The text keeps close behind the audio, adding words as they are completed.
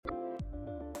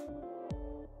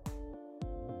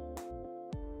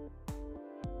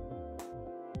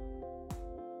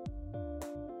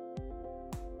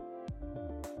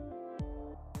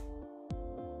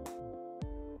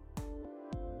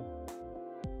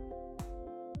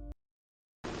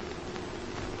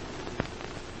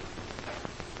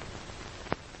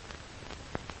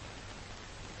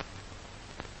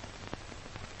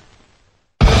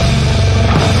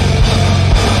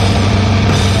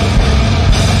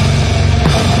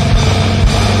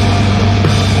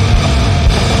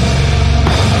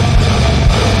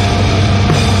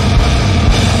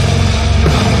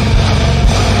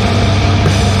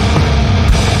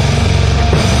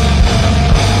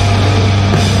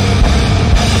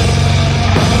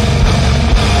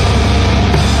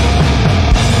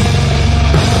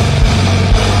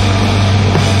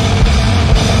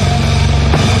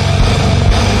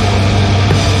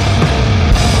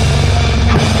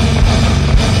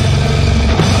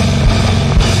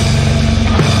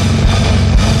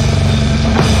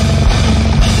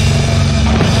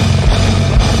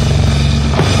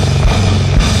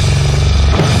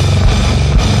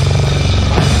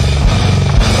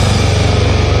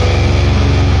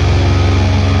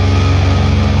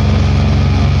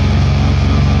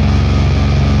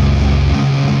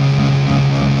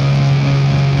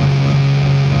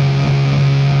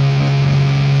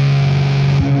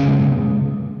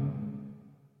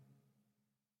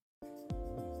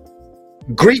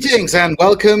Greetings and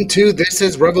welcome to This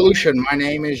is Revolution. My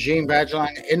name is Jean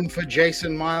Badgeline, in for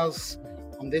Jason Miles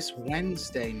on this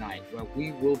Wednesday night, where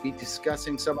we will be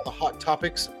discussing some of the hot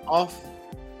topics of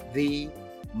the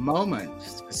moment,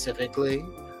 specifically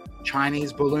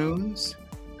Chinese balloons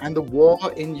and the war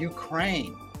in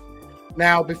Ukraine.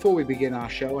 Now, before we begin our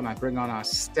show and I bring on our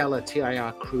stellar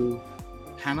TIR crew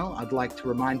panel, I'd like to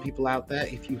remind people out there,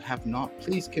 if you have not,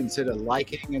 please consider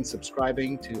liking and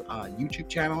subscribing to our YouTube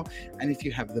channel. And if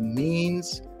you have the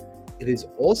means, it is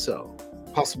also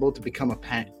possible to become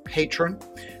a patron,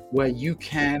 where you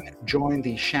can join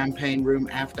the Champagne Room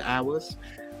after hours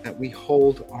that we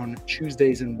hold on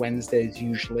Tuesdays and Wednesdays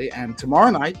usually. And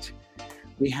tomorrow night,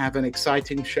 we have an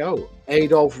exciting show.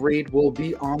 Adolph Reed will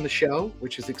be on the show,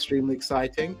 which is extremely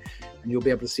exciting. And you'll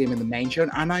be able to see him in the main show.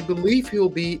 And I believe he'll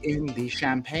be in the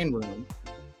Champagne Room,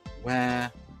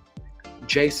 where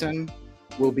Jason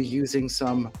will be using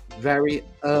some very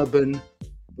urban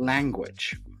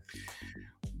language.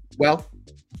 Well,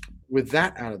 with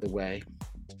that out of the way,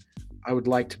 I would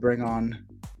like to bring on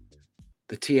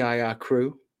the TIR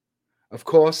crew. Of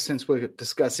course, since we're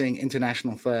discussing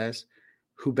international affairs,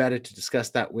 who better to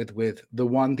discuss that with the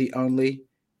one, the only,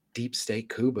 Deep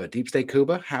State Cuba. Deep State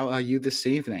Cuba, how are you this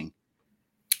evening?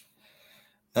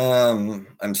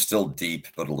 I'm still deep,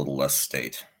 but a little less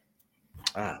state.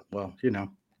 Well,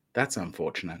 that's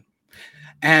unfortunate.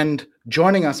 And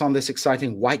joining us on this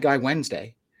exciting White Guy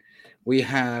Wednesday, we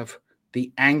have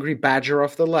the angry badger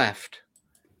of the left,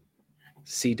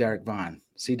 C. Derek Vaughn.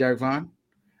 C. Derek Vaughn.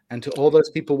 And to all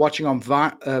those people watching on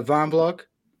Vaughn Vlog,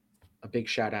 a big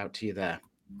shout out to you there.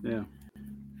 Yeah.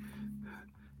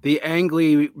 The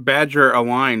Angry Badger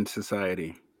Aligned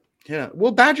Society. Yeah.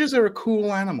 Well, badgers are a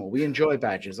cool animal. We enjoy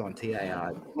badgers on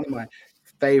TAI. One of my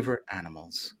favorite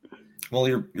animals. Well,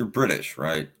 you're British,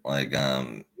 right? Like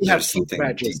you have something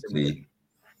badgers deeply.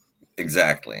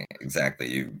 Exactly.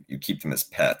 You keep them as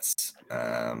pets,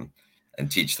 and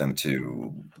teach them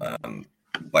to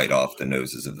bite off the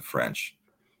noses of the French.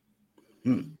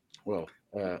 Well,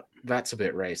 that's a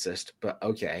bit racist, but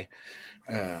okay.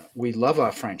 We love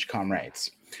our French comrades.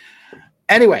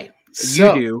 Anyway,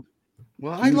 you do.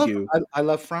 Well, I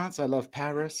love France. I love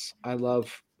Paris. I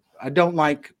don't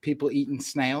like people eating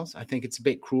snails. I think it's a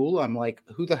bit cruel. I'm like,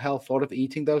 who the hell thought of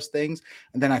eating those things?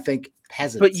 And then I think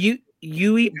peasants. But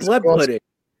you eat blood pudding.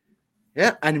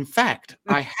 Yeah, and in fact,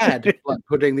 I had blood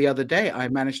pudding the other day. I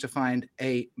managed to find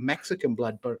a Mexican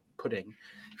blood pudding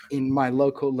in my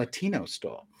local Latino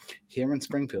store here in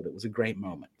Springfield. It was a great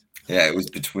moment. Yeah, it was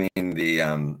between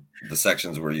the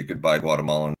sections where you could buy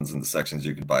Guatemalans and the sections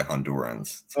you could buy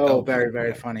Hondurans. Very,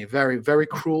 very funny. Very, very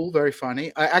cruel, very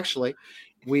funny. Actually,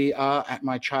 we are at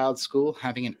my child's school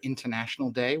having an international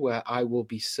day where I will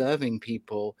be serving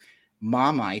people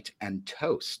Marmite and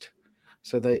toast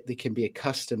so that they can be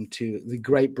accustomed to the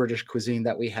great British cuisine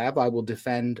that we have. I will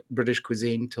defend British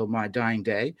cuisine till my dying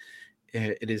day.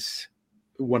 It is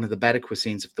one of the better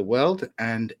cuisines of the world,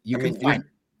 and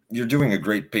you're doing a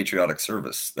great patriotic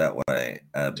service that way,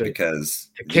 because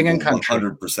the king and country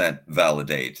 100%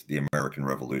 validate the American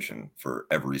Revolution for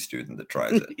every student that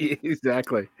tries it.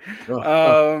 Exactly.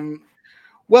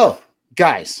 Well,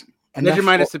 guys, Ninja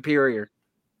Minus Superior.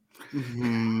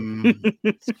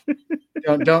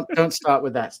 Don't start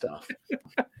with that stuff.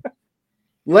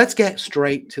 Let's get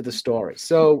straight to the story.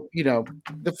 So,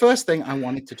 the first thing I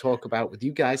wanted to talk about with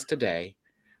you guys today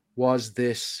was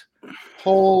this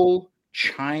whole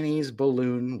Chinese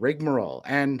balloon rigmarole.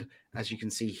 And as you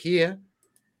can see here,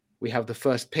 we have the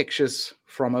first pictures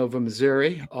from over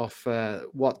Missouri of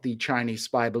what the Chinese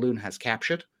spy balloon has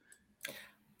captured.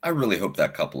 I really hope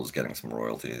that couple is getting some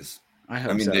royalties.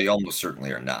 I mean, they almost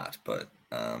certainly are not, but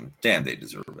damn, they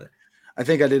deserve it. I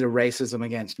think I did a racism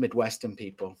against Midwestern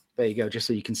people. There you go, just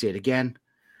so you can see it again.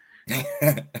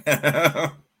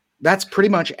 That's pretty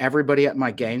much everybody at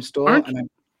my game store.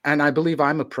 And I believe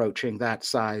I'm approaching that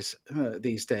size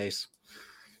these days.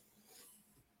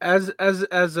 As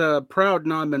a proud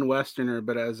non-Midwesterner,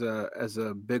 but as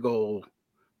a big old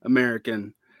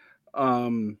American,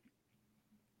 I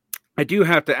do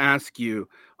have to ask you: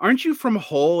 aren't you from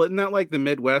Hull? Isn't that like the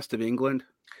Midwest of England?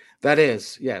 That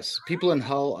is, yes. People in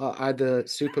Hull are either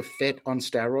super fit on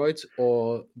steroids,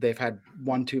 or they've had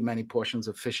one too many portions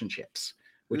of fish and chips,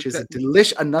 which is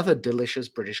another delicious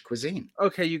British cuisine.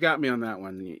 Okay, you got me on that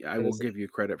one. I will give you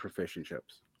credit for fish and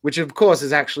chips. Which, of course,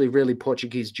 is actually really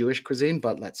Portuguese Jewish cuisine,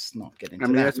 but let's not get into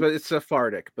that. It's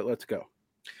Sephardic, but let's go.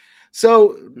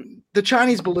 So the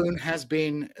Chinese balloon has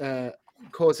been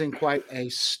causing quite a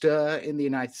stir in the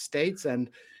United States, and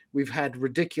we've had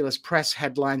ridiculous press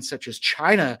headlines such as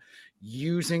China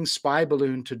using spy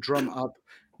balloon to drum up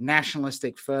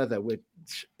nationalistic further, which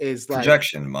is like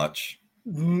projection much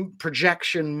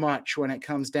when it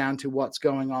comes down to what's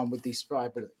going on with these spy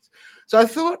balloons. So I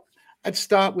thought I'd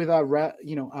start with our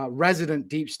resident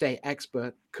deep state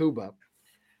expert, Kuba.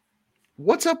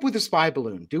 What's up with the spy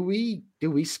balloon? Do we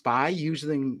spy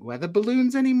using weather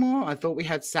balloons anymore? I thought we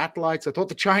had satellites. I thought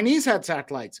the Chinese had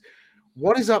satellites.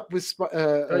 What is up with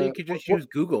you could just use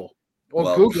Google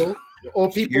or Google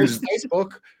or people's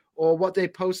Facebook or what they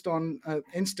post on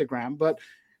Instagram. But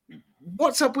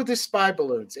what's up with this spy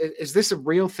balloons? Is this a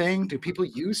real thing? Do people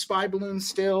use spy balloons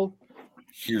still?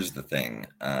 Here's the thing.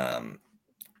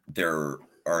 There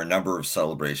are a number of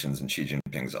celebrations in Xi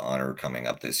Jinping's honor coming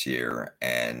up this year,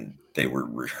 and they were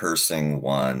rehearsing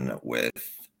one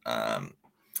with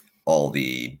all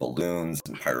the balloons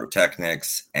and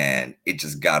pyrotechnics, and it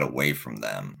just got away from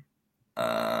them.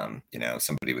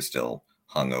 Somebody was still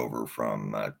hungover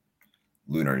from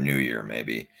Lunar New Year,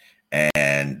 maybe.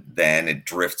 And then it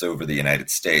drifts over the United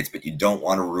States, but you don't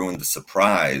want to ruin the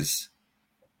surprise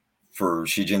for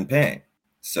Xi Jinping.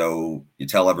 So you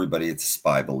tell everybody it's a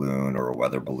spy balloon or a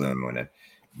weather balloon. And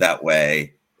that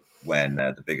way, when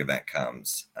the big event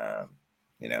comes,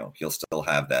 he'll still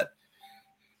have that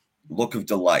look of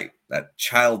delight, that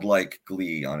childlike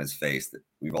glee on his face that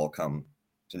we've all come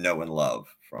to know and love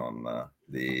from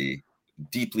the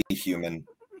deeply human,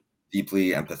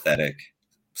 deeply empathetic,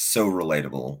 so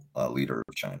relatable leader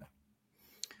of China.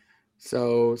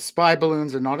 So spy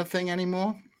balloons are not a thing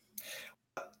anymore?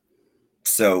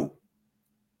 So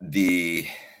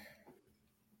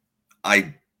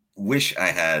I wish I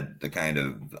had the kind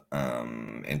of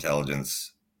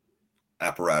intelligence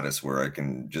apparatus where I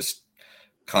can just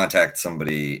contact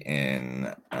somebody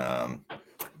in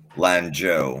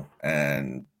Lanzhou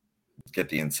and get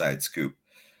the inside scoop.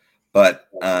 But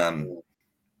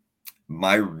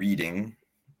my reading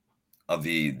of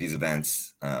these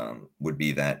events would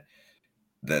be that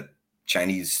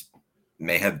Chinese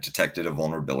may have detected a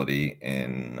vulnerability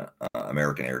in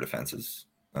American air defenses.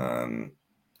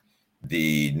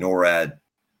 The NORAD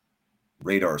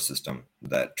radar system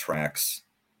that tracks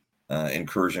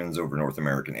incursions over North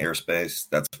American airspace.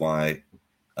 That's why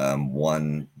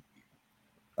one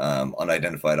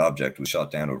unidentified object was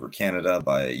shot down over Canada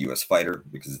by a U.S. fighter,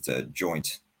 because it's a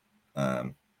joint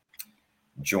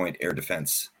air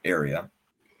defense area.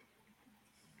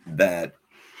 That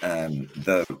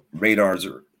the radars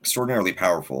are extraordinarily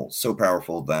powerful, so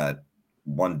powerful that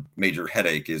one major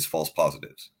headache is false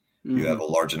positives. Mm-hmm. You have a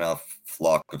large enough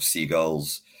flock of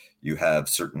seagulls, you have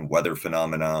certain weather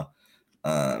phenomena,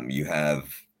 you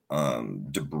have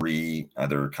debris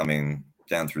either coming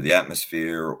down through the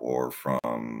atmosphere or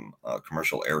from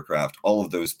commercial aircraft. All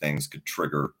of those things could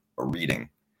trigger a reading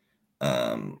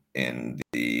in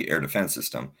the air defense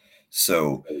system.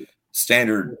 So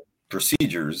standard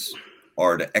procedures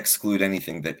are to exclude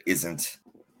anything that isn't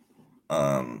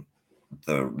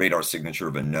the radar signature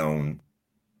of a known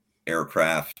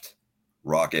aircraft,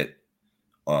 rocket,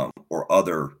 or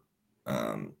other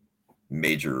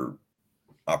major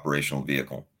operational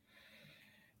vehicle.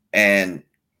 And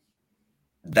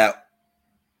that,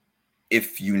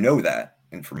 if you know that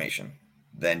information,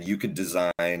 then you could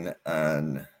design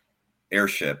an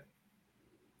airship.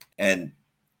 And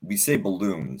we say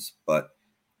balloons, but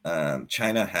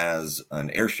China has an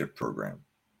airship program.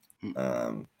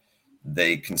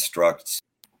 They construct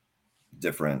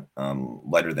different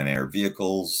lighter than air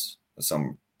vehicles,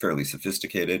 some fairly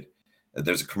sophisticated.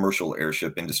 There's a commercial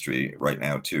airship industry right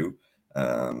now too,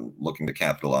 looking to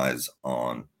capitalize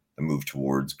on the move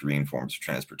towards green forms of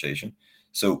transportation.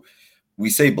 So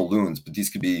we say balloons, but these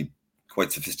could be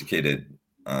quite sophisticated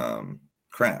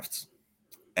crafts.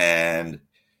 And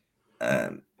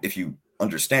if you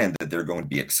understand that they're going to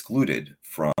be excluded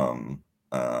from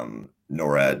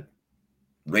NORAD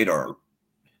radar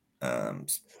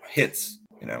hits,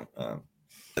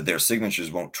 that their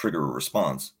signatures won't trigger a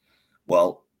response,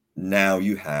 well, now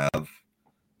you have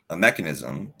a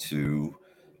mechanism to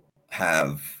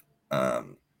have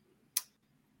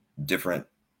different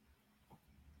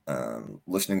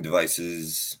listening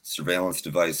devices, surveillance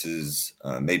devices,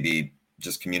 maybe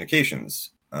just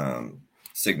communications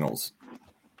signals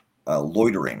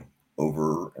loitering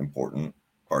over important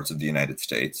parts of the United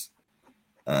States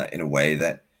in a way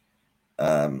that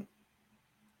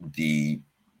the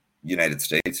United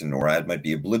States and NORAD might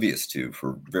be oblivious to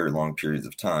for very long periods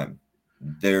of time.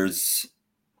 There's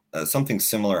something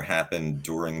similar happened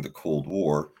during the Cold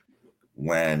War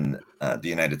when the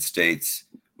United States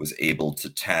was able to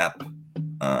tap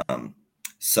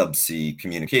subsea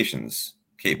communications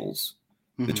cables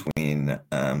between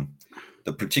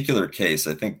the particular case.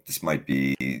 I think this might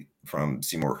be from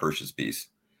Seymour Hersh's piece.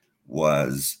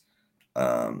 was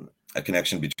a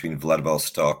connection between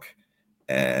Vladivostok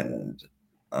and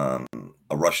a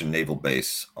Russian naval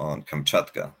base on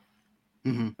Kamchatka.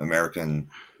 Mm-hmm. American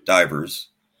divers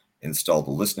installed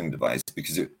a listening device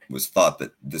because it was thought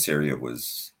that this area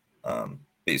was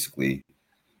basically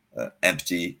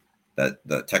empty, that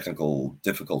the technical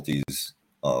difficulties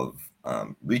of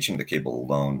reaching the cable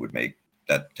alone would make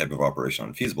that type of operation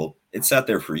unfeasible. It sat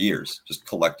there for years, just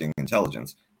collecting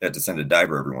intelligence. They had to send a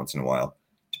diver every once in a while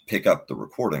to pick up the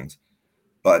recordings,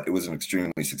 but it was an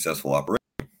extremely successful operation.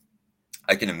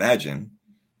 I can imagine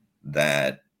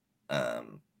that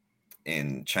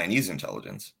in Chinese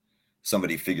intelligence,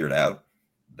 somebody figured out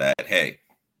that, hey,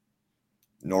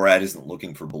 NORAD isn't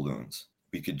looking for balloons.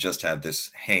 We could just have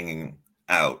this hanging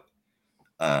out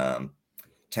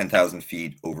 10,000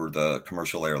 feet over the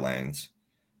commercial airlines,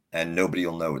 and nobody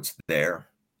will know it's there.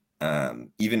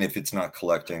 Even if it's not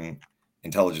collecting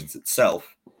intelligence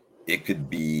itself, it could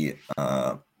be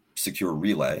a secure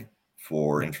relay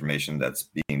for information that's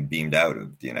being beamed out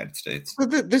of the United States. So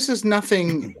this is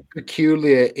nothing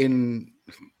peculiar in,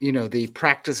 the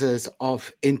practices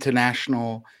of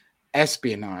international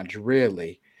espionage,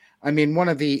 really. I mean, one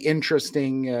of the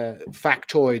interesting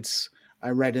factoids I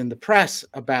read in the press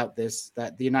about this,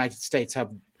 that the United States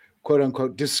have, quote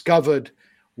unquote, discovered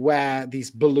where these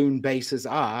balloon bases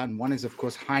are. And one is, of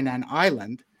course, Hainan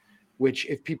Island, which,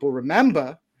 if people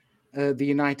remember, the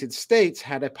United States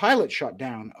had a pilot shot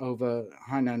down over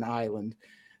Hainan Island.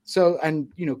 So,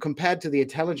 and, compared to the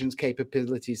intelligence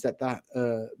capabilities that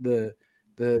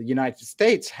the United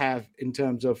States have in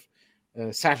terms of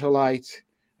satellite,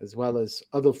 as well as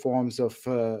other forms of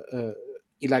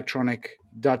electronic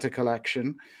data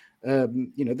collection,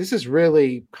 this is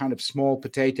really kind of small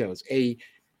potatoes, a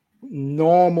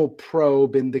normal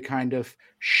probe in the kind of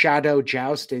shadow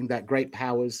jousting that great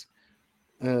powers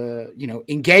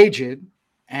engage in.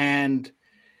 And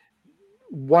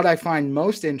what I find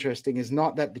most interesting is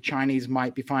not that the Chinese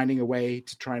might be finding a way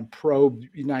to try and probe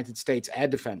United States air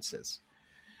defenses,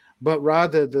 but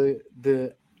rather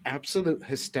the absolute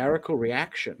hysterical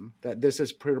reaction that this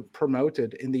is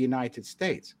promoted in the United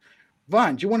States.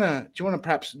 Vaughn, do you want to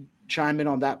perhaps chime in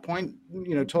on that point?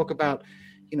 Talk about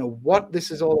what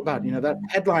this is all about. That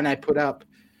headline I put up,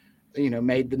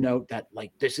 made the note that,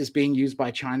 like, this is being used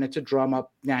by China to drum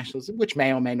up nationalism, which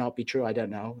may or may not be true. I don't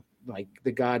know. Like,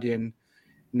 The Guardian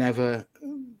never,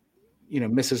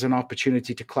 misses an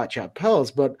opportunity to clutch out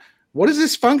pearls. But what is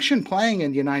this function playing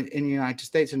in the United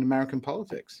States and American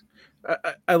politics?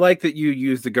 I like that you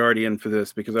use The Guardian for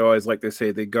this, because I always like to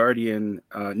say The Guardian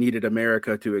needed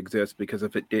America to exist, because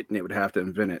if it didn't, it would have to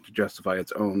invent it to justify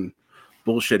its own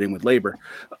bullshitting with labor.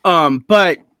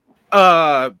 But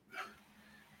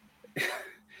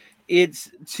it's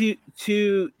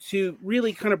to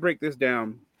really kind of break this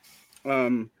down.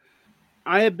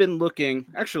 I have been looking,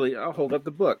 actually, I'll hold up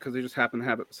the book because I just happened to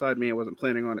have it beside me. I wasn't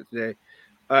planning on it today.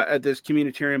 At this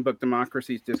communitarian book,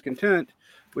 Democracy's Discontent,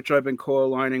 which I've been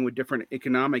co-aligning with different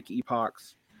economic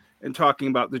epochs and talking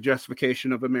about the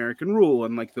justification of American rule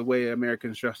and, like, the way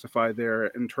Americans justify their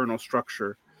internal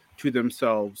structure to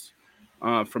themselves,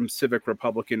 from civic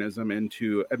republicanism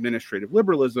into administrative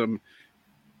liberalism,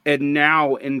 and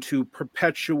now into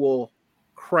perpetual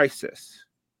crisis.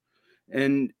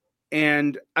 And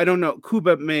I don't know,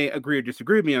 Kuba may agree or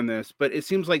disagree with me on this, but it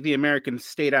seems like the American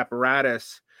state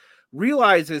apparatus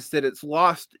realizes that it's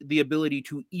lost the ability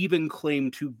to even claim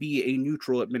to be a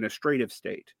neutral administrative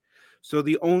state. So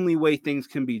the only way things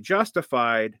can be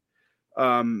justified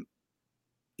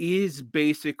is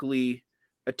basically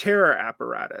a terror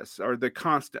apparatus, or the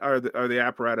constant, or the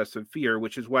apparatus of fear,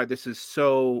 which is why this is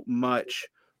so much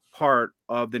part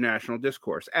of the national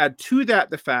discourse. Add to that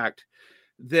the fact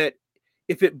that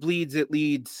if it bleeds, it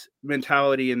leads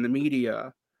mentality in the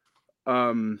media.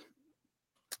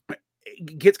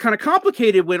 It gets kind of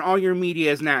complicated when all your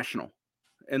media is national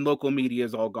and local media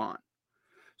is all gone.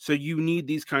 So you need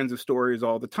these kinds of stories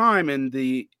all the time, and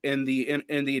the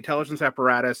intelligence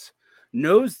apparatus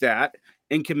knows that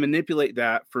and can manipulate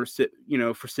that for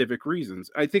civic reasons.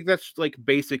 I think that's, like,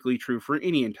 basically true for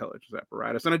any intelligence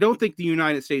apparatus, and I don't think the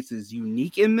United States is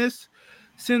unique in this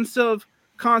sense of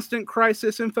constant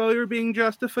crisis and failure being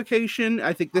justification.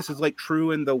 I think this is, like,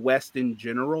 true in the West in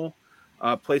general.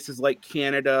 Places like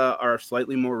Canada are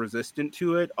slightly more resistant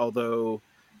to it, although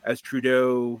as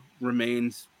Trudeau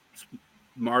remains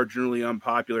marginally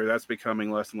unpopular, that's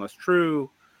becoming less and less true.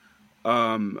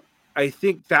 I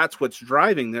think that's what's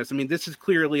driving this. I mean, this is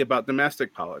clearly about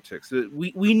domestic politics.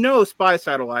 We know spy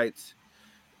satellites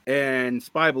and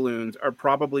spy balloons are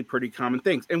probably pretty common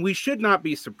things, and we should not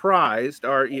be surprised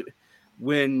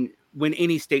when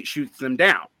any state shoots them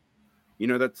down.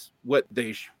 That's what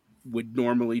they would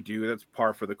normally do. That's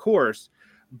par for the course.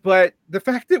 But the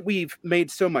fact that we've made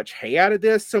so much hay out of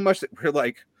this, so much that we're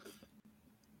like,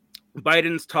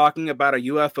 Biden's talking about a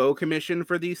UFO commission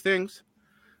for these things,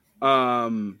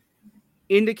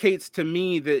 indicates to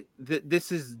me that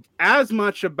this is as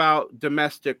much about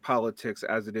domestic politics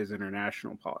as it is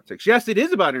international politics. Yes, it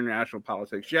is about international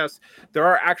politics. Yes, there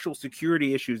are actual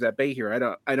security issues at bay here.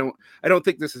 I don't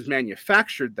think this is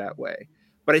manufactured that way,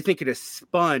 but I think it is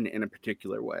spun in a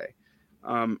particular way.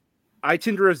 I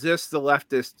tend to resist the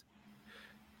leftist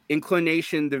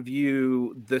inclination to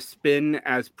view the spin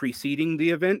as preceding the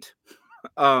event,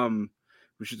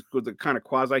 which is the kind of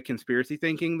quasi-conspiracy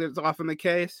thinking that's often the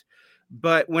case.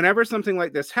 But whenever something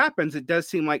like this happens, it does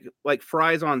seem like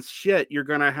fries on shit. You're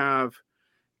going to have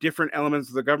different elements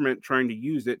of the government trying to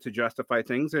use it to justify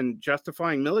things, and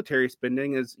justifying military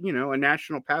spending is, a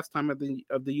national pastime of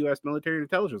the U.S. military and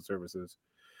intelligence services.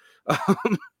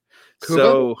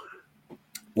 So,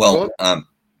 well,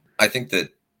 I think that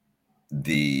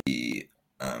the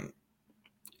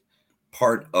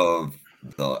part of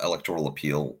the electoral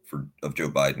appeal of Joe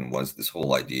Biden was this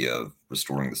whole idea of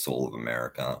restoring the soul of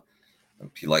America.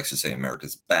 He likes to say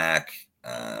America's back,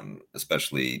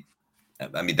 especially,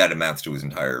 that amounts to his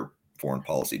entire foreign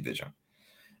policy vision.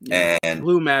 Yeah, and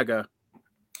Blue MAGA.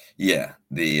 Yeah,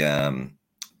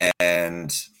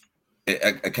 and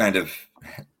a kind of,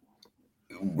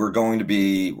 we're going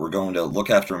to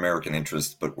look after American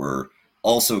interests, but we're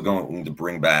also going to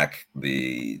bring back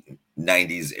the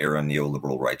 90s era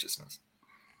neoliberal righteousness.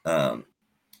 In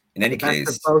any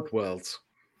case, both worlds.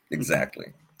 Exactly.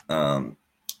 I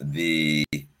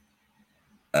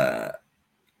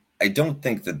don't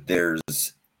think that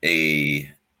there's a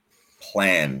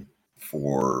plan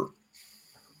for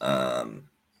a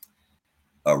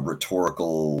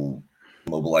rhetorical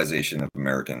mobilization of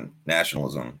American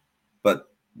nationalism, but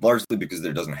largely because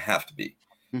there doesn't have to be.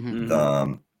 Mm-hmm.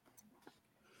 The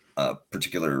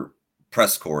particular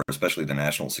press corps, especially the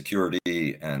National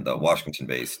Security and the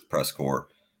Washington-based press corps,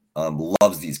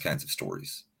 loves these kinds of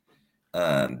stories.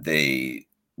 They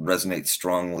resonate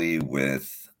strongly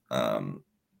with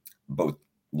both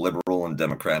liberal and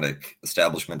democratic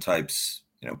establishment types,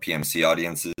 PMC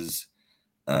audiences,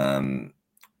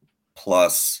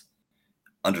 plus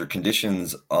under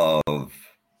conditions of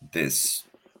this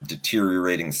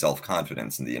deteriorating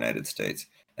self-confidence in the United States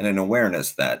and an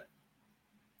awareness that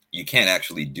you can't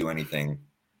actually do anything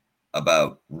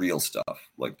about real stuff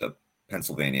like the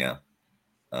Pennsylvania,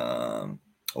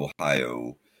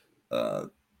 Ohio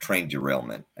train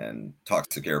derailment and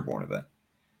toxic airborne event.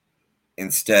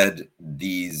 Instead,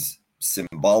 these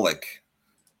symbolic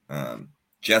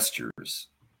gestures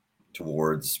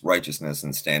towards righteousness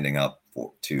and standing up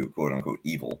to quote unquote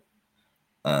evil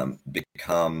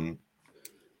become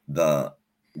the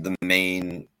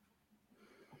main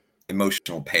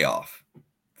emotional payoff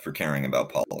for caring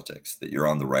about politics, that you're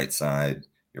on the right side,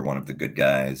 you're one of the good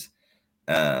guys.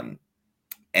 And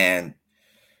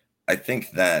I think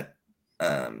that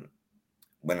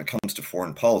when it comes to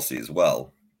foreign policy as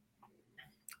well,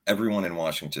 everyone in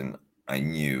Washington I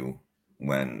knew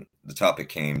when the topic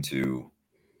came to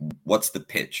what's the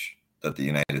pitch that the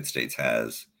United States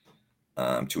has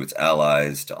to its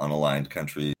allies, to unaligned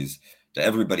countries, to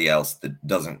everybody else that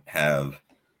doesn't have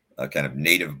a kind of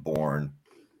native-born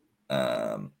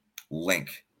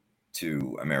link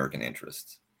to American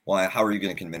interests. Why? How are you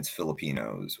going to convince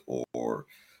Filipinos or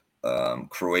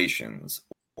Croatians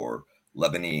or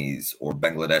Lebanese or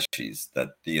Bangladeshis that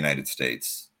the United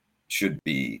States should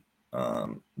be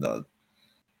the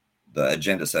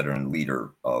agenda setter and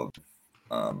leader of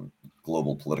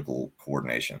global political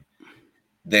coordination?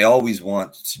 They always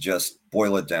want to just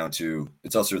boil it down to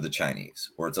it's us or the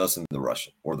Chinese, or it's us and the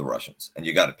Russians, and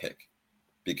you got to pick,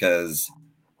 because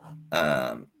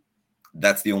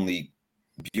that's the only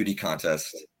beauty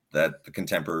contest that the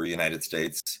contemporary United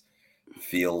States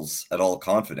feels at all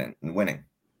confident in winning.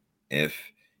 If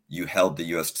you held the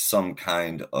U.S. to some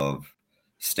kind of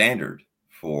standard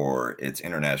for its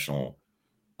international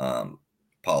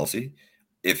policy,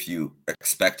 if you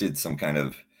expected some kind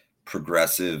of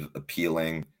progressive,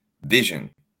 appealing vision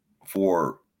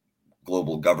for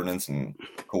global governance and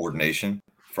coordination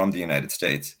from the United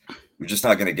States, you're just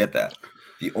not going to get that.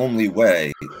 The only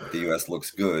way the U.S.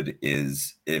 looks good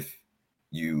is if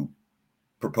you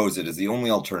propose it as the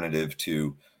only alternative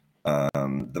to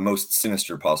the most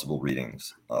sinister possible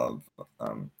readings of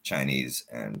Chinese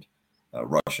and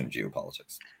Russian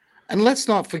geopolitics. And let's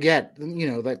not forget,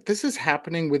 that this is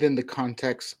happening within the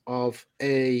context of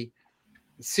a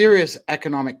serious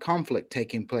economic conflict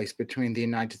taking place between the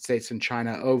United States and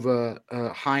China over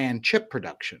high-end chip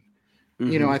production.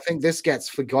 You know, I think this gets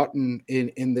forgotten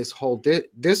in this whole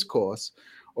discourse,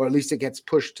 or at least it gets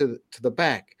pushed to the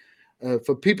back.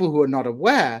 For people who are not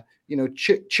aware, you know,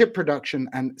 chip production,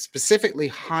 and specifically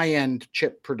high-end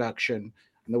chip production,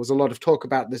 and there was a lot of talk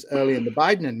about this early in the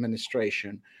Biden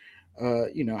administration,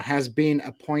 you know, has been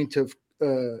a point of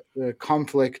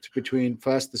conflict between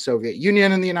first the Soviet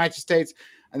Union and the United States,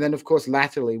 and then, of course,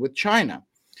 latterly with China.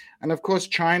 And of course,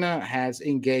 China has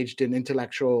engaged in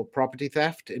intellectual property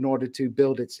theft in order to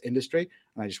build its industry.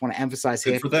 And I just want to emphasize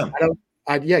Good here, for them.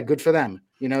 yeah, good for them.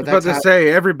 You know, that's how say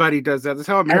everybody does that. That's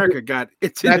how America got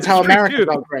its. That's how America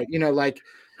got great. You know, like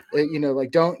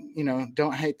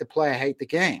don't hate the player, hate the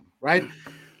game, right?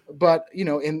 But you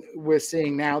know, we're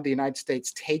seeing now the United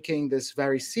States taking this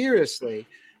very seriously,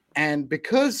 and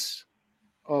because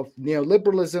of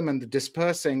neoliberalism and the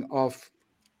dispersing of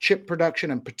chip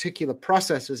production and particular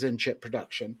processes in chip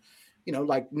production, you know,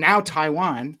 like now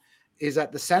Taiwan is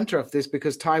at the center of this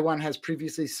because Taiwan has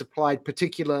previously supplied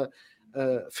particular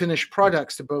finished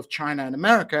products to both China and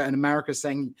America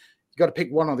saying you got to pick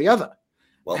one or the other.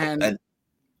 Well, and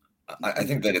I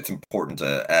think that it's important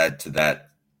to add to that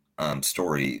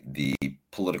story the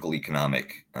political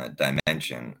economic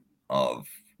dimension of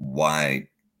why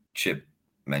chip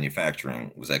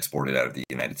manufacturing was exported out of the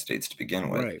United States to begin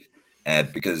with. Right.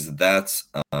 And because that's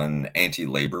an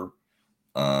anti-labor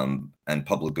and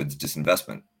public goods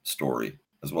disinvestment story,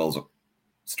 as well as a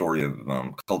story of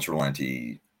cultural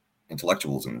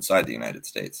anti-intellectualism inside the United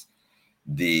States.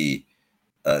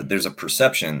 There's a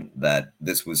perception that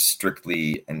this was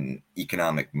strictly an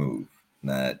economic move,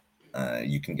 that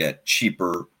you can get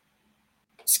cheaper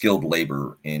skilled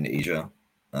labor in Asia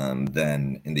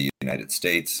than in the United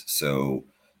States. So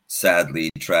sadly,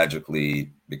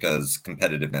 tragically, because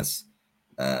competitiveness,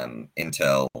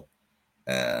 Intel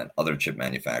and other chip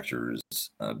manufacturers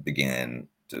began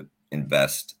to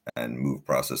invest and move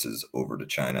processes over to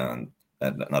China,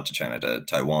 and not to China, to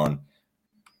Taiwan,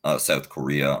 South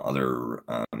Korea, other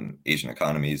Asian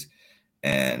economies,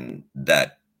 and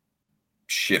that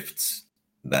shifts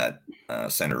that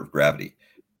center of gravity.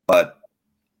 But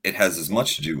it has as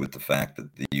much to do with the fact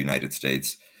that the United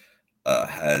States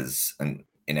has an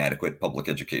inadequate public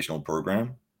educational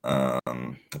program, a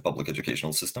public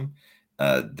educational system.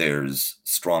 There's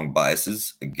strong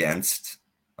biases against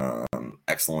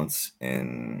excellence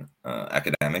in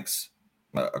academics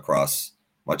across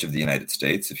much of the United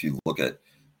States. If you look at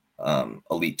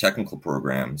elite technical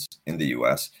programs in the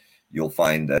U.S., you'll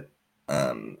find that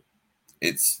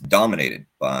it's dominated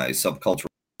by subcultural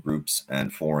groups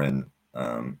and foreign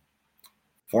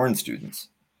students,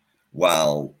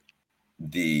 while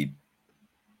the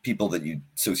people that you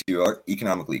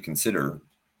socioeconomically consider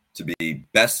to be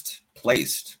best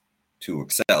placed to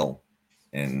excel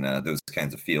in those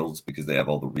kinds of fields because they have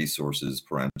all the resources,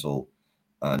 parental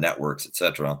networks,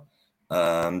 etc.,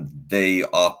 they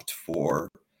opt for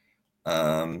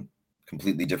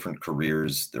completely different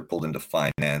careers. They're pulled into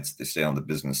finance. They stay on the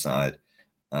business side.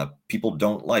 People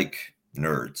don't like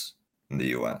nerds in the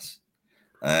U.S.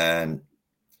 And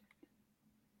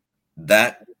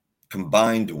that,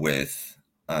 combined with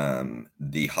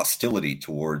the hostility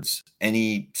towards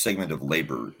any segment of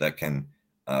labor that can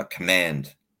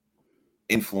command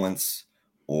influence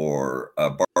or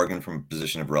bargain from a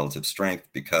position of relative strength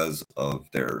because of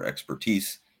their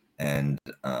expertise and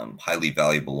highly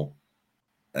valuable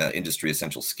industry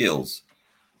essential skills,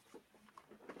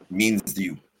 means that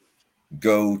you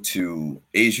go to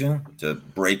Asia to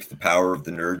break the power of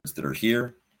the nerds that are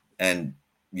here, and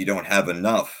you don't have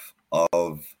enough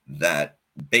of that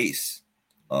base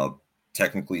of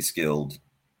technically skilled,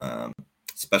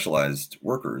 specialized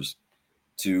workers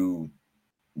to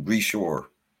reshore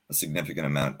a significant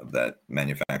amount of that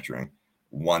manufacturing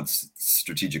once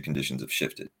strategic conditions have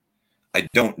shifted. I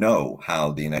don't know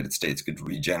how the United States could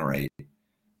regenerate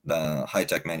the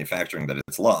high-tech manufacturing that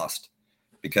it's lost,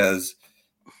 because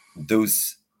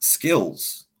those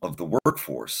skills of the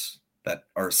workforce that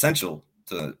are essential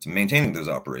to maintaining those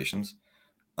operations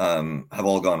have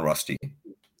all gone rusty.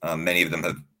 Many of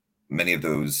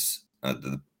those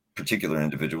the particular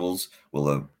individuals will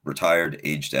have retired,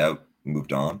 aged out,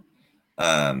 moved on.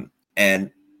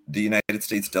 And the United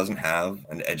States doesn't have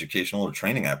an educational or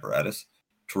training apparatus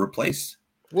to replace.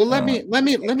 Well, let me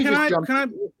just jump.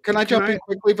 Can I jump in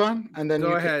quickly, Vaughn? And then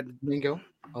go ahead. Go.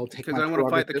 I'll take because I want to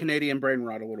fight the Canadian brain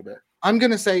rot a little bit. I'm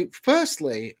going to say,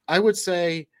 firstly, I would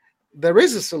say there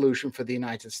is a solution for the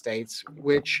United States,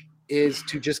 which is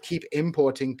to just keep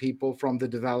importing people from the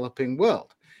developing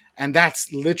world. And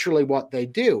that's literally what they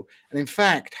do. And in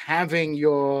fact, having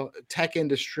your tech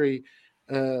industry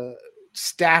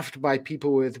staffed by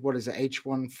people with, what is it,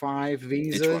 H-1B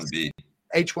visas? H-1B.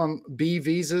 H-1B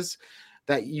visas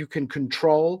that you can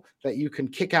control, that you can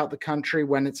kick out the country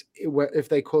if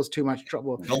they cause too much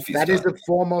trouble. That is a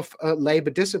form of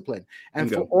labor discipline.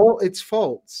 And for all its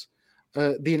faults,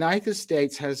 the United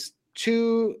States has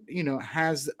still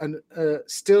has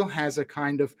a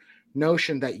kind of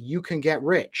notion that you can get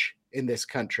rich in this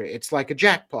country. It's like a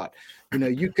jackpot.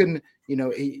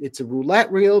 It's a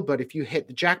roulette reel, but if you hit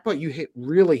the jackpot, you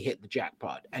really hit the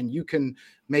jackpot, and you can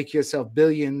make yourself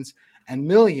billions and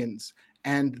millions.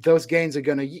 And those gains are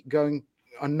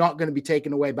not going to be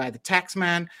taken away by the tax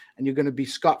man, and you're going to be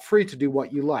scot-free to do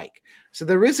what you like. So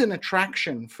there is an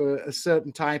attraction for a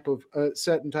certain type of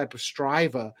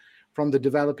striver from the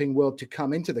developing world to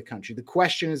come into the country. The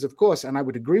question is, of course, and I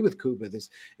would agree with Kuba, this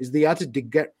is the utter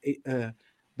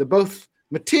the both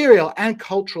material and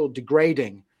cultural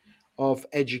degrading of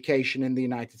education in the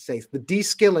United States, the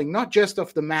de-skilling, not just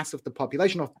of the mass of the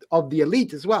population, of the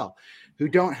elite as well, who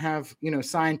don't have,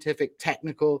 scientific,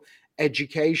 technical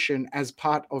education as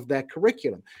part of their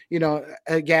curriculum.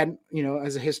 Again,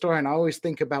 as a historian, I always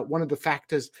think about one of the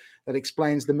factors that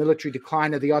explains the military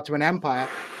decline of the Ottoman Empire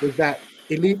was that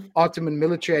elite Ottoman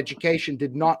military education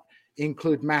did not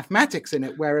include mathematics in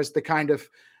it, whereas the kind of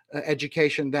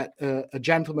education that a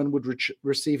gentleman would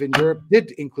receive in Europe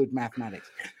did include mathematics.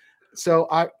 So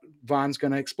Vaughn's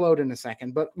going to explode in a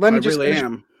second, but let me just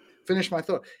finish my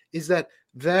thought. Is that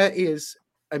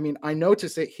I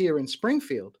notice it here in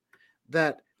Springfield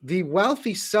that the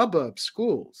wealthy suburb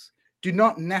schools do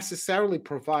not necessarily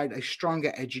provide a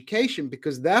stronger education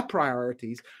because their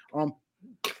priorities are on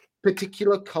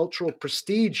particular cultural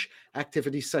prestige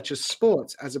activities such as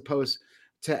sports as opposed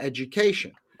to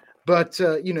education. But,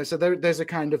 so there's a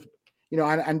kind of,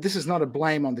 and this is not a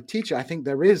blame on the teacher. I think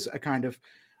there is a kind of,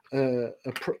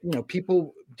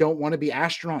 people don't want to be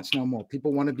astronauts no more.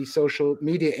 People want to be social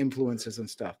media influencers and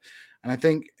stuff. And I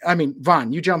think,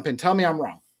 Vaughn, you jump in. Tell me I'm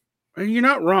wrong. You're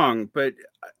not wrong, but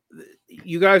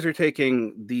you guys are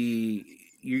taking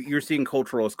you're seeing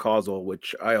cultural as causal,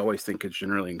 which I always think is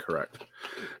generally incorrect.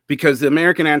 Because the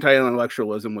American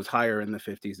anti-intellectualism was higher in the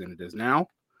 50s than it is now.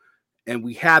 And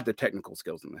we had the technical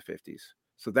skills in the 50s.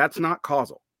 So that's not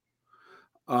causal.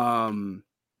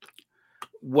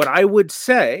 What I would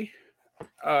say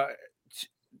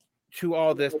to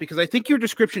all this, because I think your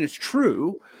description is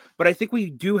true, but I think we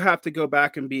do have to go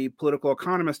back and be political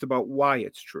economists about why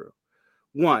it's true.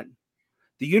 One,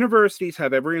 the universities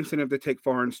have every incentive to take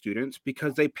foreign students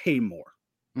because they pay more.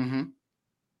 Mm-hmm.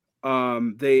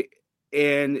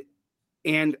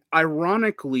 And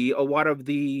ironically, a lot of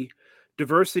the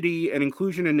diversity and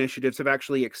inclusion initiatives have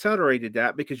actually accelerated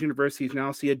that because universities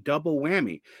now see a double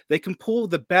whammy. They can pull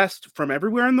the best from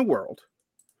everywhere in the world,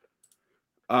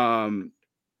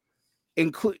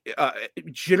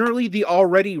 generally the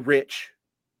already rich,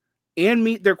 and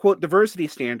meet their quote diversity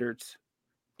standards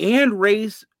and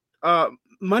raise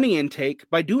money intake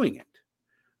by doing it.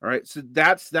 All right, so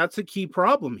that's a key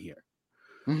problem here.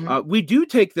 Mm-hmm. We do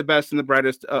take the best and the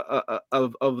brightest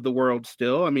of the world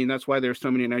still. I mean, that's why there's so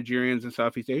many Nigerians and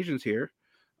Southeast Asians here.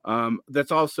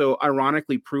 That's also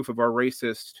ironically proof of our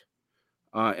racist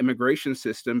immigration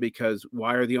system, because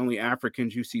why are the only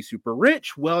Africans you see super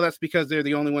rich? Well, that's because they're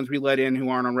the only ones we let in who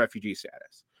aren't on refugee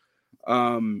status.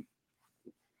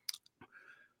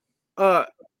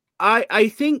 I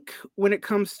think when it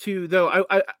comes to, though,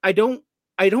 I don't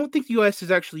think the U.S. is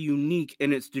actually unique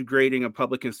in its degrading of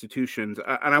public institutions.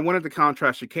 And I wanted to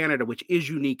contrast to Canada, which is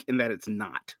unique in that it's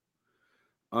not.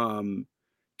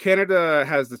 Canada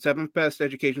has the 7th best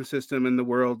education system in the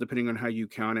world, depending on how you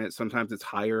count it. Sometimes it's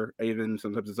higher, even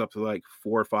sometimes it's up to like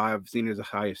 4 or 5, seen as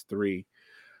high as 3.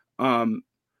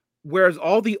 Whereas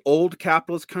all the old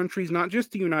capitalist countries, not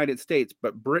just the United States,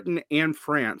 but Britain and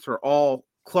France, are all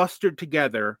clustered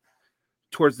together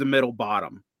towards the middle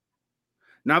bottom.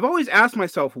 Now, I've always asked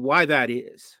myself why that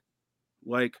is.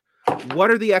 Like,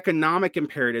 what are the economic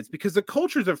imperatives? Because the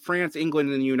cultures of France, England,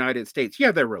 and the United States,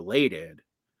 yeah, they're related,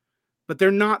 but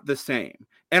they're not the same.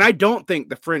 And I don't think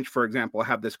the French, for example,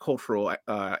 have this cultural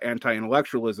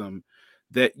anti-intellectualism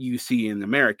that you see in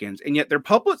Americans, and yet their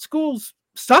public schools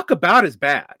suck about as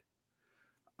bad.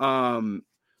 So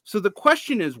the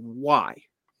question is why?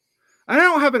 I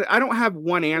don't have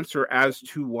one answer as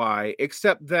to why,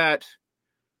 except that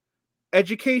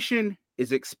education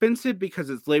is expensive because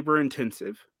it's labor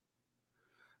intensive,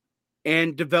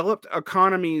 and developed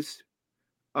economies,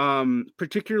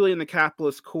 particularly in the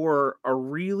capitalist core, are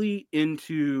really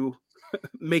into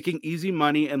making easy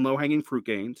money and low-hanging fruit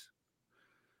gains.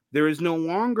 There is no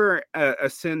longer a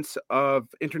sense of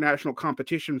international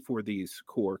competition for these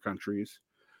core countries.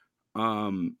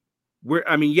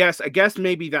 Yes, I guess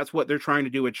maybe that's what they're trying to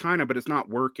do with China, but it's not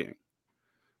working.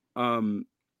 And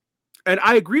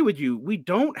I agree with you. We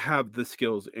don't have the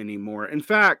skills anymore. In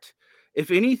fact,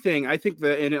 if anything, I think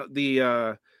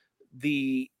the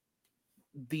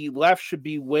left should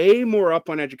be way more up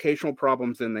on educational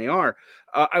problems than they are.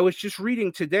 I was just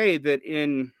reading today that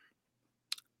in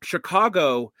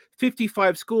Chicago,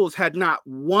 55 schools had not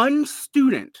one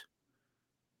student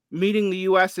meeting the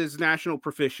U.S.'s national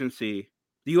proficiency,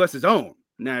 the U.S.'s own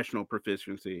national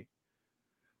proficiency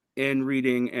in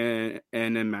reading and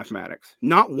in mathematics.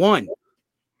 Not one.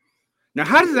 Now,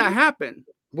 how does that happen?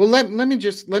 Well, let me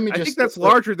just I think that's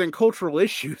larger than cultural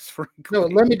issues. Frankly. No,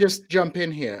 let me just jump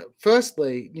in here.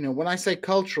 Firstly, when I say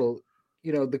cultural,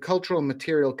 the cultural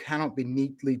material cannot be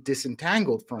neatly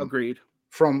disentangled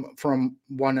from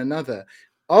one another.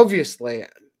 Obviously,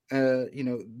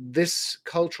 this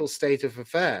cultural state of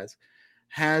affairs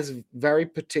has very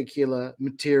particular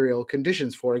material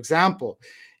conditions. For example,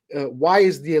 why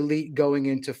is the elite going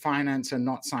into finance and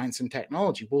not science and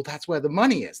technology? Well, that's where the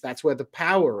money is. That's where the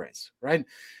power is, right?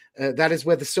 That is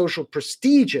where the social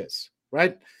prestige is,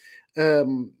 right?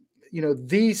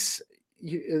 This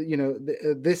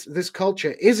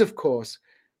culture is, of course,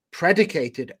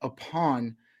 predicated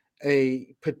upon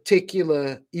a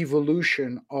particular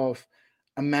evolution of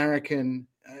American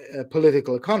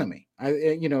political economy.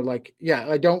 I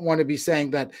don't want to be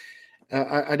saying that.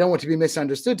 I don't want to be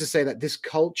misunderstood to say that this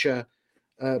culture,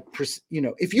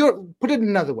 if you're, put it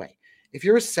another way, if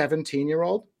you're a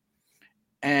 17-year-old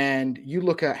and you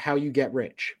look at how you get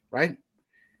rich, right?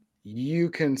 You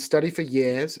can study for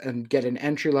years and get an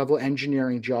entry-level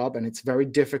engineering job, and it's very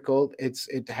difficult.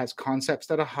 It has concepts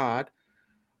that are hard.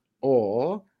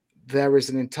 Or there is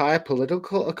an entire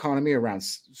political economy around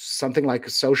something like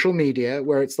social media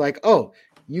where it's like, oh,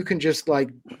 you can just I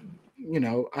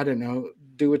don't know,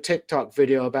 do a TikTok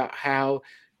video about how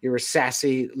you're a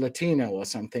sassy Latino or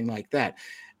something like that.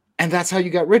 And that's how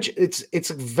you get rich. It's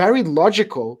a very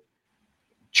logical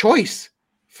choice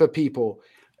for people.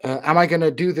 Am I going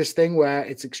to do this thing where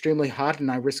it's extremely hard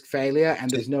and I risk failure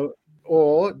and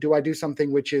or do I do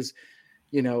something which is,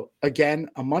 again,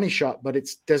 a money shot, but it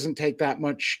doesn't take that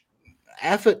much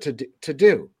effort to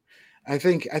do. I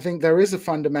think there is a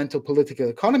fundamental political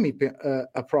economy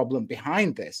a problem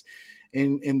behind this,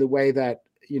 in the way that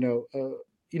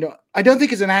I don't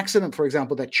think it's an accident, for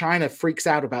example, that China freaks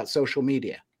out about social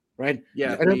media, right?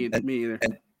 Yeah, me either.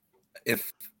 And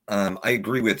if I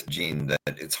agree with Gene that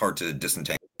it's hard to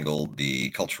disentangle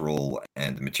the cultural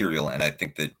and the material, and I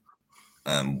think that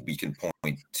we can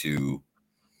point to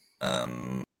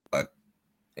an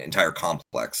entire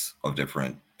complex of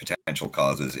different potential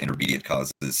causes, intermediate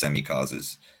causes,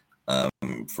 semi-causes,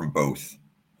 from both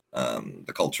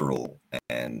the cultural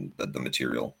and the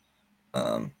material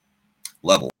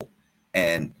level.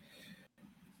 And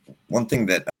one thing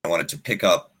that I wanted to pick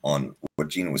up on what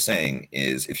Gene was saying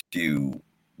is if you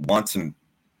want to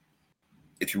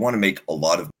make a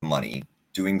lot of money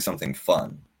doing something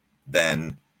fun,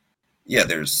 then yeah,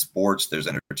 there's sports, there's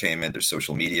entertainment, there's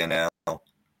social media now.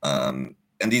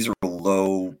 And these are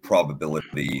low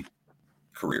probability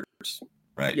careers,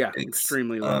 right? Yeah,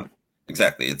 extremely low.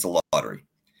 Exactly. It's a lottery.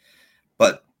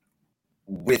 But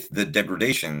with the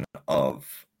degradation of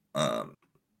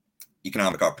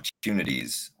economic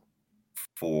opportunities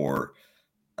for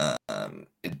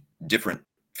different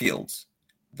fields,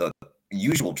 the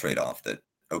usual trade-off that,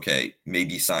 okay,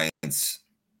 maybe science,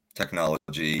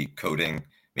 technology, coding,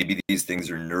 maybe these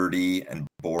things are nerdy and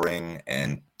boring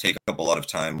and take up a lot of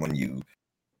time when you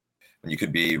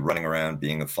could be running around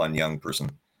being a fun young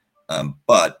person,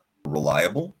 but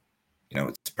reliable.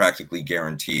 It's practically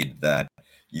guaranteed that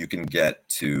you can get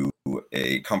to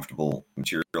a comfortable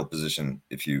material position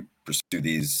if you pursue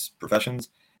these professions,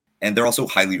 and they're also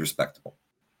highly respectable.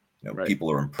 Right.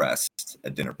 People are impressed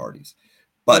at dinner parties.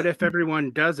 But if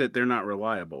everyone does it, they're not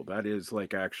reliable. That is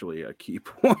actually a key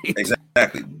point.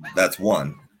 Exactly. That's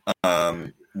one.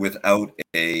 Without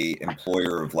a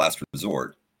employer of last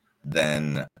resort,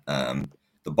 then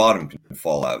the bottom can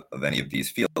fall out of any of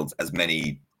these fields, as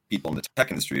many people in the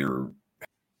tech industry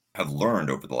have learned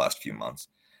over the last few months.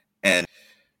 And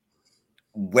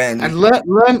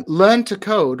learn to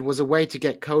code was a way to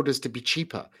get coders to be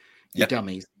cheaper, you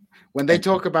dummies. When they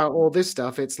talk about all this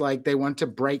stuff, it's like they want to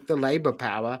break the labor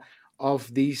power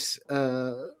of these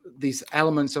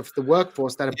elements of the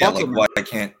workforce that are bottlenecked. Like why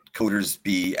can't coders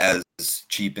be as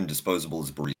cheap and disposable as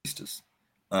baristas?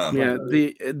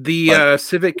 The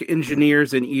civic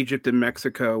engineers in Egypt and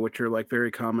Mexico, which are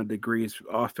very common degrees,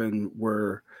 often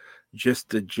were just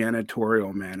the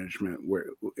janitorial management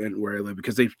where I live,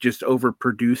 because they've just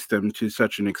overproduced them to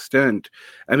such an extent.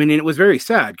 I mean, it was very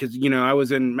sad because, you know, I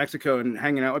was in Mexico and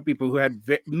hanging out with people who had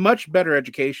much better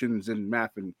educations in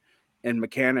math and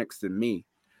mechanics than me.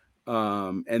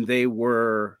 And they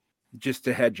were just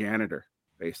a head janitor,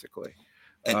 basically.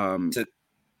 And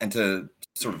to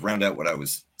sort of round out what I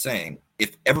was saying,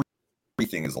 if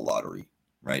everything is a lottery,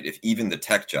 right? If even the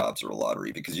tech jobs are a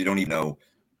lottery, because you don't even know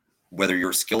whether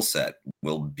your skill set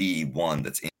will be one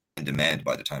that's in demand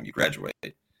by the time you graduate,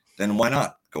 then why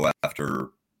not go after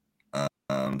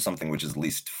something which is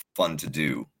least fun to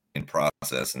do in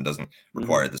process and doesn't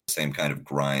require the same kind of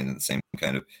grind and the same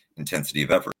kind of intensity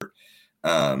of effort.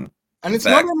 And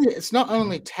it's not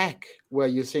only tech where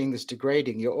you're seeing this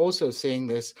degrading. You're also seeing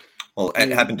this. Well, it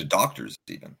happened to doctors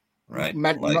even, right?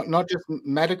 Not just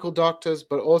medical doctors,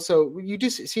 but also you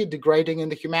just see it degrading in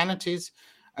the humanities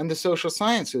and the social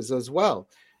sciences as well.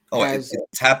 Oh, it's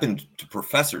happened to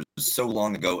professors so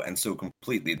long ago and so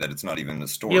completely that it's not even a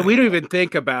story. Yeah, we don't even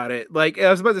think about it. Like, I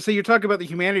was about to say, you're talking about the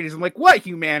humanities. I'm like, what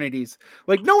humanities?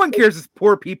 Like, no one cares if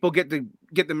poor people get the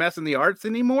mess in the arts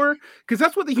anymore, because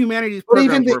that's what the humanities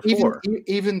programs were for.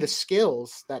 Even the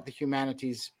skills that the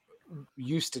humanities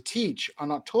used to teach are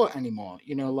not taught anymore.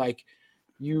 You know, like,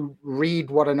 you read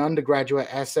what an undergraduate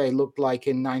essay looked like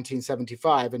in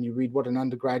 1975 and you read what an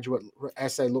undergraduate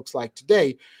essay looks like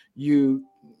today, you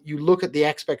look at the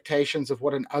expectations of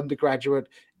what an undergraduate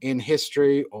in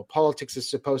history or politics is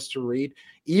supposed to read.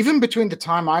 Even between the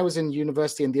time I was in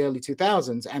university in the early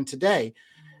 2000s and today,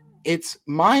 it's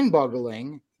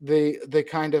mind-boggling the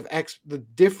kind of the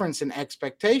difference in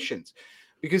expectations.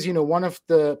 Because, you know, one of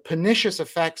the pernicious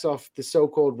effects of the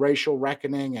so-called racial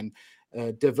reckoning and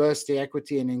diversity,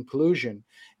 equity, and inclusion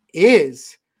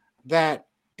is that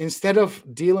instead of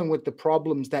dealing with the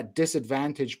problems that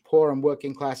disadvantage poor and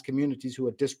working class communities who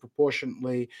are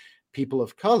disproportionately people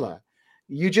of color,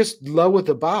 you just lower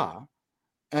the bar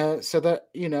so that,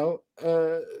 you know,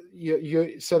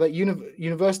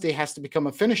 university has to become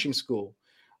a finishing school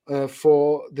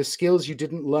for the skills you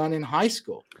didn't learn in high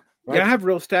school. Right? Yeah, I have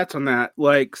real stats on that.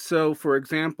 Like, so for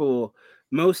example,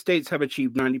 most states have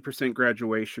achieved 90%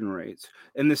 graduation rates.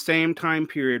 In the same time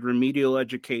period, remedial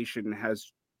education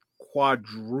has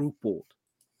quadrupled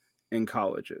in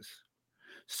colleges.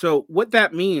 So what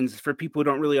that means for people who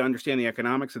don't really understand the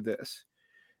economics of this,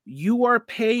 you are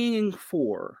paying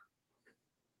for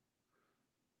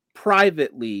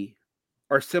privately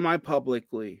or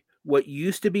semi-publicly what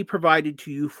used to be provided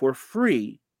to you for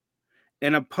free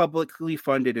in a publicly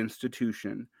funded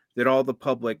institution that all the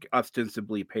public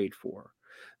ostensibly paid for.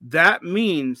 That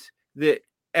means that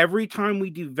every time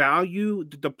we devalue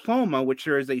the diploma, which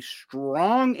there is a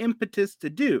strong impetus to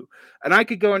do, and I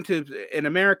could go into, in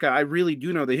America, I really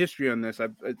do know the history on this.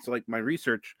 It's like my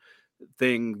research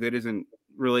thing that isn't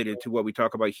related to what we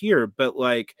talk about here, but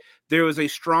like there was a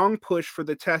strong push for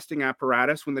the testing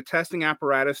apparatus. When the testing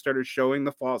apparatus started showing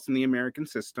the faults in the American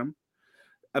system,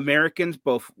 Americans,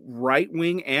 both right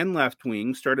wing and left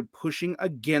wing, started pushing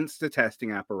against the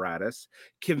testing apparatus,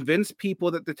 convinced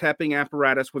people that the testing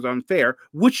apparatus was unfair,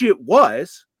 which it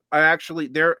was.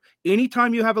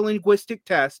 Anytime you have a linguistic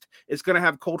test, it's going to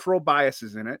have cultural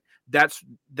biases in it. That's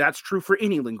true for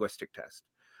any linguistic test.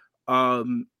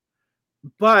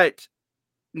 But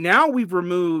now we've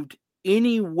removed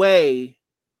any way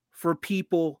for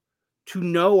people to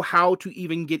know how to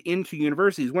even get into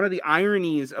universities. One of the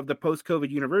ironies of the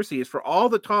post-COVID university is, for all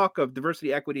the talk of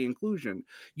diversity, equity, inclusion,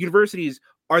 universities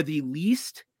are the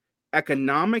least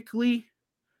economically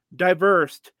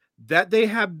diverse that they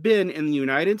have been in the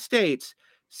United States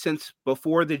since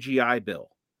before the GI Bill,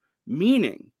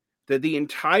 meaning that the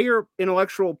entire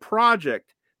intellectual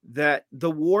project that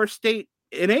the war state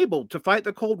enabled to fight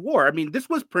the Cold War. I mean, this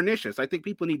was pernicious. I think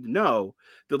people need to know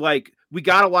that, like, we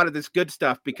got a lot of this good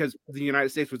stuff because the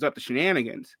United States was up to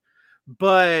shenanigans,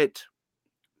 but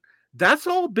that's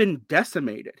all been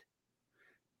decimated.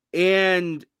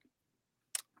 And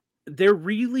there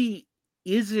really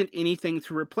isn't anything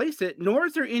to replace it, nor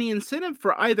is there any incentive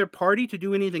for either party to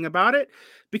do anything about it,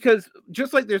 because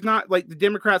just like there's not, like, the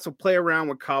Democrats will play around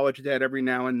with college debt every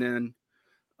now and then,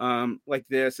 like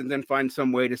this, and then find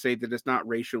some way to say that it's not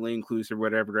racially inclusive or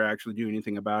whatever to actually do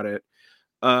anything about it.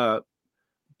 But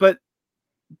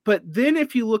then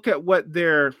if you look at what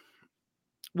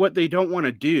they don't want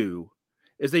to do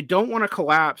is they don't want to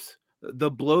collapse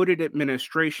the bloated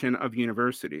administration of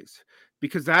universities,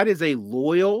 because that is a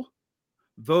loyal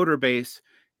voter base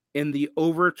in the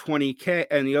over 20K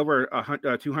and the over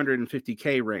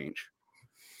 250K range.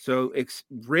 So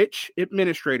rich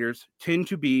administrators tend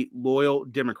to be loyal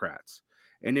Democrats.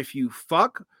 And if you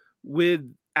fuck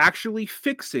with actually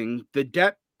fixing the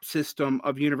debt system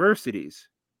of universities,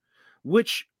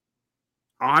 which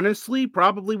honestly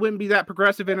probably wouldn't be that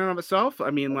progressive in and of itself.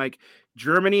 I mean, like,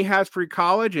 Germany has free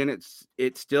college, and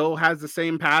it still has the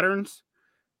same patterns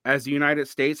as the United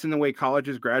States in the way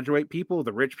colleges graduate people.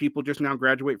 The rich people just now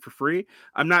graduate for free.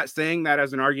 I'm not saying that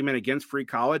as an argument against free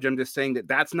college. I'm just saying that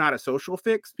that's not a social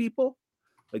fix, people.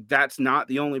 Like, that's not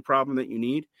the only problem that you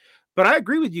need. But I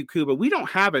agree with you, Kuba. We don't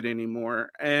have it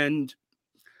anymore. And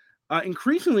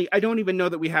increasingly, I don't even know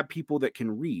that we have people that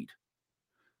can read.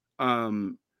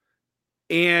 And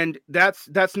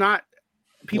that's not,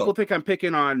 people think I'm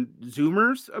picking on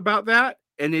Zoomers about that.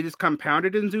 And it is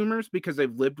compounded in Zoomers because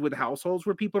they've lived with households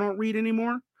where people don't read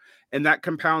anymore. And that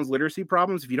compounds literacy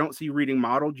problems. If you don't see reading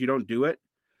modeled, you don't do it.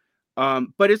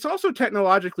 But it's also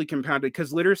technologically compounded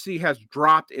because literacy has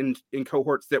dropped in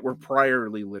cohorts that were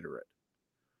priorly literate.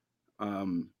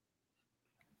 And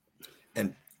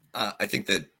I think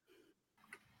that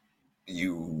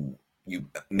you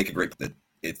make a great point that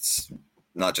it's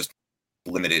not just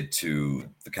limited to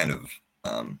the kind of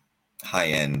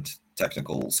high-end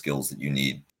technical skills that you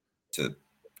need to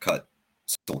cut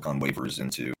silicon wafers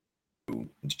into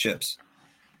chips.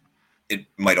 It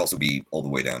might also be all the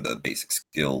way down to basic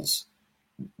skills.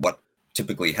 What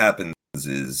typically happens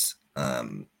is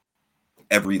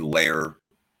every layer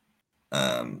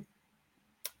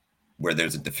where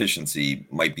there's a deficiency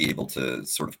might be able to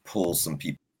sort of pull some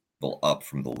people up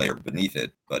from the layer beneath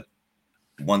it. But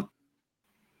one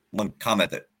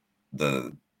comment that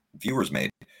the viewers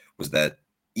made was that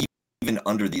even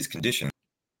under these conditions,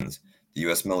 the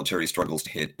U.S. military struggles to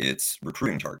hit its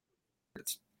recruiting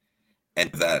targets.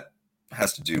 And that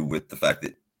has to do with the fact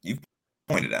that you've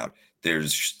pointed out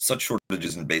there's such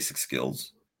shortages in basic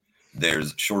skills.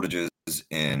 There's shortages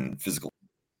in physical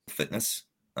fitness.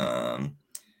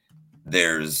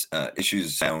 There's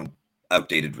issues around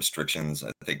outdated restrictions.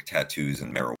 I think tattoos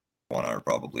and marijuana are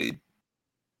probably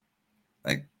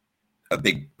like a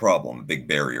big problem, a big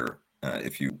barrier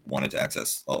if you wanted to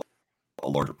access a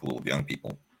larger pool of young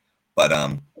people. But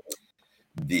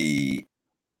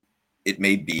it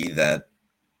may be that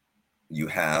you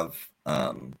have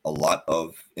a lot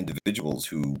of individuals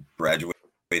who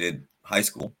graduated high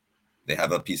school. They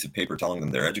have a piece of paper telling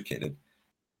them they're educated,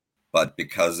 but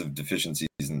because of deficiencies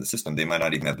in the system, they might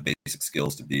not even have the basic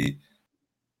skills to be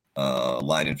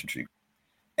line infantry.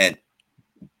 And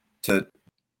to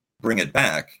bring it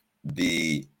back,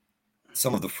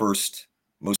 some of the first,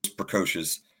 most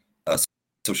precocious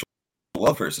social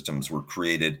welfare systems were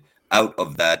created out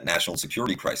of that national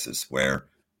security crisis where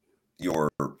your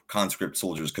conscript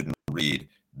soldiers couldn't read,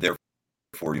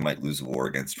 therefore you might lose a war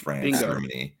against France,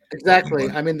 Germany. Exactly.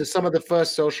 I mean, some of the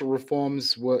first social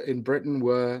reforms in Britain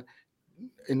were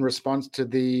in response to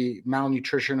the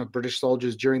malnutrition of British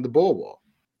soldiers during the Boer War,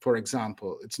 for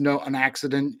example. It's not an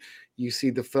accident. You see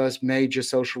the first major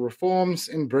social reforms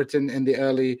in Britain in the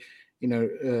early,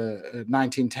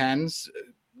 1910s,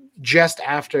 just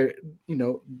after,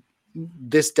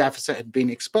 this deficit had been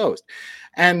exposed.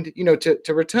 And,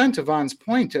 to return to Vaughn's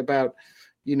point about,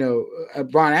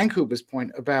 Vaughn and Kuba's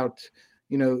point about,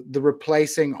 the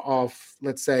replacing of,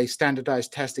 let's say,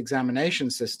 standardized test examination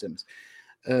systems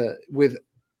with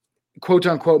quote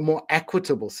unquote more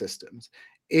equitable systems,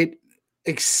 it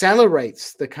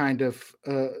accelerates the kind of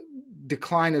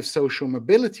decline of social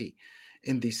mobility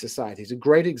in these societies. A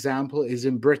great example is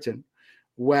in Britain,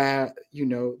 where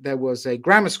there was a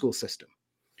grammar school system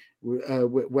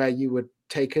where you would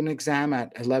take an exam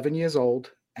at 11 years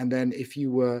old, and then if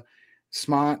you were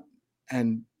smart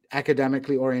and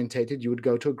academically orientated, you would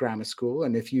go to a grammar school,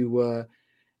 and if you were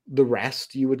the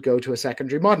rest, you would go to a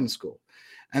secondary modern school.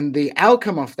 And the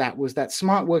outcome of that was that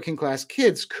smart working class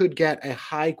kids could get a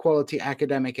high quality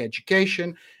academic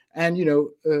education and,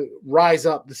 rise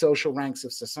up the social ranks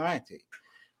of society.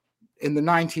 In the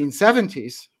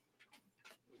 1970s,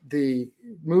 the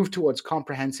move towards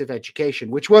comprehensive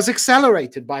education, which was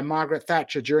accelerated by Margaret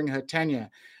Thatcher during her tenure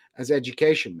as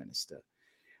education minister,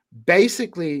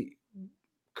 basically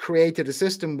created a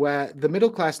system where the middle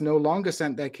class no longer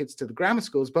sent their kids to the grammar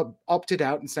schools, but opted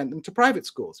out and sent them to private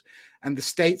schools. And the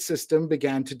state system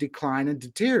began to decline and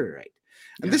deteriorate.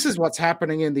 And this is what's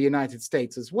happening in the United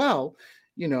States as well.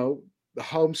 The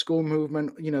homeschool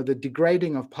movement, the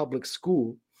degrading of public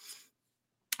school,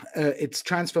 its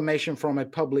transformation from a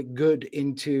public good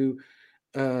into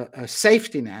a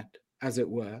safety net, as it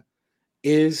were,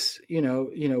 is,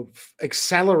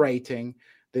 accelerating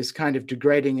this kind of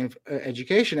degrading of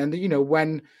education. And,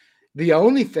 when the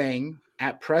only thing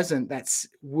at present that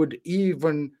would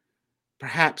even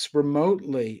perhaps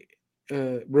remotely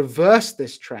reverse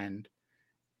this trend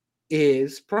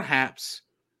is perhaps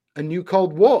a new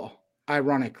Cold War,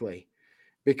 ironically,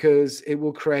 because it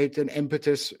will create an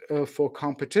impetus for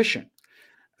competition,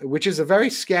 which is a very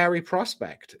scary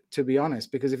prospect, to be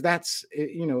honest, because if that's,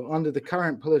 under the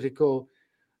current political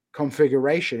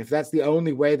configuration, if that's the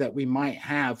only way that we might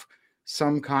have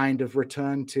some kind of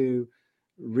return to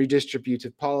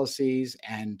redistributive policies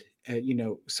and,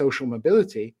 social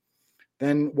mobility,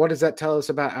 then what does that tell us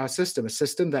about our system? A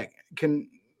system that can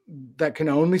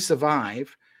only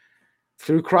survive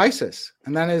through crisis.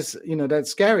 And that is, that's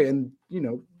scary. And,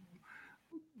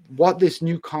 what this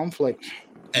new conflict.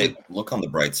 Hey, look on the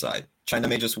bright side. China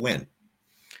may just win.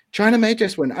 China may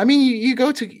just win. I mean, you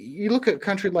look at a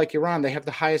country like Iran, they have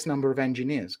the highest number of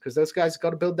engineers because those guys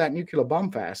got to build that nuclear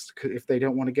bomb fast if they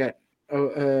don't want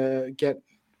to get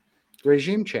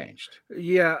regime changed.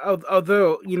 Yeah,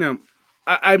 although,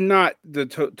 I'm not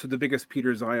the biggest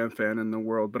Peter Zion fan in the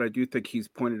world, but I do think he's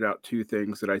pointed out two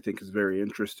things that I think is very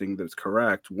interesting that's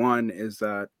correct. One is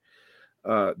that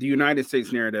the United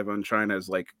States narrative on China is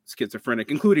like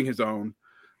schizophrenic, including his own,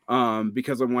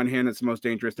 because on one hand, it's the most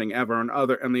dangerous thing ever.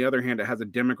 On the other hand, it has a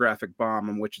demographic bomb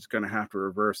on which it's going to have to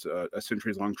reverse a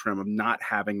centuries-long trend of not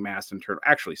having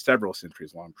actually several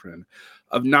centuries-long trend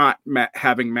of not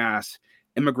having mass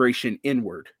immigration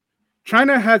inward.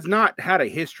 China has not had a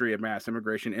history of mass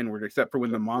immigration inward, except for when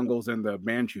the Mongols and the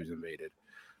Manchus invaded.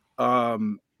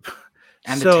 And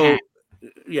so,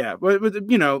 yeah, but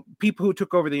people who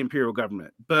took over the imperial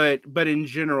government, but in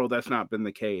general, that's not been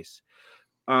the case.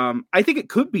 I think it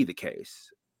could be the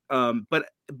case, but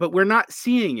we're not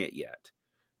seeing it yet.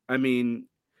 I mean,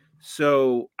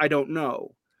 so I don't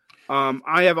know.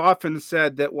 I have often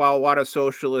said that while a lot of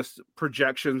socialist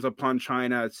projections upon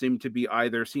China seem to be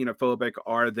either xenophobic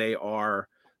or they are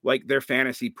like their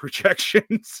fantasy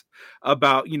projections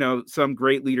about, some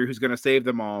great leader who's going to save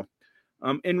them all.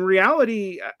 In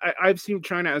reality, I've seen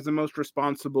China as the most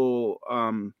responsible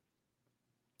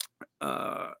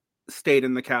state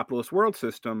in the capitalist world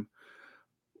system,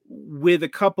 with a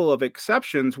couple of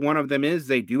exceptions. One of them is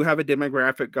they do have a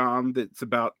demographic bomb that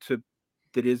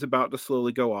is about to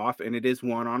slowly go off, and it is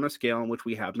one on a scale in which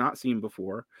we have not seen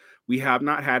before. We have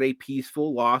not had a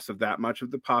peaceful loss of that much of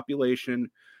the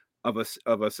population of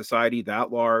a society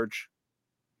that large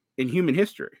in human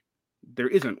history. There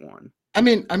isn't one. I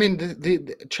mean,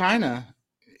 the China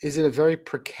is in a very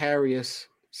precarious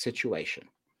situation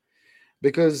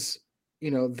because,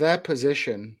 their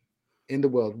position in the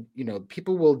world,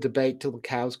 people will debate till the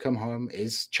cows come home.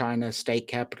 Is China a state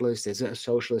capitalist? Is it a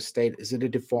socialist state? Is it a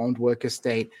deformed worker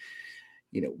state?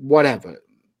 Whatever.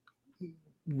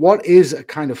 What is a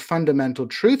kind of fundamental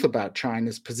truth about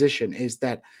China's position is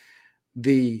that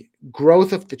the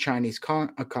growth of the Chinese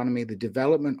economy, the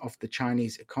development of the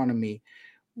Chinese economy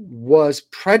was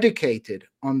predicated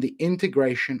on the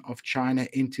integration of China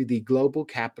into the global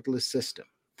capitalist system.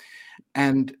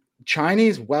 And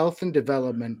Chinese wealth and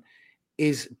development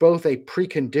is both a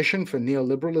precondition for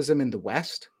neoliberalism in the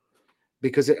West,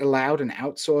 because it allowed an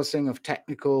outsourcing of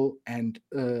technical and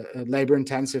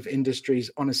labor-intensive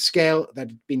industries on a scale that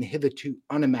had been hitherto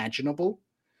unimaginable.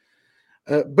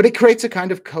 But it creates a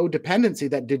kind of codependency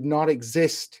that did not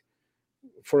exist,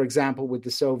 for example, with the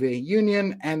Soviet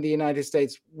Union and the United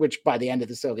States, which by the end of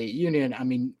the Soviet Union, I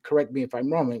mean, correct me if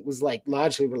I'm wrong, it was like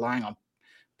largely relying on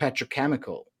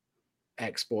petrochemical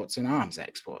exports and arms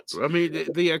exports. I mean,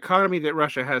 the economy that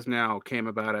Russia has now came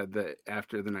about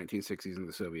after the 1960s in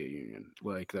the Soviet Union.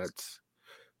 Like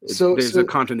there's a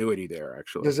continuity there,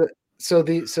 actually.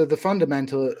 The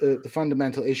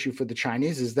fundamental issue for the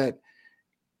Chinese is that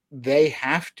they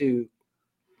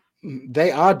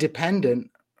are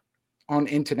dependent on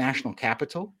international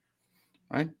capital,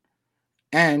 right?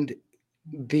 And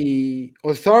the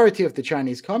authority of the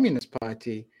Chinese Communist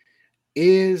Party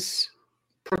is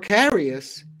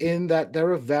precarious in that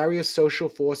there are various social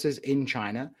forces in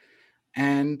China,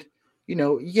 and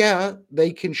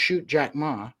they can shoot Jack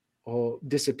Ma or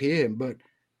disappear him, but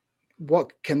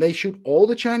what can they shoot all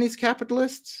the Chinese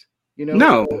capitalists?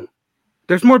 No.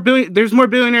 There's more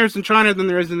billionaires in China than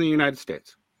there is in the United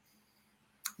States.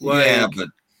 Yeah, but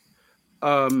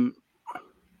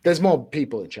there's more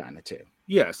people in China too.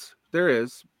 Yes, there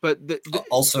is, but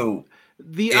also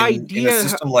the idea in a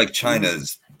system like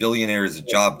China's, billionaire is a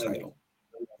job title,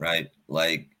 right?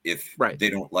 Like if they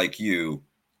don't like you,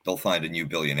 they'll find a new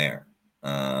billionaire.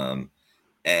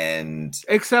 And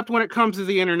except when it comes to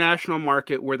the international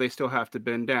market, where they still have to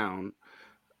bend down,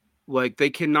 like they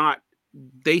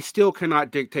still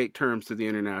cannot dictate terms to the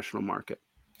international market.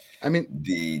 I mean,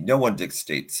 no one can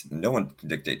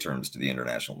dictate terms to the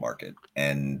international market.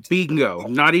 And bingo,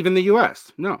 not even the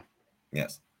US. No.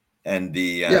 Yes. And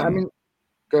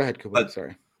go ahead, Kuba.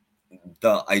 Sorry.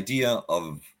 the idea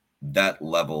of that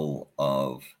level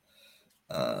of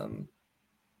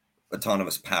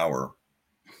autonomous power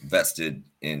vested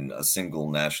in a single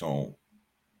national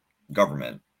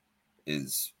government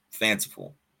is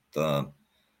fanciful.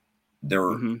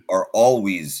 There are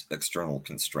always external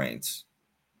constraints,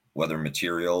 whether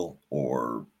material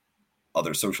or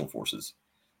other social forces,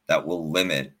 that will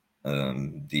limit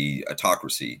the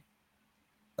autocracy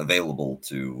available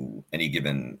to any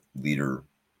given leader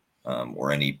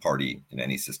or any party in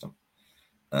any system.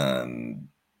 And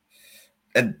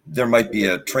there might be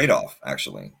a trade-off,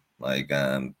 actually. Like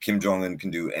Kim Jong-un can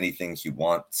do anything he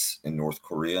wants in North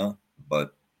Korea,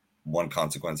 but one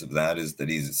consequence of that is that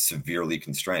he's severely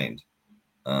constrained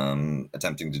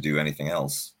attempting to do anything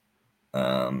else,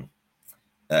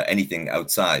 anything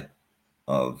outside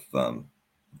of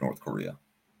North Korea.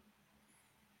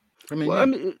 I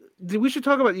mean, we should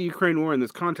talk about the Ukraine war in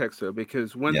this context, though,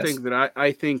 because one thing that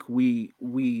I think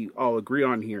we all agree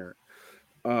on here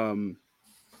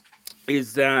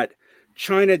is that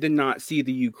China did not see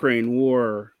the Ukraine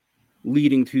war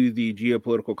leading to the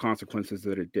geopolitical consequences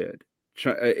that it did.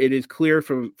 It is clear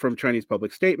from Chinese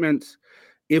public statements,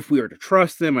 if we are to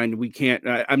trust them, and we can't.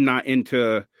 I'm not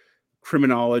into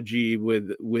criminology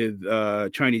with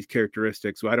Chinese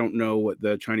characteristics, so I don't know what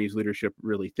the Chinese leadership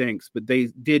really thinks, but they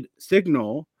did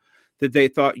signal that they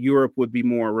thought Europe would be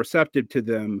more receptive to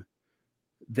them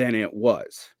than it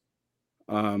was.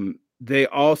 They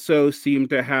also seem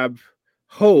to have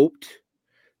hoped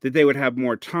that they would have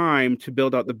more time to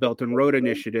build out the Belt and Road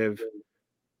Initiative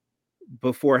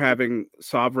before having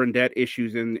sovereign debt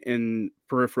issues in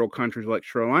peripheral countries like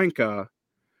Sri Lanka,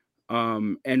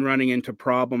 and running into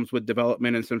problems with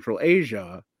development in Central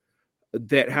Asia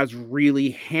that has really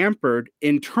hampered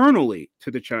internally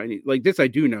to the Chinese. Like this, I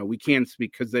do know we can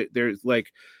speak because there's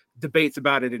like debates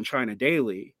about it in China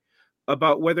daily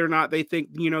about whether or not they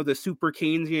think, the super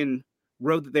Keynesian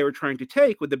road that they were trying to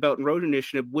take with the Belt and Road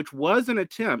Initiative, which was an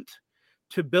attempt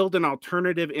to build an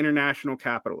alternative international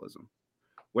capitalism.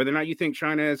 Whether or not you think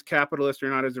China is capitalist or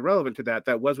not is irrelevant to that.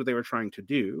 That was what they were trying to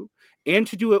do. And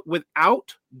to do it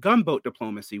without gunboat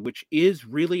diplomacy, which is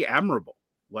really admirable.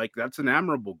 Like, that's an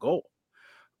admirable goal.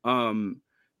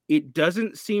 It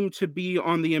doesn't seem to be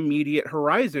on the immediate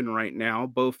horizon right now,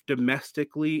 both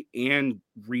domestically and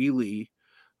really.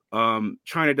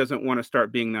 China doesn't want to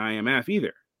start being the IMF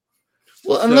either.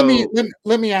 Well, and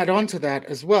let me add on to that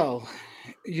as well.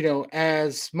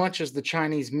 As much as the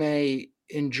Chinese may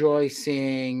enjoy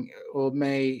seeing or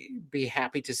may be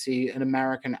happy to see an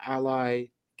American ally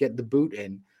get the boot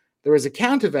in, there is a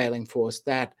countervailing force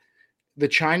that the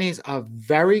Chinese are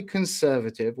very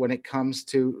conservative when it comes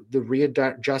to the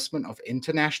readjustment of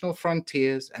international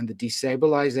frontiers and the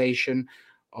destabilization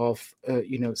of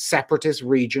separatist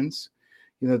regions.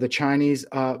 The Chinese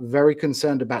are very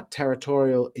concerned about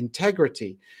territorial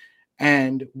integrity.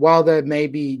 And while there may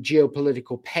be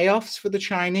geopolitical payoffs for the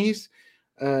Chinese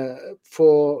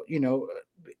for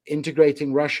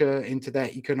integrating Russia into their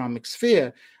economic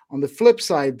sphere, on the flip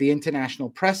side, the international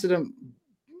precedent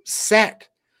set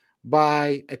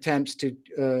by attempts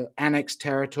to annex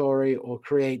territory or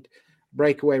create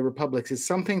breakaway republics is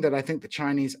something that I think the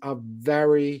Chinese are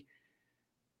very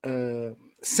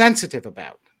sensitive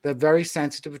about. They're very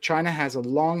sensitive. China has a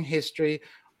long history,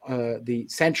 the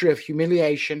century of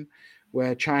humiliation,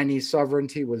 where Chinese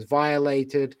sovereignty was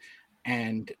violated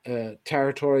and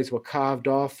territories were carved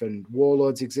off and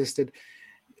warlords existed.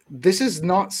 This is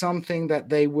not something that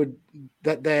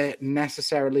they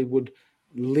necessarily would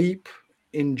leap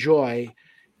in joy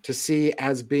to see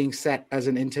as being set as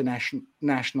an international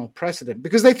national precedent,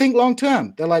 because they think long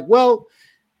term. They're like, well,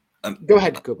 go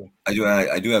ahead, Cooper. I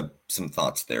do have some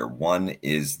thoughts there. One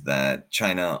is that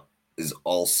China is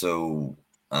also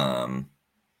the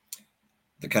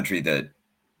country that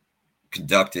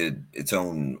conducted its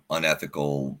own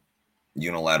unethical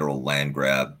unilateral land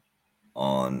grab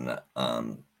on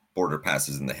border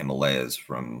passes in the Himalayas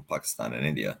from Pakistan and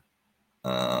India.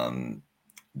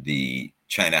 The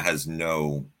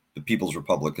People's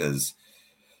Republic has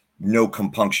no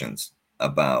compunctions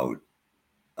about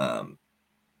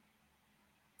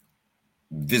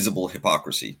visible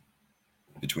hypocrisy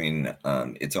between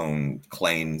its own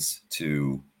claims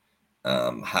to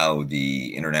how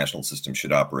the international system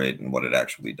should operate and what it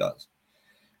actually does.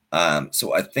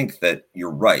 So I think that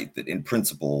you're right, that in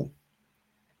principle,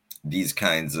 these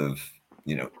kinds of,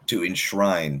 to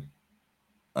enshrine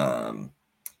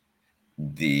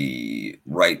the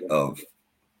right of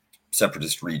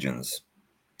separatist regions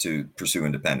to pursue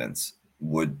independence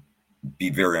would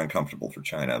be very uncomfortable for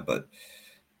China. But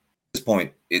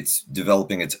point, it's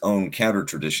developing its own counter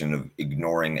tradition of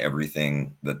ignoring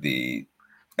everything that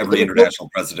every international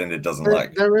precedent it doesn't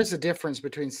like. There is a difference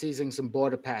between seizing some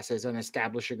border passes and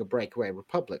establishing a breakaway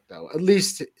republic, though. At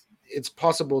least it's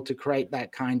possible to create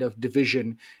that kind of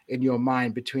division in your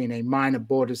mind between a minor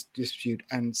borders dispute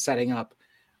and setting up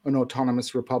an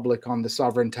autonomous republic on the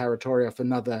sovereign territory of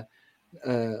another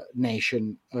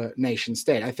nation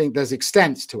state. I think there's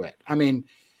extents to it. I mean,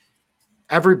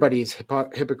 everybody's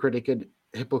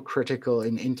hypocritical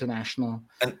in international.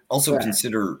 And also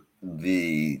consider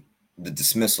the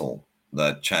dismissal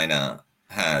that China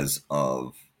has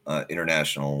of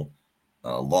international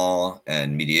law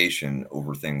and mediation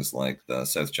over things like the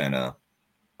South China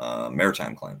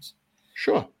maritime claims.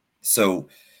 Sure. So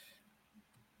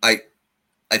I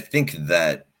think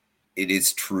that it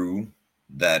is true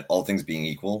that all things being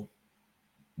equal,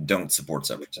 don't support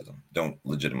separatism, don't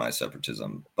legitimize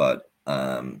separatism. But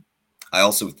I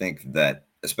also think that,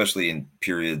 especially in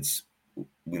periods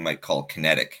we might call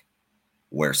kinetic,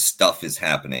 where stuff is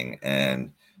happening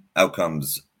and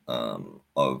outcomes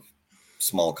of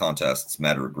small contests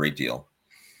matter a great deal,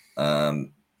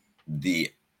 the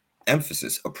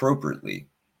emphasis appropriately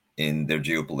in their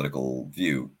geopolitical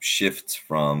view shifts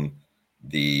from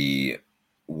the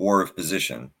war of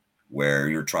position, where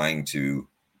you're trying to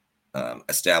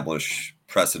establish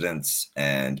precedents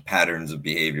and patterns of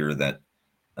behavior that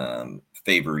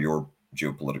favor your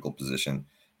geopolitical position,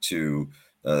 to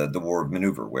the war of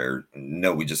maneuver, where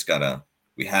no,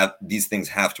 these things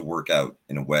have to work out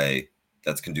in a way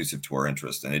that's conducive to our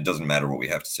interest, and it doesn't matter what we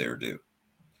have to say or do.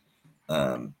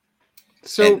 You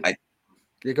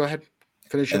go ahead,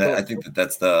 finish. And I think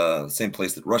that's the same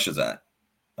place that Russia's at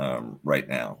right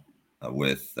now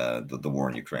with the war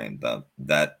in Ukraine.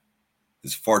 That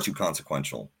is far too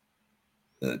consequential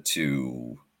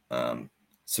to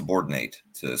subordinate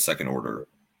to second order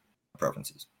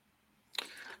preferences.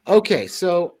 Okay,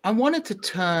 so I wanted to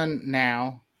turn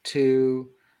now to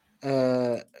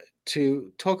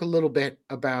talk a little bit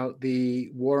about the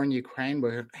war in Ukraine.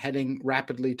 We're heading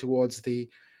rapidly towards the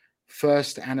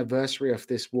first anniversary of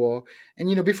this war.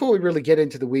 And, before we really get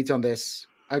into the weeds on this,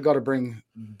 I got to bring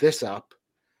this up: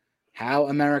 how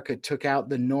America took out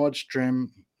the Nord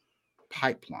Stream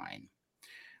pipeline.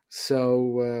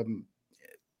 So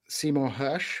Seymour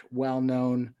Hersh,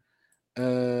 well-known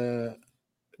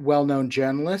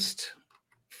journalist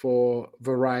for a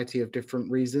variety of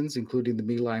different reasons, including the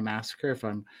My Lai massacre,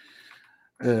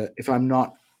 if I'm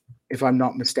not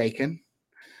mistaken,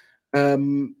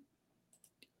 came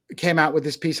out with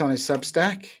this piece on his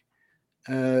Substack,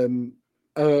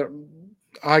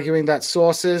 arguing that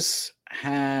sources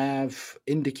have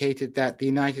indicated that the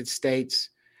United States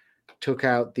took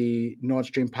out the Nord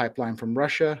Stream pipeline from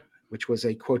Russia, which was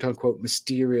a quote unquote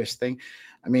mysterious thing.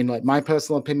 I mean, like, my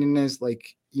personal opinion is,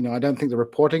 like, I don't think the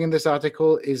reporting in this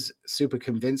article is super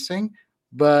convincing,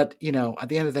 but, at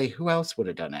the end of the day, who else would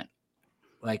have done it?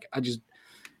 Like, I just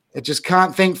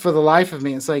can't think for the life of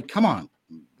me. It's like, come on.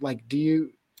 Like,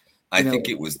 I think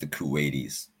it was the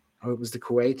Kuwaitis. Oh, it was the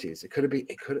Kuwaitis.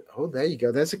 Oh, there you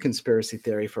go. There's a conspiracy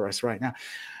theory for us right now.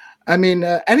 I mean,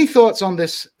 any thoughts on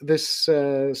this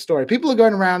story? People are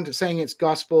going around saying it's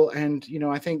gospel, and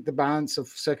I think the balance of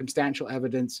circumstantial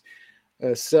evidence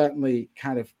certainly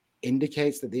kind of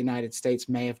indicates that the United States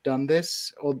may have done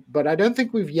this, but I don't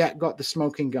think we've yet got the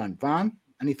smoking gun. Vaughn,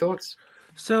 any thoughts?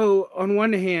 So on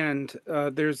one hand, I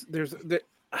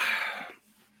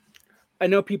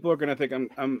know people are going to think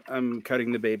I'm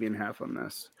cutting the baby in half on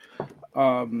this.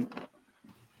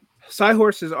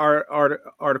 Sci-Horse's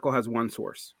article has one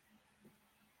source.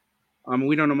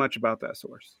 We don't know much about that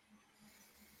source.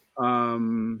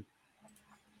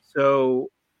 So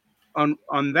on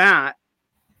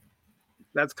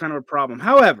that's kind of a problem.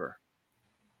 However,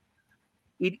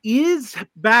 it is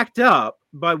backed up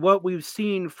by what we've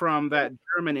seen from that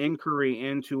German inquiry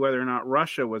into whether or not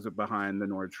Russia was behind the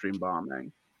Nord Stream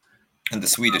bombing. And the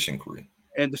Swedish inquiry.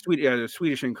 And the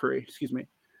Swedish inquiry, excuse me.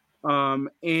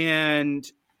 And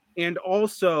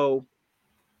also,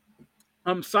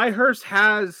 Sci-Horse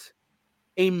has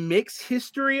a mixed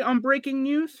history on breaking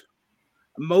news.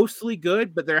 Mostly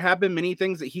good, but there have been many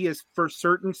things that he has for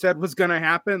certain said was going to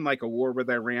happen, like a war with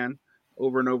Iran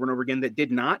over and over and over again, that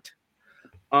did not.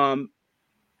 One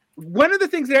of the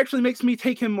things that actually makes me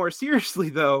take him more seriously,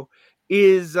 though,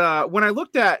 is when I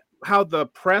looked at how the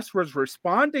press was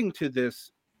responding to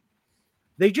this,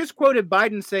 they just quoted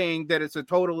Biden saying that it's a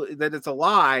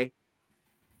lie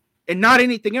and not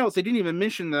anything else. They didn't even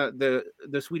mention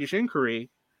the Swedish inquiry.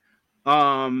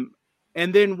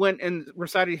 And then went and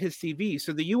recited his CV.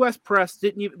 So the U.S. press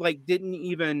didn't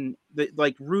even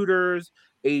Reuters,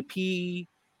 AP,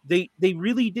 they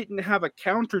really didn't have a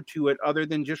counter to it other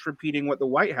than just repeating what the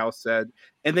White House said,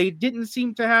 and they didn't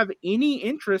seem to have any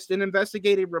interest in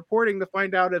investigative reporting to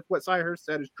find out if what Sy Hersh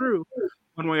said is true,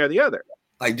 one way or the other.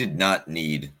 I did not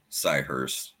need Sy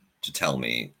Hersh to tell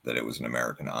me that it was an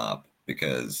American op,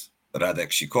 because Radek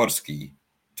Sikorski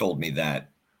told me that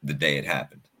the day it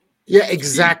happened. Yeah,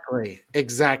 exactly.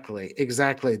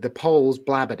 The Poles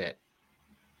blabbered it.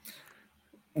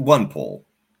 One Pole.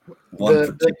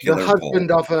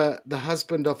 The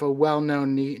husband of a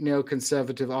well-known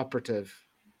neoconservative operative.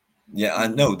 Yeah, I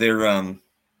know they're well-known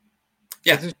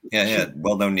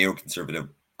neoconservative.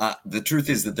 The truth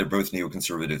is that they're both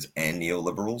neoconservatives and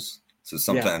neoliberals, so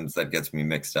sometimes that gets me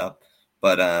mixed up.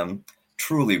 But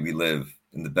truly, we live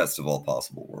in the best of all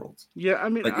possible worlds. Yeah, I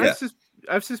mean,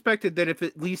 I've suspected that if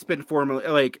at least been formally,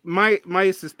 like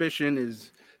my suspicion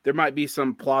is there might be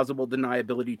some plausible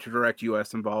deniability to direct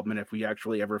U.S. involvement if we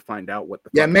actually ever find out what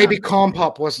the maybe Corn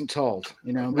Pop wasn't told,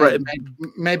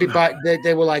 maybe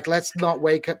they were like, let's not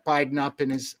wake up Biden up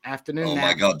in his afternoon. Oh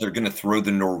my God, they're gonna throw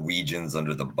the Norwegians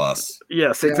under the bus.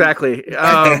 Yes, exactly.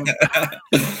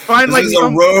 This is a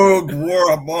rogue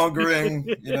warmongering,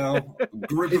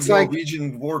 group of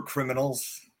Norwegian war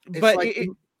criminals. But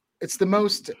it's the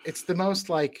most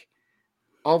like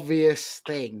obvious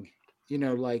thing,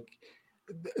 like.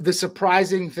 The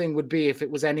surprising thing would be if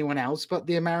it was anyone else but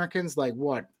the Americans. Like,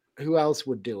 who else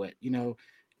would do it?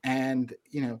 And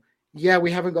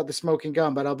we haven't got the smoking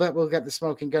gun, but I'll bet we'll get the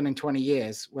smoking gun in 20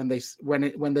 years when there's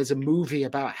a movie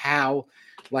about how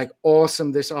like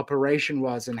awesome this operation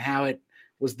was and how it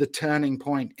was the turning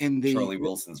point in the Charlie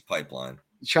Wilson's pipeline.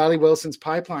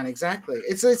 Exactly.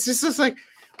 It's just like,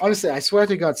 honestly, I swear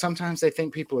to God, sometimes they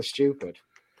think people are stupid.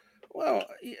 Well,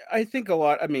 I think a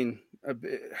lot. I mean,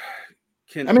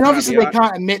 obviously they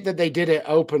can't admit that they did it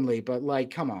openly, but like,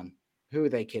 come on, who are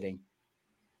they kidding?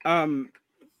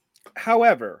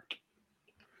 However,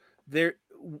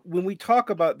 when we talk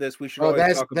about this, we should.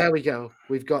 There we go.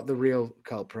 We've got the real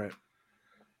culprit,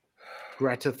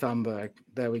 Greta Thunberg.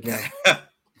 There we go.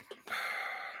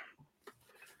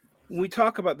 When we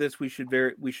talk about this, we should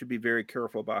be very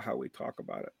careful about how we talk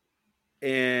about it,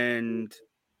 and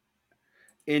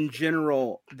in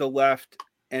general, the left.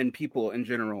 And people in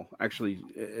general, actually,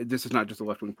 this is not just a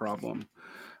left-wing problem.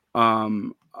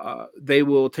 They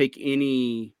will take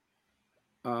any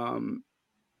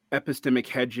epistemic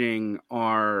hedging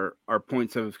or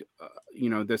points of,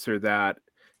 this or that,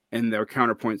 and their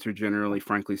counterpoints are generally,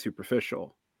 frankly,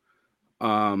 superficial.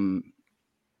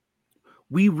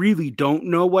 We really don't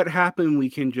know what happened. We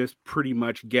can just pretty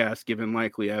much guess, given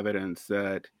likely evidence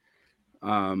that.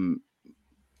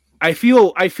 I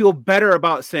feel better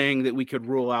about saying that we could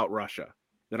rule out Russia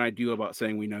than I do about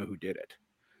saying we know who did it.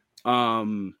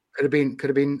 Could have been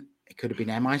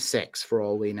MI6 for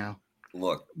all we know.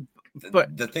 Look,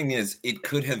 the thing is, it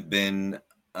could have been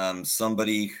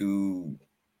somebody who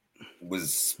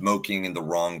was smoking in the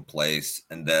wrong place,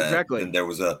 and then and there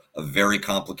was a very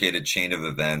complicated chain of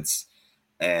events,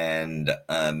 and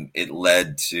it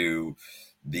led to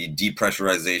the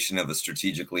depressurization of a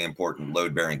strategically important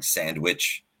load-bearing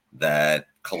sandwich that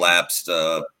collapsed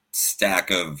a stack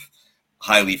of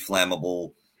highly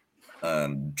flammable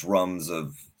drums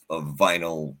of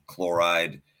vinyl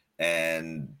chloride,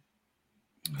 and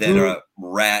then a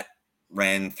rat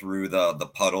ran through the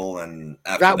puddle, and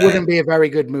after that wouldn't be a very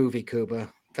good movie,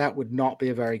 Kuba. That would not be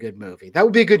a very good movie. That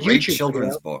would be a good YouTube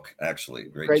children's book, actually.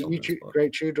 Great YouTube. Book.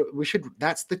 Great children. We should.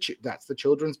 That's the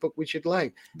children's book we should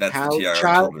like. That's the TR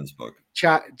children's book.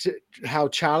 How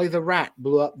Charlie the Rat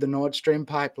blew up the Nord Stream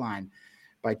pipeline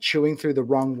by chewing through the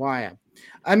wrong wire.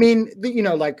 I mean,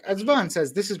 like as Vaughn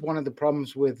says, this is one of the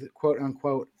problems with quote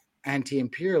unquote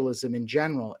anti-imperialism in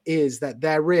general, is that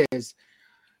there is,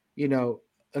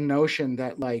 a notion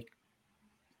that like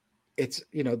it's,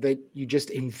 that you just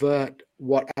invert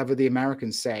whatever the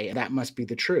Americans say, and that must be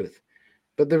the truth.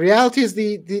 But the reality is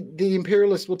the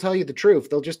imperialists will tell you the truth.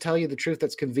 They'll just tell you the truth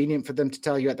that's convenient for them to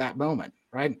tell you at that moment,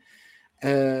 right?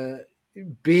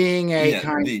 Being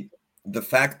the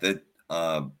fact that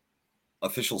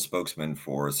official spokesman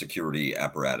for a security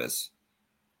apparatus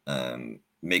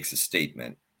makes a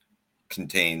statement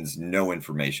contains no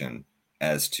information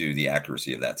as to the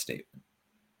accuracy of that statement.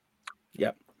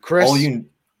 Yep. Chris,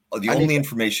 the only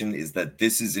information is that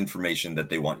this is information that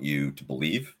they want you to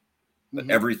believe, but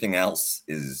everything else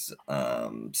is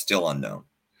still unknown.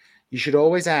 You should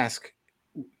always ask,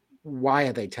 why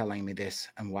are they telling me this,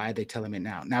 and why are they telling me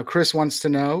now? Now, Chris wants to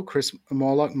know, Chris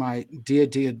Morlock, my dear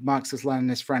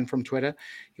Marxist-Leninist friend from Twitter,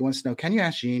 he wants to know, can you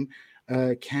ask Jean,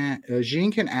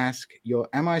 Jean can ask your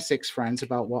MI6 friends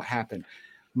about what happened.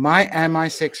 My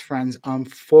MI6 friends,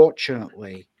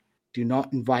 unfortunately, do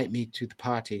not invite me to the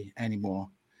party anymore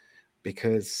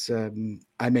because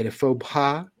I made a faux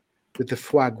pas with the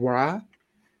foie gras.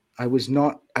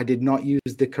 I did not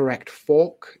use the correct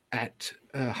fork at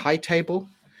high table.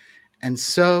 And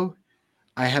so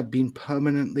I have been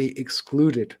permanently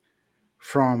excluded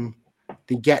from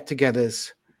the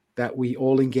get-togethers that we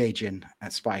all engage in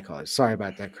at Spy College. Sorry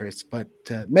about that, Chris, but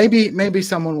maybe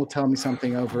someone will tell me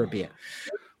something over a beer.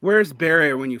 Where's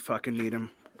Barry when you fucking need him?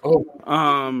 Oh,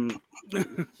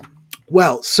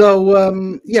 well,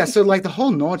 so so like the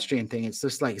whole Nord Stream thing, it's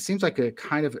just like it seems like a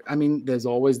kind of. I mean, there's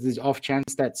always the off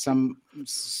chance that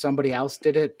somebody else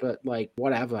did it, but like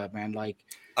whatever, man. Like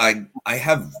I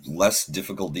have less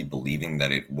difficulty believing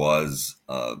that it was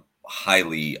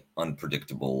highly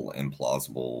unpredictable,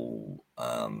 implausible,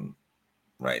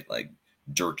 right, like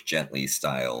Dirk Gently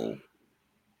style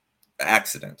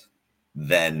accident,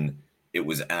 than it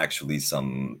was actually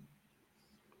somebody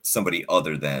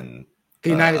other than the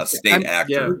United a state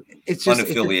actor, it's just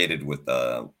unaffiliated with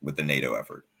the NATO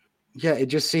effort. Yeah, it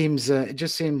just seems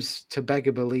to beg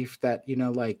a belief that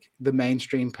like the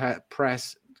mainstream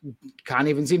press can't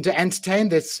even seem to entertain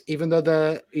this, even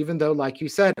though like you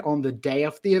said, on the day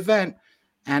of the event,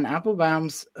 Anne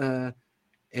Applebaum's and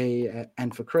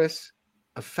for Chris,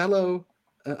 a fellow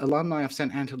alumni of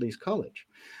St. Antony's College,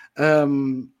 her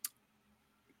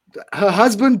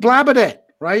husband blabbered it,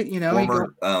 right?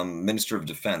 Former Minister of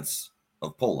Defense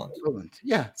of Poland.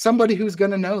 Yeah, somebody who's going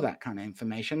to know that kind of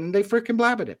information, and they freaking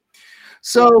blabbered it.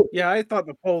 So yeah, I thought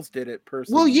the Poles did it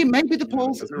personally. Well, yeah, maybe the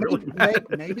Poles,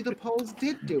 maybe the Poles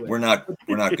did do it. We're not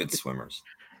good swimmers.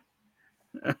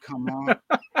 Oh, come on,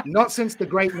 not since the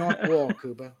Great North War,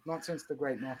 Cuba. Not since the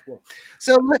Great North War.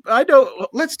 So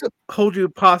let's hold you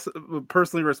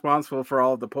personally responsible for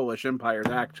all of the Polish Empire's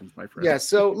actions, my friend. Yeah.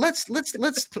 So let's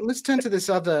turn to this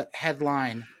other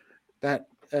headline that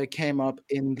came up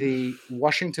in the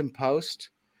Washington Post,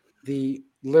 the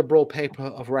liberal paper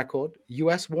of record.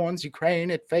 U.S. warns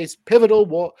Ukraine it faced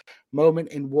pivotal moment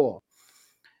in war.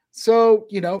 So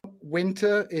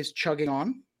winter is chugging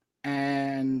on.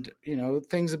 And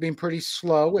things have been pretty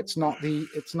slow. It's not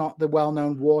the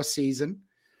well-known war season,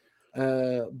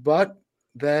 but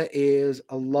there is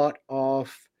a lot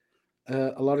of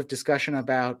discussion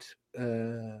about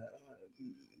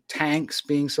tanks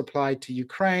being supplied to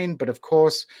Ukraine. But of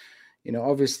course,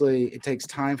 obviously it takes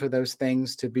time for those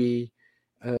things to be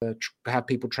have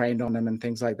people trained on them and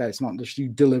things like that. It's not just you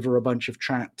deliver a bunch of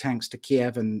tanks to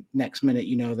Kiev and next minute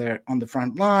they're on the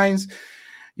front lines.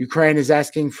 Ukraine is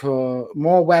asking for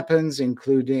more weapons,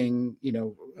 including,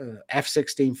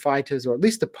 F-16 fighters, or at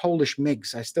least the Polish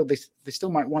MiGs. They still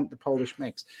might want the Polish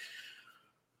MiGs.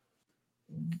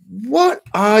 What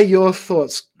are your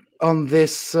thoughts on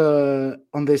this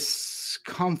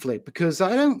conflict? Because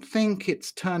I don't think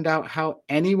it's turned out how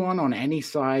anyone on any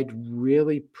side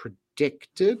really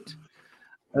predicted.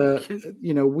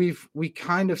 We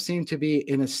kind of seem to be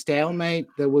in a stalemate.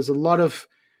 There was a lot of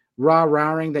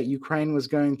rah-rahing that Ukraine was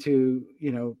going to,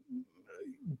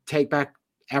 take back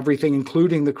everything,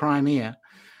 including the Crimea,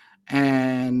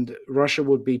 and Russia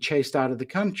would be chased out of the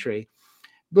country.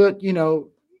 But, the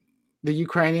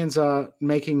Ukrainians are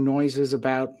making noises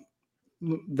about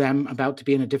them about to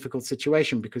be in a difficult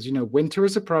situation because, winter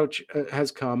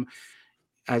has come.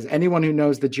 As anyone who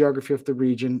knows the geography of the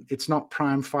region, it's not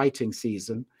prime fighting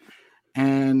season.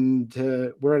 And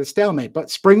we're at a stalemate, but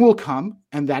spring will come,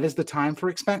 and that is the time for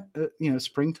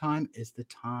springtime is the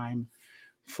time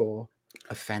for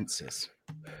offenses.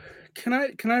 Can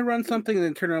I run something and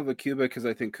then turn it over to Cuba, because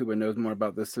I think Cuba knows more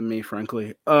about this than me,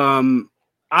 frankly. I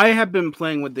have been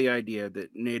playing with the idea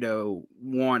that NATO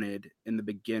wanted in the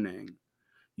beginning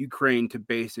Ukraine to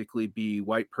basically be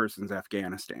white person's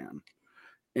Afghanistan,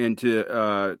 and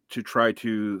to try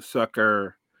to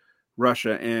sucker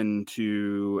Russia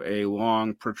into a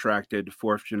long, protracted,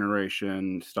 fourth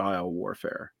generation style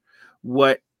warfare.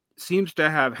 What seems to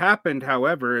have happened,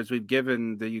 however, is we've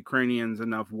given the Ukrainians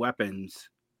enough weapons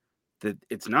that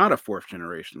it's not a fourth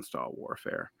generation style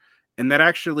warfare. And that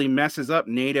actually messes up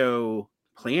NATO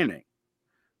planning.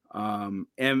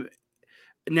 And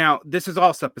now this is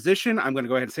all supposition. I'm going to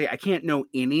go ahead and say I can't know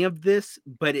any of this,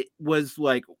 but it was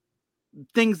like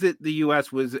things that the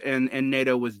US was and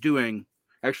NATO was doing,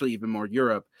 actually even more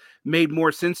Europe, made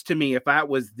more sense to me if that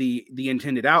was the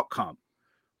intended outcome,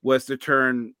 was to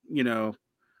turn,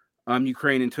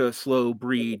 Ukraine into a slow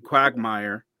breed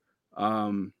quagmire,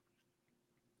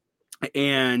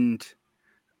 and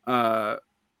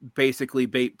basically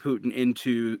bait Putin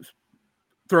into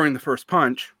throwing the first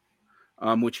punch,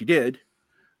 which he did.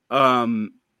 But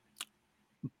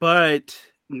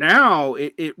now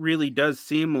it really does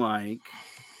seem like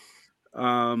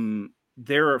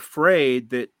They're afraid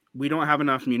that we don't have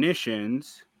enough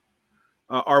munitions,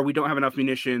 or we don't have enough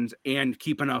munitions and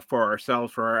keep enough for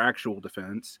ourselves for our actual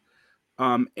defense.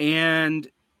 And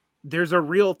there's a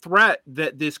real threat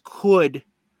that this could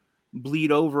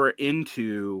bleed over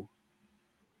into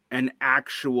an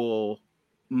actual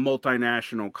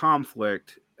multinational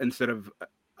conflict instead of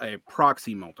a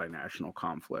proxy multinational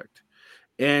conflict.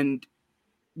 And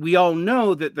we all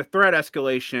know that the threat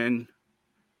escalation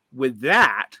with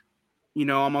that,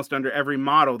 almost under every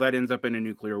model, that ends up in a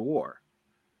nuclear war.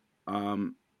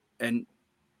 And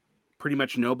pretty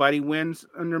much nobody wins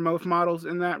under most models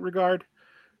in that regard.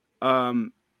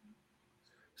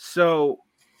 So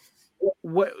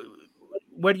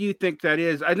what do you think that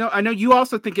is? I know you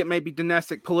also think it may be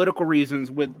domestic political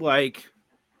reasons with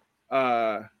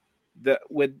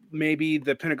with maybe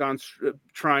the Pentagon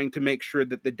trying to make sure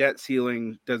that the debt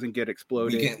ceiling doesn't get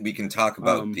exploded. We can talk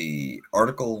about the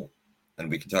article and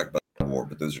we can talk about the war,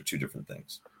 but those are two different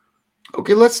things.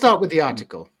 Okay, let's start with the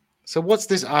article. So what's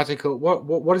this article?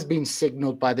 What is being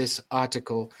signaled by this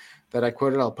article that I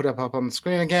quoted? I'll put it up on the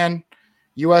screen again.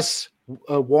 U.S.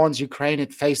 warns Ukraine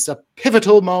it faced a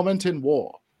pivotal moment in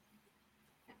war.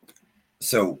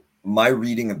 So my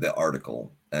reading of the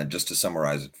article, just to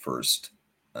summarize it first,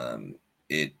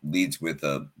 it leads with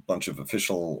a bunch of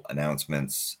official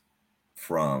announcements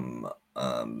from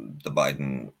the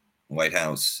Biden White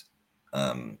House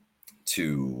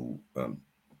to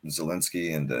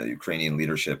Zelensky and the Ukrainian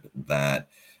leadership that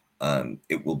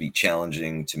it will be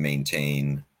challenging to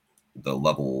maintain the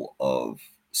level of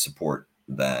support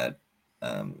that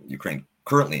Ukraine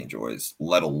currently enjoys,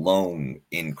 let alone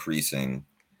increasing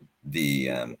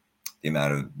the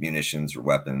amount of munitions or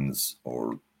weapons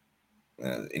or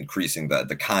increasing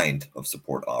the kind of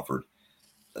support offered.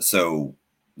 So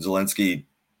Zelensky,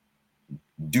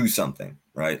 do something,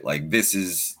 right? Like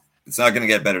it's not going to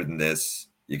get better than this.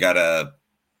 You gotta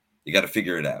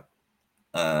figure it out.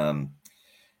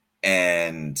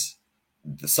 And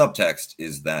the subtext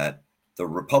is that the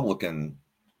Republican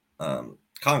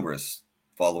Congress,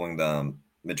 following the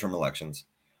midterm elections,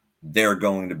 they're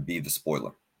going to be the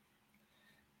spoiler.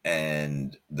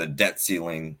 And the debt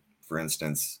ceiling, for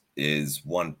instance, is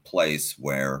one place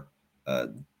where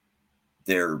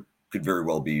there could very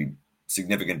well be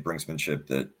significant brinksmanship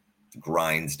that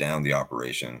grinds down the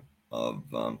operation of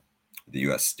the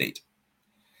U.S. state.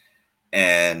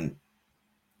 And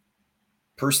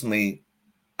personally,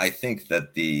 I think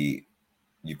that the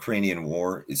Ukrainian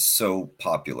war is so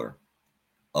popular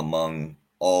among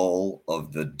all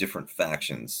of the different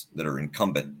factions that are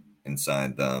incumbent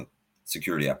inside the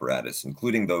security apparatus,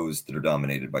 including those that are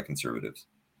dominated by conservatives,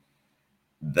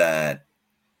 that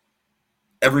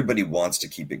everybody wants to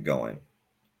keep it going.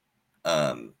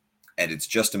 And it's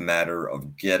just a matter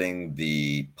of getting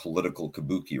the political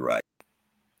kabuki right.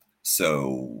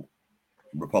 So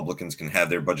Republicans can have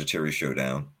their budgetary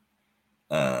showdown.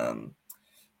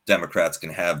 Democrats can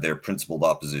have their principled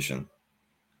opposition.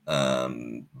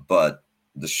 But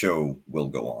the show will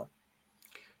go on.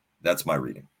 That's my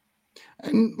reading.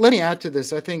 And let me add to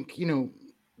this. I think,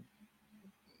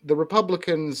 the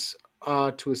Republicans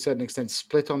are to a certain extent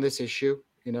split on this issue.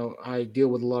 I deal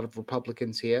with a lot of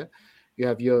Republicans here. You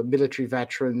have your military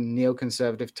veteran,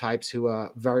 neoconservative types who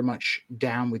are very much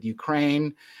down with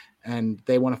Ukraine, and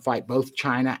they want to fight both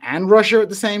China and Russia at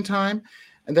the same time.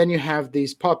 And then you have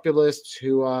these populists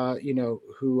who are,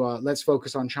 let's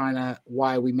focus on China.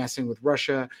 Why are we messing with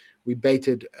Russia? We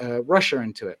baited Russia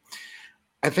into it.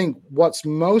 I think what's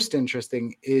most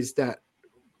interesting is that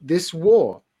this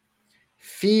war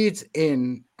feeds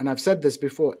in, and I've said this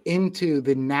before, into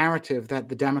the narrative that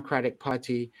the Democratic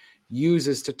Party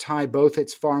uses to tie both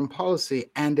its foreign policy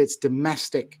and its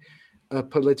domestic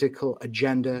political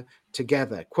agenda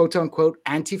together. Quote unquote,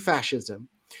 anti-fascism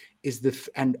is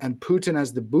and Putin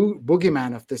as the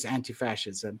boogeyman of this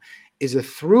anti-fascism is a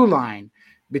through line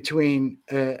between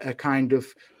a kind of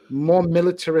more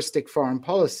militaristic foreign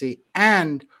policy,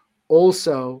 and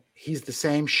also he's the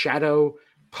same shadow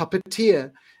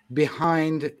puppeteer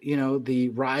behind the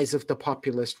rise of the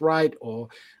populist right or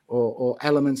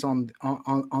elements on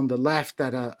the left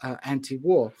that are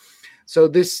anti-war. So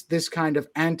this kind of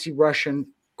anti-Russian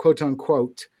quote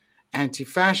unquote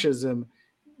anti-fascism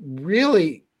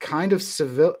really kind of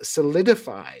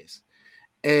solidifies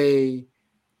it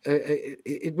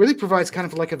really provides kind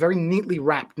of like a very neatly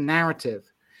wrapped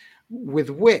narrative with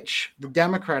which the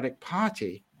Democratic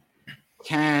Party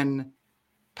can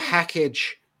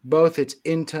package both its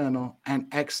internal and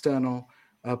external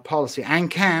policy, and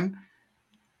can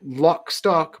lock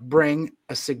stock bring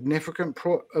a significant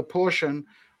portion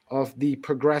of the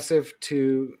progressive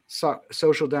to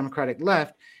social democratic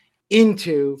left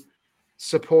into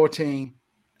supporting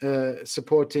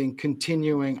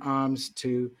continuing arms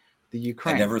to the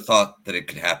Ukraine. I never thought that it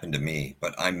could happen to me,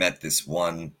 but I met this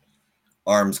one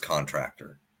arms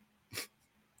contractor,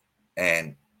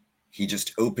 and he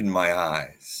just opened my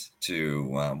eyes to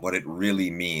what it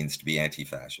really means to be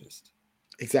anti-fascist.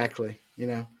 Exactly.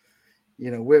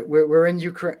 We're in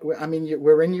Ukraine. I mean,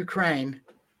 we're in Ukraine.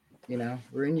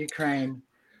 We're in Ukraine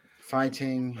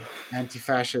fighting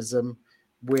anti-fascism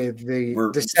with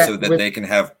so that they can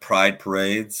have pride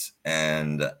parades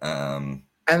and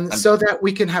so that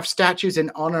we can have statues in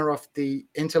honor of the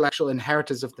intellectual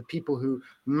inheritors of the people who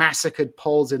massacred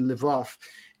Poles in Lvov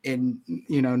in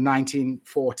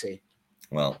 1940.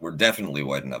 Well, we're definitely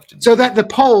white enough to do so that the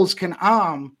Poles can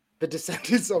arm the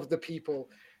descendants of the people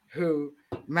who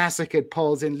massacred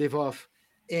Poles in Lvov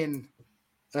in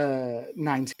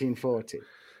 1940.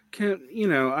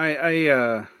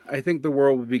 I think the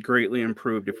world would be greatly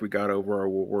improved if we got over our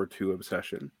World War II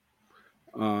obsession.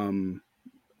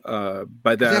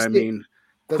 By that I mean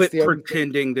quit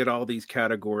pretending that all these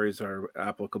categories are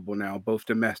applicable now, both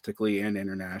domestically and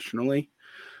internationally.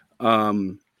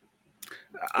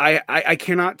 I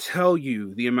cannot tell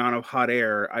you the amount of hot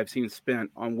air I've seen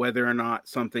spent on whether or not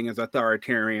something is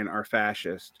authoritarian or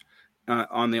fascist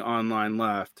on the online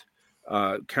left.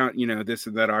 This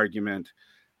and that argument.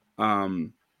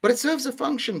 But it serves a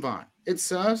function, Vaughn. It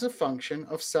serves a function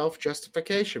of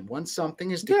self-justification. Once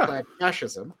something is declared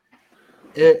fascism,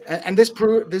 and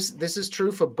this is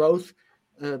true for both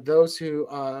those who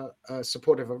are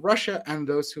supportive of Russia and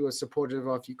those who are supportive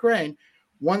of Ukraine.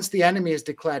 Once the enemy is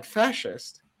declared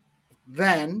fascist,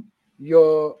 then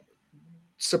your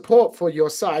support for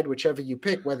your side, whichever you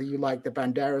pick, whether you like the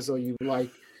Banderas or you like,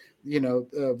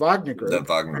 Wagner Group. The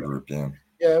Wagner Group, yeah.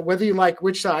 Whether you like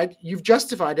which side, you've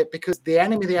justified it because the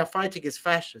enemy they are fighting is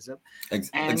fascism.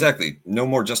 Exactly. No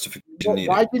more justification needed.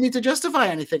 Why do you need to justify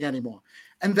anything anymore?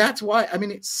 And that's why,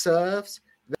 it serves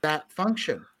that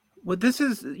function. Well, this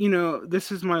is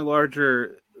my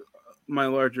larger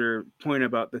point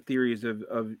about the theories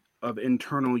of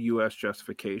internal U.S.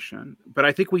 justification. But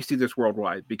I think we see this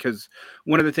worldwide, because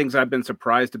one of the things I've been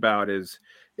surprised about is,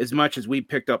 as much as we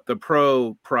picked up the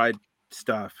pro-pride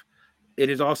stuff, it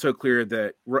is also clear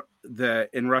that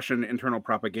in Russian internal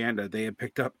propaganda, they have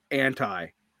picked up anti,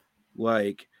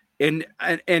 and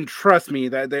trust me,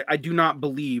 that I do not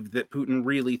believe that Putin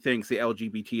really thinks the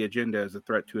LGBT agenda is a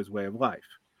threat to his way of life.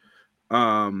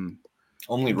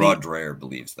 Only Rod Dreher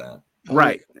believes that.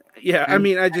 Right. Yeah.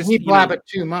 He blabbers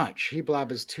too much. He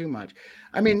blabbers too much.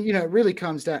 It really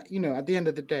comes down, at the end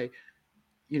of the day,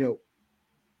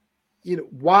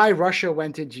 why Russia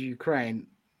went into Ukraine,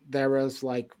 there was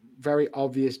very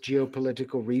obvious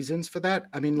geopolitical reasons for that.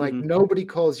 Nobody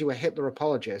calls you a Hitler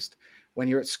apologist when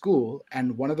you're at school.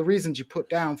 And one of the reasons you put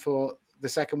down for the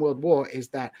Second World War is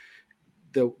that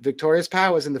the victorious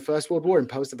powers in the First World War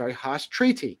imposed a very harsh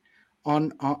treaty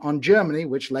on Germany,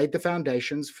 which laid the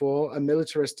foundations for a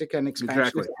militaristic and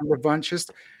expansionist and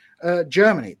revanchist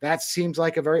Germany. That seems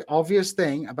like a very obvious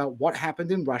thing about what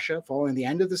happened in Russia following the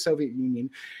end of the Soviet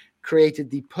Union, created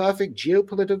the perfect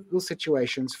geopolitical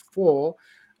situations for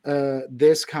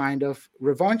this kind of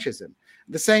revanchism. At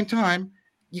the same time,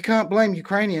 you can't blame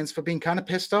Ukrainians for being kind of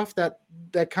pissed off that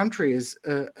their country is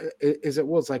at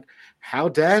war. It's like, how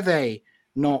dare they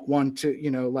not want to,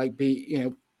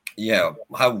 be. Yeah.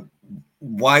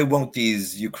 Why won't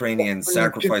these Ukrainians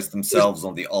sacrifice themselves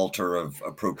on the altar of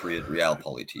appropriate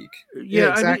realpolitik?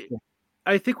 Yeah, exactly.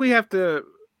 I think we have to.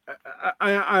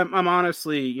 I'm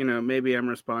honestly, maybe I'm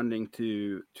responding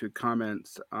to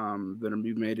comments that are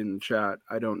being made in the chat.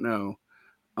 I don't know.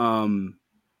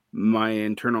 My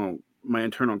internal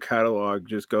catalog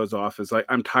just goes off as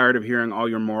I'm tired of hearing all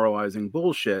your moralizing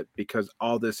bullshit, because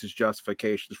all this is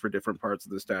justifications for different parts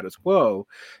of the status quo.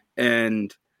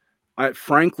 And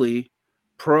frankly,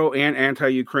 pro and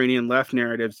anti-Ukrainian left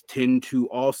narratives tend to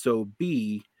also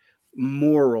be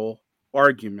moral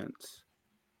arguments,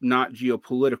 not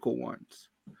geopolitical ones.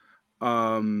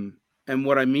 And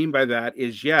what I mean by that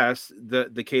is, yes,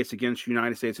 the case against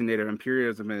United States and native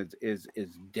imperialism is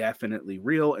definitely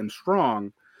real and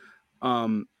strong.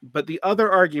 But the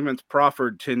other arguments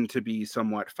proffered tend to be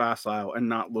somewhat facile and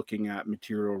not looking at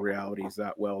material realities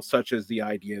that well, such as the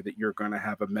idea that you're going to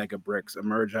have a mega BRICS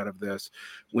emerge out of this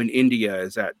when India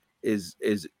is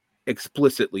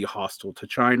explicitly hostile to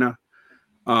China,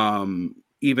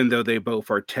 even though they both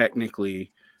are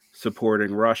technically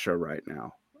supporting Russia right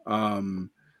now.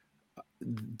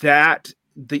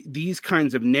 These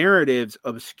kinds of narratives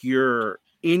obscure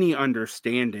any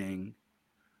understanding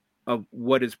of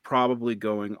what is probably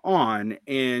going on.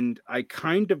 And I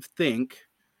kind of think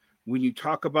when you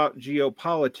talk about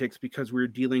geopolitics, because we're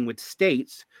dealing with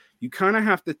states, you kind of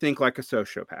have to think like a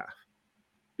sociopath,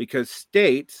 because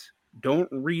states don't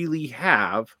really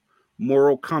have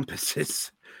moral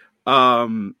compasses.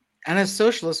 And as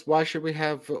socialists, why should we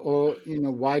have, or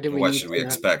why do we? Why need should we to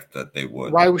expect that they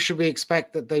would? Why should we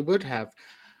expect that they would have?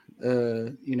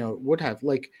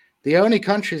 Like the only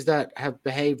countries that have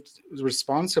behaved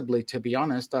responsibly, to be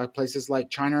honest, are places like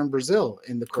China and Brazil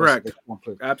in the course of the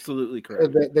conflict. Absolutely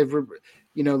correct. They've,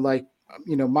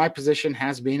 my position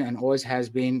has been and always has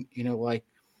been, like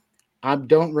I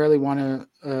don't really want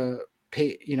to,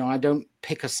 I don't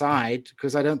pick a side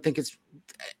because I don't think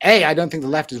I don't think the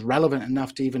left is relevant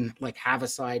enough to even like have a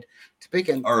side to pick.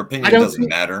 And our opinion doesn't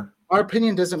matter. Our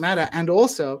opinion doesn't matter, and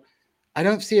also, I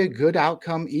don't see a good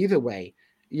outcome either way.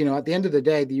 At the end of the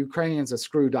day, the Ukrainians are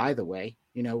screwed either way.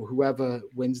 Whoever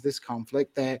wins this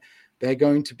conflict, they're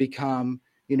going to become,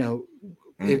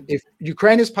 if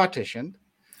Ukraine is partitioned,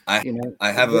 I've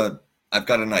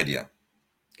got an idea.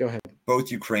 Go ahead. Both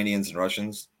Ukrainians and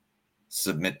Russians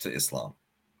submit to Islam.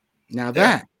 Now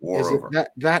that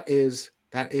is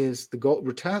the goal.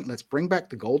 Return. Let's bring back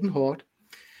the Golden Horde,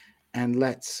 and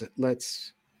let's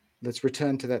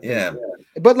return to that. Yeah, thing.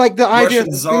 But like the idea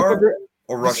Russian Tsar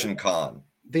or Russian Khan.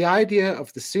 The idea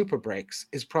of the super BRICS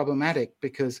is problematic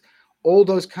because all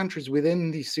those countries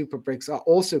within these super BRICS are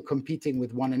also competing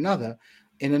with one another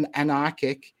in an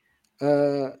anarchic.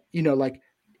 Like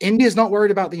India's not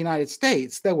worried about the United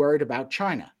States; they're worried about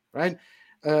China, right?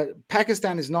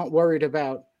 Pakistan is not worried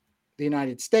about the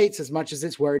United States as much as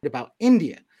it's worried about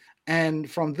India,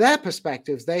 and from their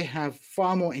perspectives, they have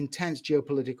far more intense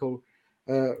geopolitical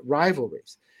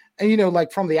rivalries. And,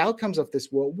 like from the outcomes of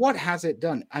this war, what has it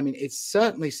done? I mean, it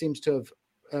certainly seems to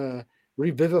have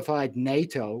revivified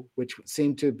NATO, which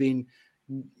seemed to have been,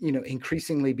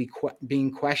 increasingly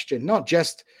being questioned, not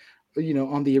just,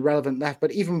 on the irrelevant left,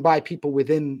 but even by people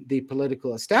within the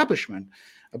political establishment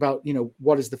about,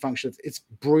 what is the function of it's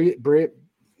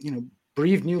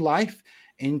breathed new life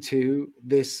into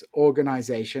this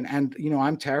organization. And,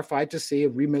 I'm terrified to see a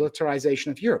remilitarization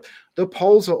of Europe. The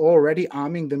Poles are already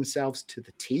arming themselves to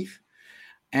the teeth.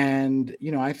 And,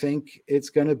 I think it's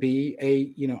going to be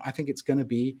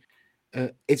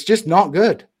it's just not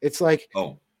good. It's like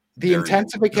the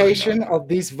intensification of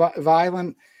these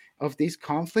of these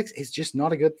conflicts is just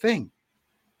not a good thing.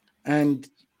 And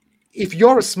if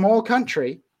you're a small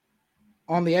country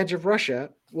on the edge of Russia,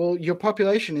 well, your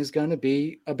population is going to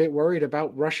be a bit worried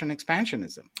about Russian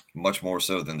expansionism. Much more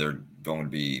so than they're going to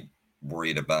be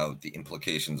worried about the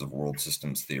implications of world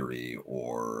systems theory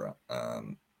or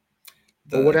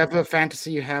whatever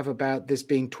fantasy you have about this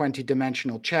being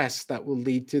 20-dimensional chess that will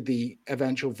lead to the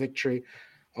eventual victory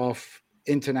of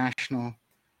international.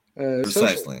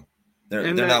 Precisely.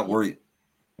 They're not worried.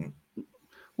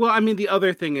 Well, I mean, the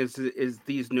other thing is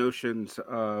these notions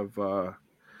of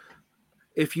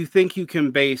if you think you can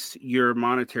base your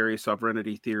monetary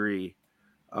sovereignty theory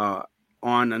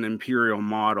on an imperial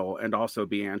model and also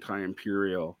be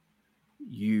anti-imperial,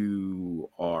 you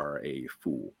are a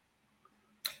fool.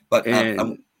 But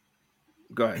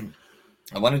go ahead.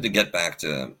 I wanted to get back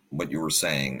to what you were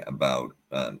saying about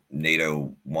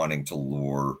NATO wanting to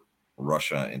lure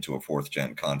Russia into a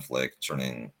fourth-gen conflict,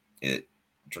 turning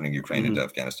Ukraine into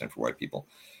Afghanistan for white people.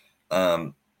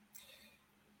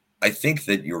 I think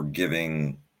that you're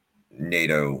giving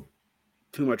NATO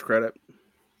too much credit.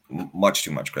 Much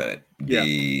too much credit. Yeah.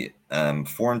 The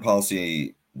foreign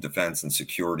policy, defense, and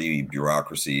security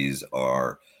bureaucracies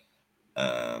are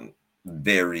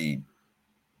very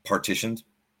partitioned.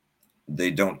 They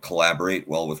don't collaborate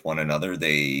well with one another.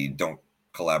 They don't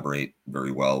collaborate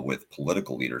very well with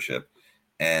political leadership,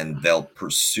 and they'll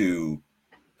pursue.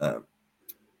 For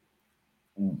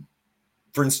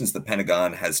instance, the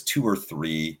Pentagon has 2 or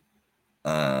 3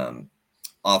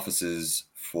 offices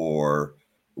for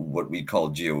what we call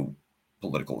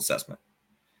geopolitical assessment.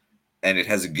 And it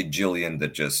has a gajillion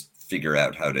that just figure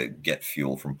out how to get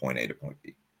fuel from point A to point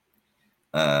B.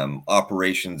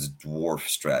 Operations dwarf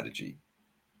strategy.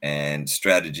 And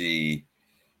strategy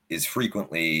is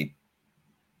frequently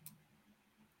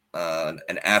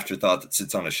an afterthought that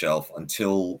sits on a shelf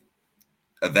until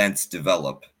events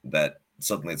develop that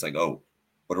suddenly it's like, oh,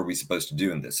 what are we supposed to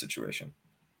do in this situation?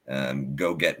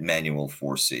 Go get manual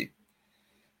 4C.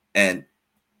 And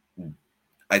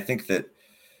I think that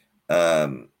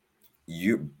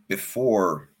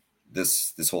before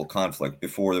this whole conflict,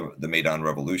 before the Maidan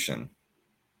Revolution,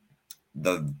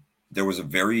 there was a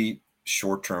very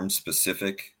short-term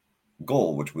specific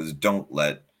goal, which was don't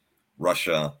let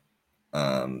Russia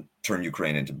turn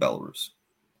Ukraine into Belarus.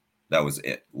 That was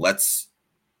it. Let's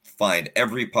find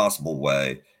every possible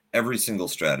way, every single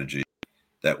strategy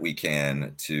that we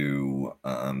can to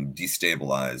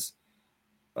destabilize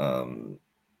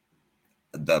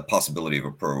the possibility of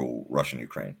a pro-Russian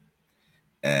Ukraine.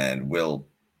 And we'll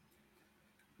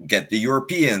get the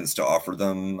Europeans to offer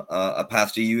them a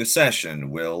path to EU accession.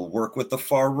 We'll work with the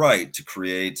far right to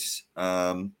create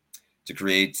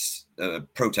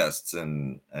protests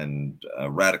and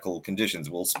radical conditions.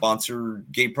 We'll sponsor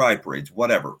gay pride parades,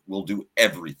 whatever. We'll do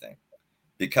everything,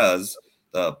 because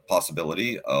the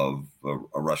possibility of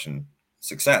a Russian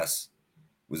success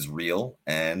was real,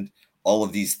 and all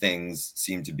of these things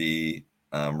seem to be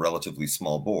relatively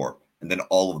small bore. And then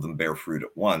all of them bear fruit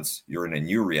at once. You're in a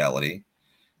new reality,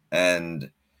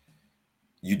 and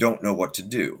you don't know what to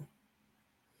do.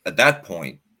 At that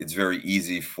point, it's very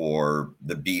easy for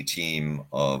the B team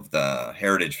of the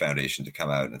Heritage Foundation to come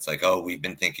out and it's like, oh, we've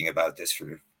been thinking about this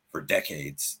for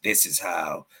decades. This is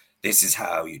how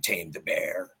you tame the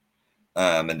bear.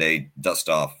 And they dust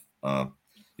off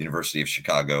University of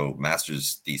Chicago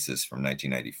master's thesis from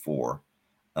 1994.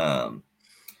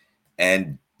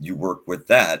 And you work with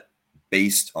that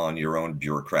based on your own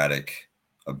bureaucratic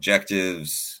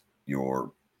objectives,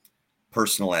 your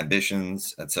personal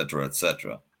ambitions, etc.,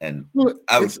 etc. And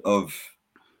out of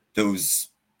those,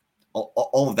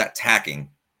 all of that tacking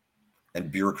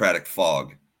and bureaucratic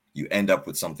fog, you end up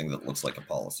with something that looks like a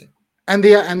policy.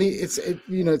 It's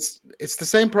the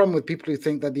same problem with people who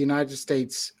think that the United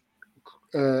States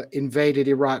invaded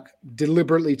Iraq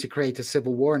deliberately to create a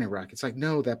civil war in Iraq. It's like,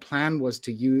 no, their plan was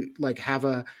to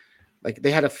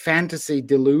they had a fantasy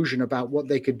delusion about what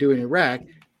they could do in Iraq,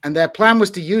 and their plan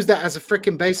was to use that as a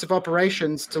freaking base of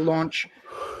operations to launch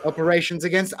operations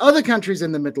against other countries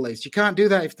in the Middle East. You can't do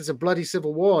that if there's a bloody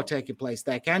civil war taking place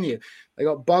there, can you? They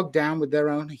got bogged down with their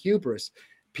own hubris.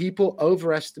 People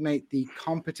overestimate the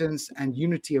competence and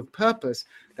unity of purpose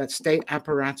that state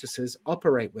apparatuses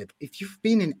operate with. If you've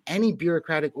been in any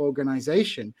bureaucratic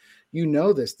organization, you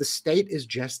know this. The state is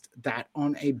just that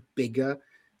on a bigger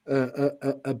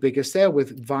scale,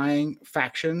 with vying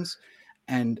factions,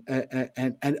 and a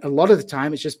lot of the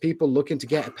time it's just people looking to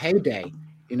get a payday.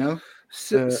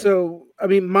 So I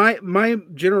mean, my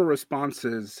general response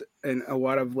is, and a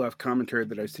lot of left commentary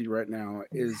that I see right now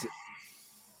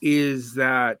is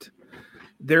that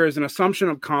there is an assumption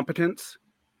of competence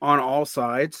on all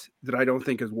sides that I don't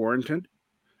think is warranted.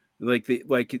 The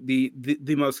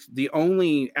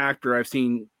only actor I've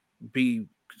seen be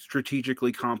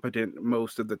strategically competent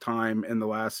most of the time in the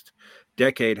last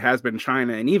decade has been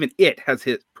China, and even it has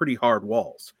hit pretty hard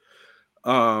walls.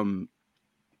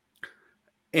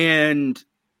 And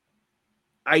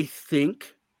I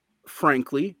think,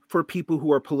 frankly, for people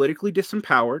who are politically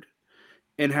disempowered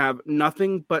and have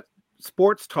nothing but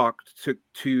sports talk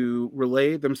to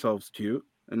relay themselves to,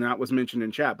 and that was mentioned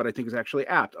in chat, but I think is actually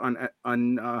apt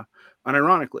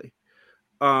unironically.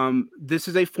 This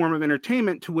is a form of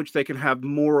entertainment to which they can have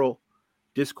moral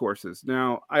discourses.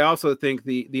 Now, I also think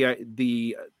the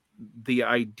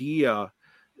idea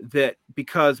that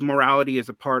because morality is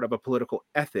a part of a political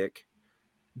ethic,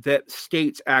 that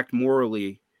states act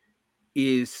morally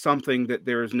is something that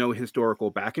there is no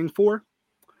historical backing for.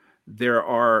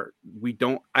 I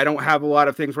don't have a lot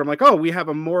of things where I'm like, oh, we have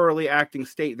a morally acting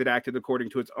state that acted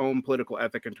according to its own political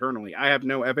ethic internally. I have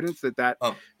no evidence that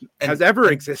has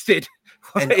ever existed.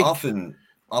 And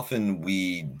often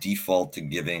we default to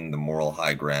giving the moral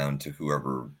high ground to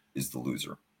whoever is the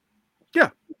loser.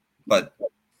 Yeah. But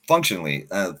functionally,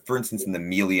 for instance, in the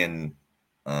Melian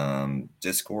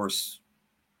discourse,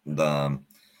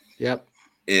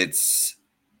 it's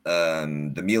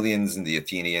the Melians and the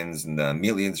Athenians, and the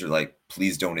Melians are like,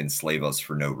 please don't enslave us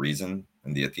for no reason,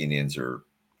 and the Athenians are,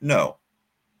 no.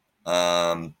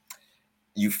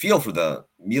 You feel for the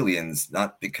Melians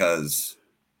not because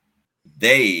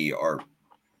they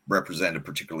represent a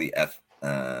particularly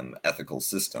ethical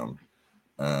system.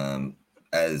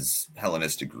 As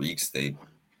Hellenistic Greeks, they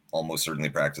almost certainly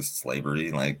practiced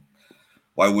slavery. Like,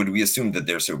 why would we assume that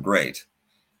they're so great?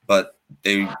 But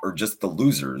they are just the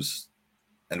losers,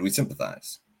 and we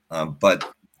sympathize.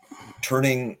 But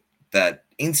turning that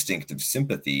instinct of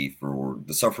sympathy for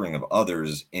the suffering of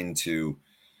others into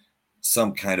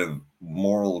some kind of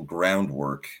moral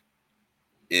groundwork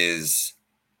is,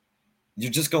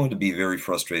 you're just going to be very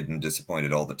frustrated and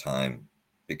disappointed all the time,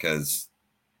 because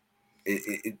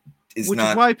it is which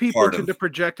not is why people tend to of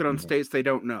project it on states they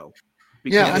don't know.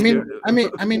 Yeah,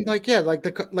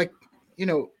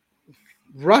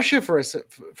 Russia,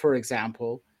 for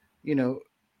example,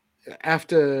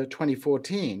 after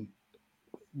 2014,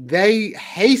 they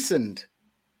hastened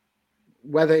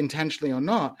whether intentionally or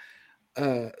not,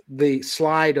 the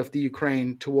slide of the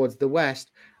Ukraine towards the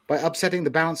West by upsetting the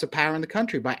balance of power in the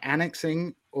country, by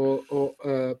annexing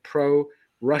or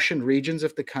pro-Russian regions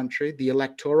of the country. The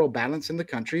electoral balance in the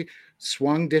country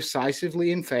swung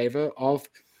decisively in favor of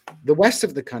the West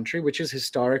of the country, which is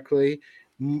historically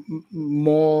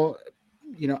more,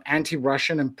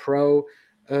 anti-Russian and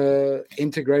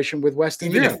pro-integration with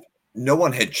Western Europe. If no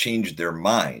one had changed their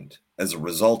mind as a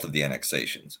result of the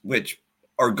annexations, which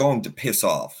are going to piss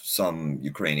off some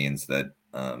Ukrainians that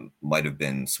might have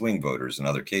been swing voters in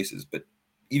other cases. But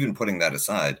even putting that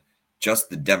aside, just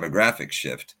the demographic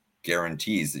shift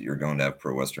guarantees that you're going to have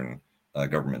pro-Western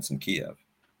governments in Kiev.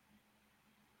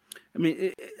 I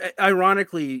mean,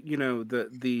 ironically,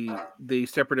 the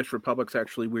separatist republics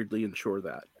actually weirdly ensure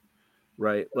that,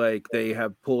 right? Like they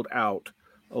have pulled out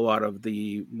a lot of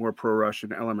the more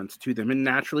pro-Russian elements to them, and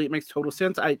naturally, it makes total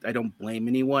sense. I don't blame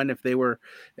anyone if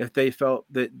they felt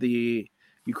that the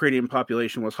Ukrainian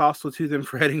population was hostile to them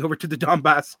for heading over to the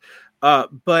Donbass.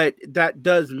 But that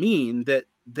does mean that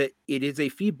it is a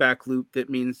feedback loop that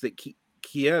means that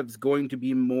Kiev's going to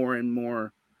be more and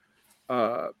more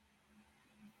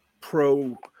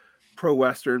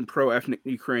pro-Western, pro-ethnic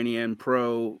Ukrainian,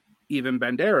 pro-even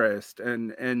Banderist,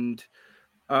 and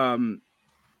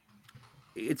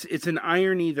it's an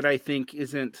irony that I think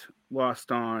isn't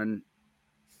lost on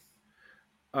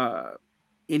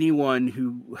anyone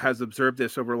who has observed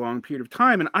this over a long period of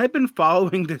time. And I've been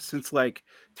following this since like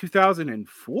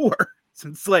 2004.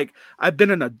 Since like I've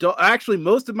been an adult, actually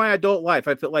most of my adult life,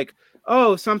 I feel like,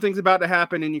 oh, something's about to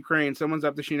happen in Ukraine. Someone's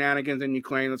up to shenanigans in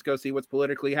Ukraine. Let's go see what's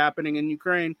politically happening in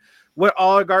Ukraine. What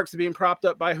oligarchs are being propped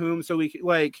up by whom? So we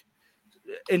like,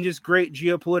 and just great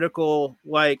geopolitical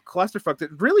like clusterfuck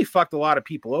that really fucked a lot of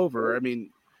people over. I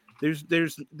mean,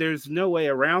 there's no way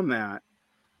around that.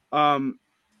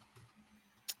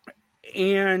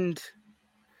 And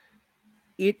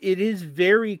it is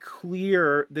very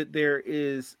clear that there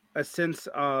is a sense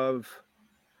of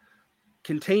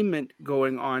containment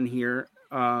going on here.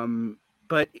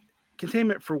 But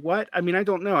containment for what? I mean, I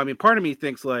don't know. I mean, part of me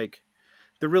thinks like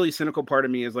the really cynical part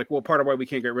of me is like, well, part of why we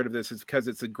can't get rid of this is because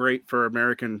it's great for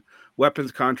American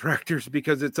weapons contractors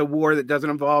because it's a war that doesn't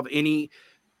involve any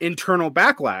internal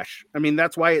backlash. I mean,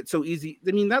 that's why it's so easy.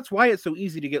 I mean, that's why it's so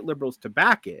easy to get liberals to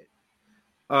back it.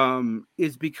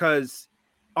 Is because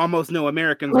almost no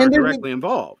Americans are directly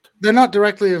involved. They're not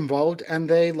directly involved, and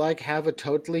they like have a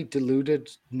totally deluded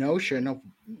notion of,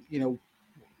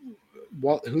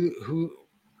 what who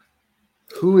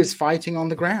is fighting on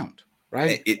the ground,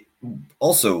 right? It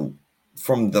also,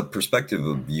 from the perspective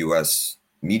of U.S.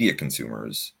 media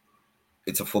consumers,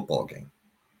 it's a football game,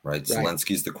 right?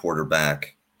 Zelensky's the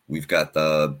quarterback. We've got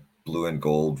the blue and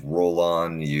gold roll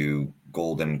on, you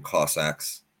golden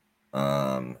Cossacks.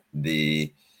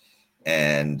 The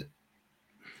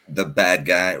bad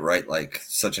guy, right? Like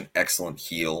such an excellent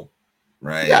heel,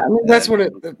 right? Yeah, I mean that's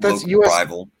that's U.S.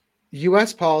 rival.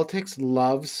 U.S. politics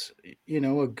loves,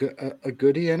 a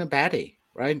goodie and a baddie,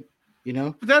 right?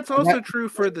 But that's also true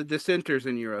for the dissenters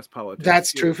in U.S. politics.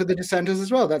 That's true for the dissenters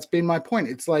as well. That's been my point.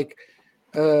 It's like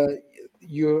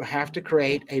you have to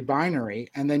create a binary,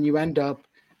 and then you end up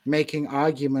making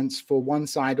arguments for one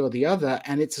side or the other,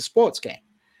 and it's a sports game.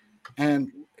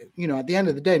 And at the end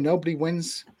of the day, nobody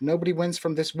wins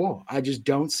from this war. I just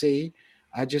don't see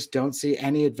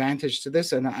any advantage to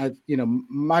this. And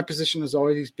my position has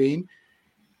always been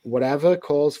whatever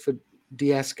calls for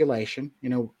de-escalation,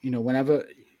 whenever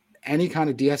any kind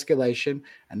of de-escalation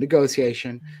and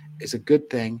negotiation is a good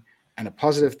thing and a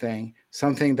positive thing,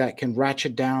 something that can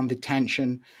ratchet down the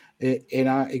tension in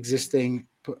our existing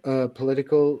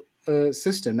political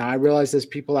system. Now, I realize there's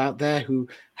people out there who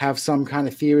have some kind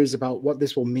of theories about what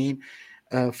this will mean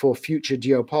for future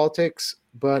geopolitics,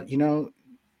 but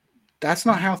that's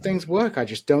not how things work. I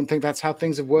just don't think that's how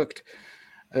things have worked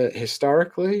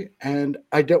historically, and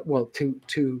I don't. Well,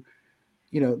 to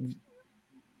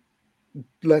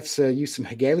let's use some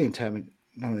Hegelian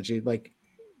terminology. Like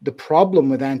the problem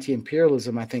with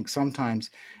anti-imperialism, I think sometimes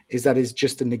is that it's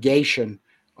just a negation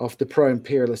of the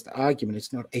pro-imperialist argument.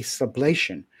 It's not a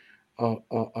sublation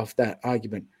of that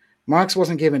argument. Marx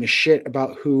wasn't giving a shit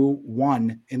about who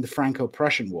won in the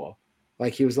Franco-Prussian War.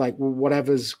 Like he was like, well,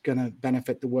 whatever's going to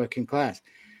benefit the working class.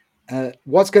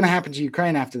 What's going to happen to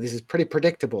Ukraine after this is pretty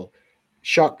predictable.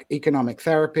 Shock economic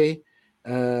therapy,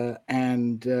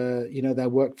 and their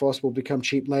workforce will become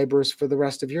cheap laborers for the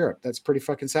rest of Europe. That's pretty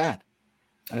fucking sad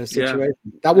situation.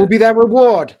 Yeah. That will be their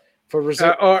reward for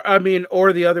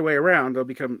or the other way around. They'll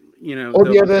become, or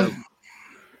the other.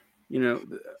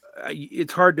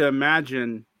 It's hard to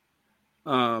imagine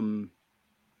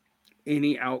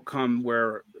any outcome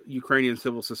where Ukrainian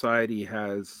civil society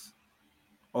has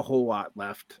a whole lot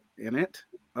left in it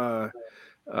that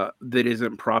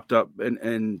isn't propped up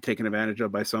and taken advantage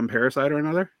of by some parasite or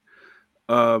another.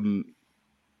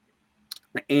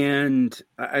 And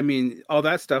I mean, all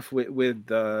that stuff with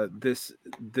this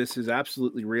is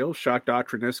absolutely real. Shock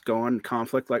doctrinists go on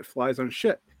conflict like flies on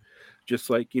shit, just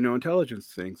like, intelligence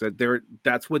things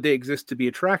that's what they exist to be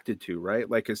attracted to, right?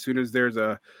 Like as soon as there's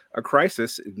a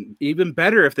crisis, even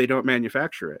better if they don't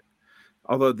manufacture it.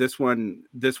 Although this one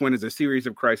is a series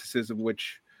of crises of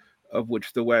which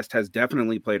the West has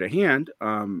definitely played a hand.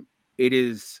 It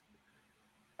is,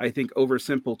 I think,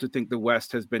 oversimple to think the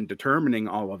West has been determining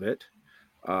all of it.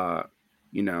 But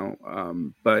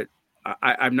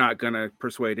I'm not going to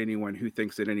persuade anyone who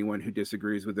thinks that anyone who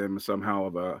disagrees with them somehow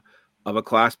of a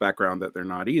class background that they're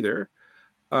not either.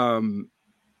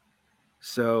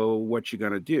 So what you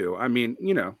going to do? I mean,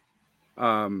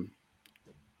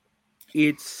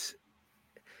 it's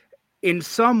in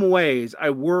some ways I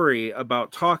worry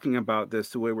about talking about this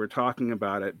the way we're talking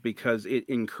about it, because it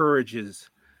encourages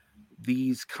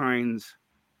these kinds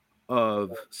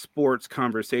of sports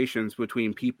conversations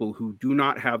between people who do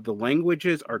not have the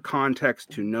languages or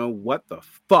context to know what the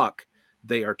fuck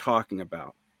they are talking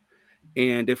about.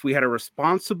 And if we had a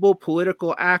responsible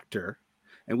political actor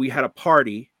and we had a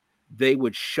party, they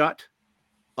would shut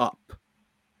up.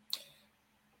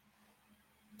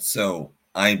 So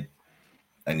I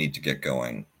need to get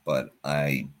going, but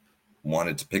I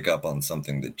wanted to pick up on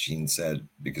something that Gene said,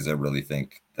 because I really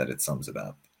think that it sums it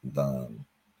up. The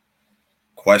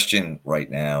question right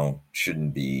now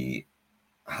shouldn't be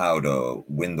how to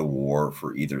win the war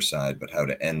for either side, but how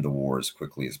to end the war as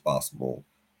quickly as possible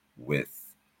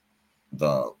with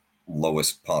the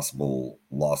lowest possible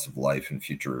loss of life and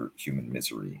future human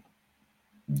misery.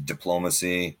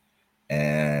 Diplomacy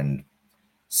and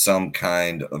some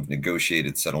kind of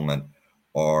negotiated settlement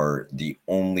are the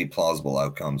only plausible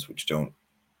outcomes which don't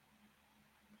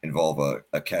involve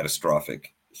a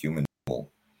catastrophic human toll.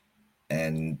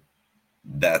 And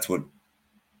that's what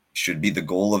should be the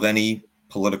goal of any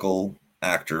political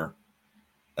actor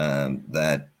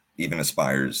that even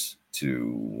aspires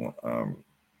to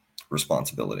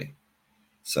responsibility.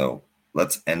 So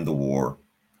let's end the war.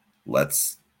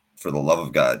 Let's, for the love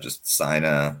of God, just sign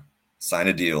a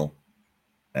deal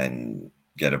and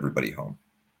get everybody home.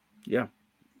 Yeah.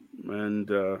 And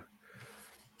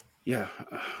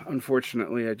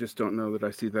unfortunately, I just don't know that I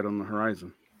see that on the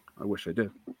horizon. I wish I did.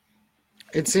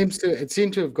 It seemed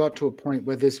to have got to a point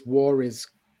where this war is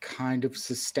kind of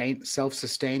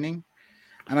self-sustaining,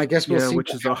 and I guess we'll see.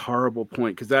 Which is a horrible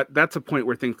point, because that's a point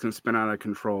where things can spin out of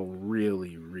control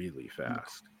really, really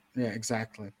fast. Yeah,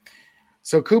 exactly.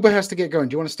 So Kuba has to get going.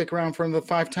 Do you want to stick around for the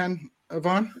 5:10,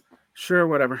 Yvonne? Sure,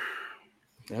 whatever.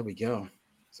 There we go.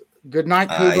 Good night,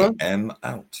 Kuba. I am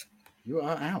out. You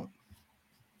are out.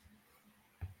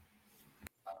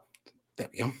 There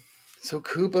we go. So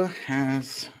Kuba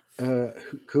has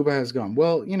gone.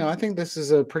 Well, I think this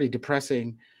is a pretty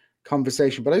depressing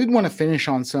conversation, but I did want to finish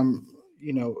on some,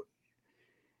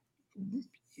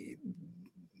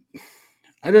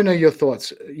 I don't know your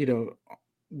thoughts,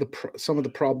 some of the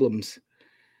problems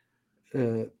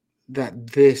that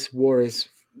this war is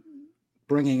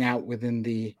bringing out within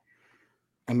the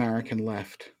American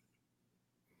left.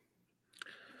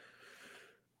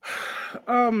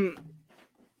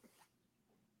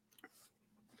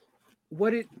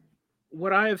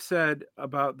 What I have said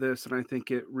about this, and I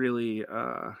think it really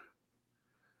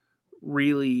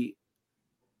really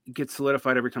gets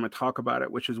solidified every time I talk about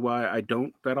it, which is why I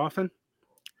don't that often,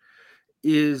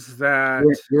 is that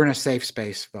you're in a safe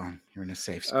space, Vaughn. You're in a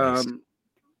safe space.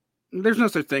 There's no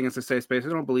such thing as a safe space. I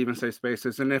don't believe in safe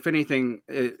spaces. And if anything,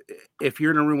 if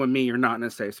you're in a room with me, you're not in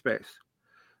a safe space.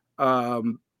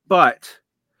 But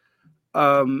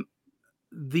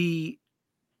the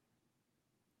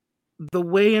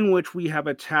way in which we have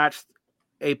attached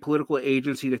a political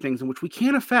agency to things in which we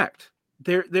can't affect,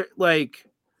 they're like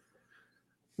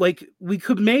we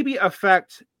could maybe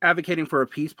affect advocating for a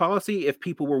peace policy if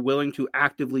people were willing to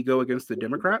actively go against the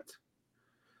Democrats.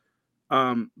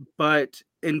 But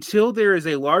until there is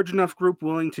a large enough group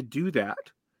willing to do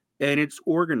that, and it's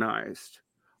organized,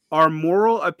 our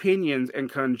moral opinions and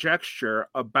conjecture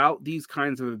about these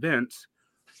kinds of events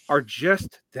are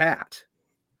just that.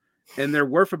 And they're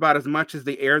worth about as much as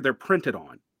the air they're printed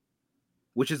on,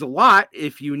 which is a lot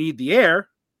if you need the air,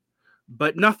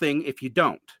 but nothing if you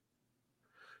don't.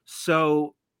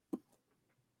 So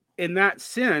in that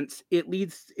sense, it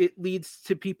leads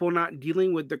to people not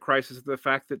dealing with the crisis of the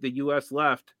fact that the U.S.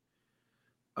 left,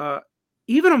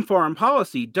 even on foreign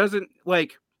policy, doesn't,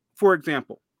 like, for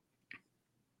example,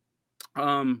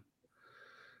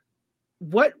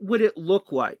 What would it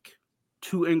look like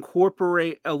to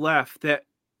incorporate a left that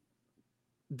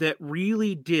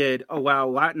really did allow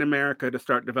Latin America to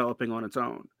start developing on its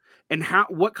own? And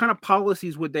what kind of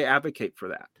policies would they advocate for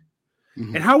that?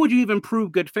 Mm-hmm. And how would you even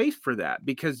prove good faith for that?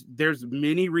 Because there's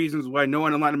many reasons why no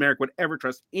one in Latin America would ever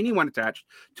trust anyone attached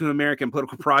to an American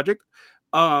political project.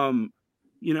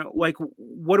 Like,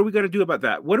 what are we going to do about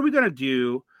that? What are we going to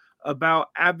do about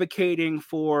advocating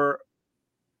for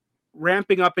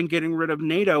ramping up and getting rid of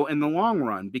NATO in the long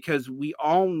run? Because we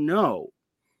all know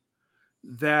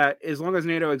that as long as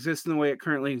NATO exists in the way it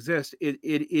currently exists, it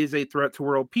is a threat to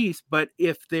world peace. But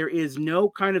if there is no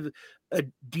kind of a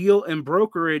deal and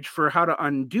brokerage for how to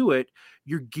undo it,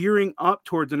 you're gearing up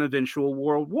towards an eventual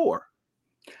world war.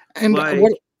 And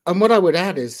what I would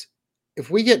add is, if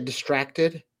we get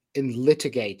distracted in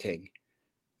litigating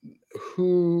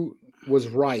who was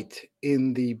right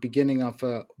in the beginning of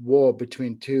a war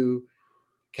between two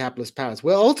capitalist powers,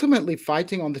 we're ultimately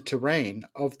fighting on the terrain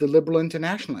of the liberal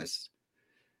internationalists.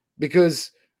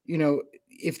 Because,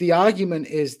 if the argument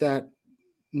is that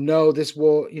no, this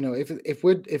war,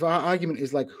 if our argument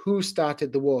is like, who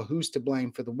started the war, who's to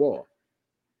blame for the war,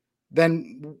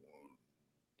 then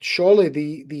surely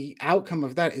the outcome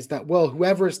of that is that, well,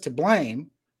 whoever is to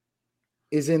blame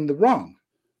is in the wrong,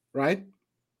 right?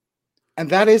 And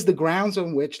that is the grounds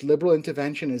on which liberal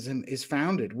interventionism is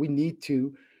founded. We need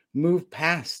to move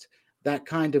past that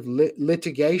kind of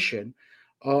litigation.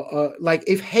 Like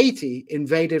if Haiti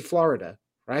invaded Florida,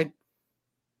 right?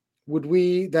 Would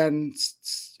we then,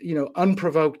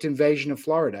 unprovoked invasion of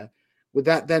Florida, would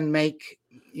that then make,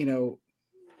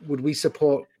 would we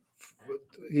support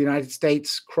the United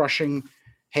States crushing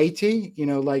Haiti?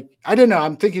 I don't know,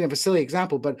 I'm thinking of a silly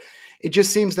example, but it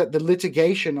just seems that the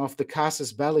litigation of the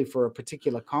casus belli for a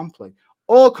particular conflict,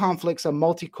 all conflicts are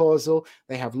multi-causal.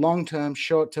 They have long-term,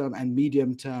 short-term, and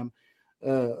medium-term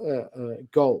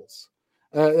goals.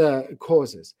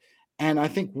 Causes. And I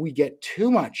think we get too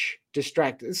much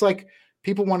distracted. It's like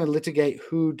people want to litigate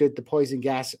who did the poison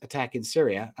gas attack in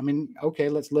Syria. I mean, okay,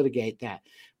 let's litigate that.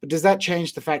 But does that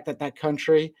change the fact that that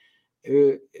country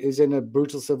is in a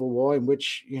brutal civil war in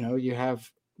which, you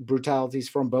have brutalities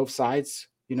from both sides?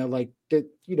 What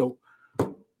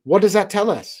does that tell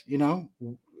us?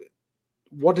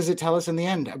 What does it tell us in the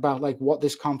end about what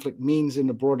this conflict means in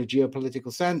a broader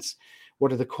geopolitical sense?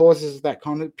 What are the causes of that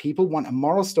conflict? People want a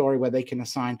moral story where they can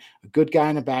assign a good guy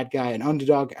and a bad guy, an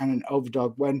underdog and an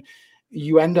overdog, when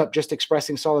you end up just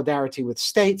expressing solidarity with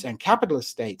states and capitalist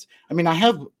states. I mean, I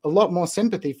have a lot more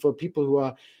sympathy for people who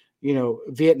are,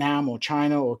 Vietnam or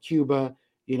China or Cuba,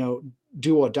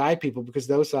 do or die people, because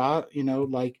those are,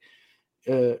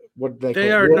 what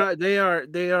they are not. They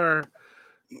are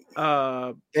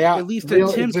at least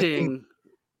attempting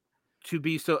to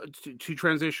be to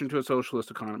transition to a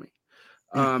socialist economy.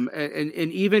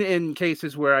 And even in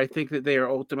cases where I think that they are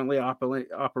ultimately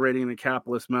operating in a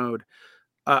capitalist mode,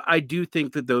 I do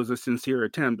think that those are sincere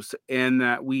attempts, and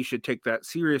that we should take that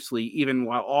seriously, even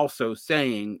while also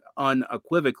saying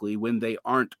unequivocally when they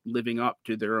aren't living up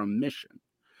to their own mission.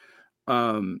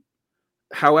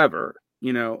 However,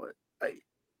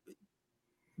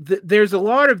 there's a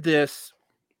lot of this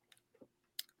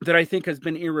that I think has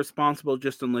been irresponsible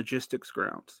just on logistics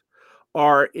grounds,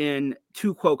 are in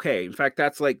tu quoque. In fact,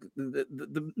 that's like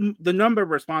the number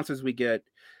of responses we get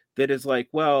that is like,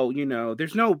 well,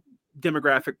 there's no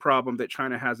demographic problem that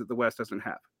China has that the West doesn't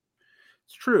have.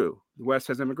 It's true. The West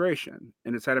has immigration,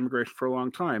 and it's had immigration for a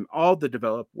long time. All the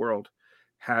developed world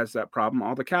has that problem.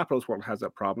 All the capitalist world has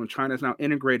that problem. China is now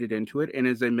integrated into it and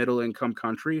is a middle income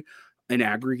country in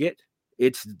aggregate.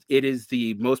 It is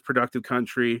the most productive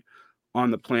country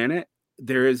on the planet.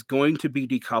 There is going to be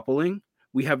decoupling.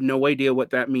 We have no idea what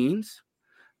that means.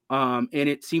 And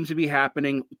it seems to be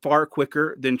happening far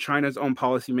quicker than China's own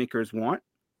policymakers want.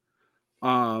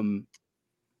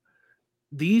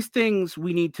 These things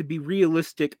we need to be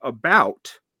realistic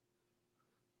about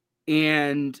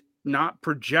and not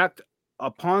project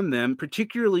upon them,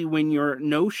 particularly when your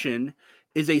notion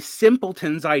is a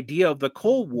simpleton's idea of the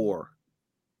Cold War.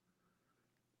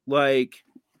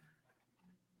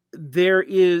 There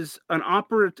is an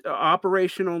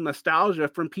operational nostalgia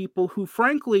from people who,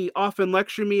 frankly, often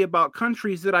lecture me about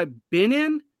countries that I've been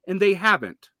in and they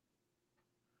haven't.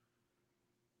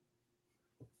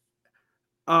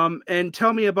 And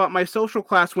tell me about my social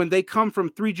class when they come from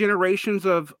 3 generations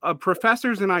of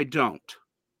professors and I don't.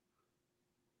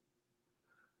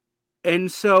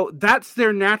 And so that's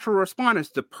their natural response, is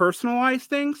to personalize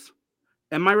things.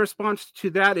 And my response to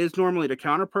that is normally to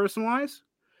counter-personalize.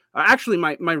 Actually,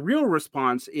 my real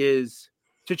response is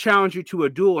to challenge you to a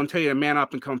duel and tell you to man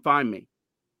up and come find me.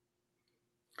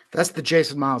 That's the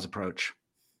Jason Miles approach.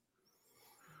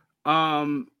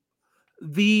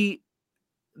 The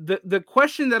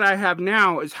question that I have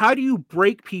now is, how do you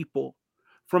break people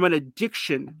from an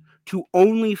addiction to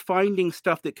only finding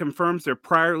stuff that confirms their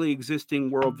priorly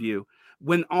existing worldview,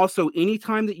 when also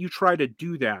anytime that you try to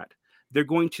do that, they're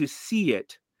going to see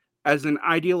it as an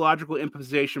ideological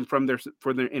imposition for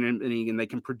their enemy, and they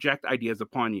can project ideas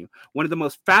upon you. One of the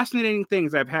most fascinating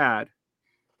things I've had,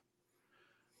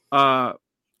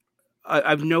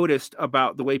 I've noticed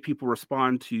about the way people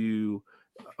respond to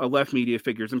left media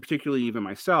figures, and particularly even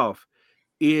myself,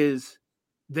 is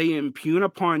they impugn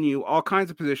upon you all kinds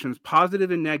of positions,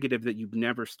 positive and negative, that you've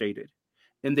never stated.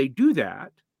 And they do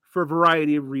that for a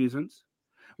variety of reasons,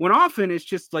 when often it's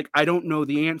just like, I don't know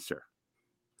the answer.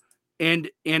 And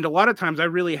a lot of times I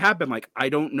really have been like, I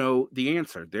don't know the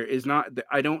answer.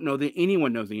 I don't know that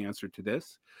anyone knows the answer to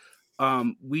this.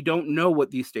 We don't know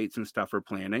what these states and stuff are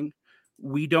planning.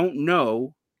 We don't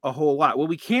know a whole lot. What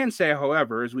we can say,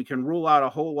 however, is we can rule out a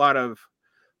whole lot of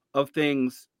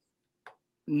things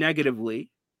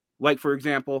negatively. Like, for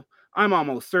example, I'm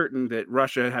almost certain that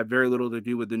Russia had very little to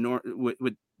do with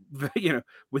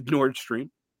with Nord Stream.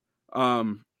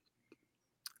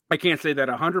 I can't say that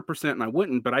 100%, and I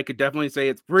wouldn't, but I could definitely say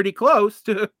it's pretty close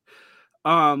to.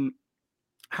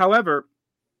 However,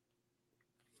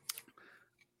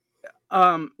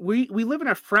 we live in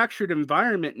a fractured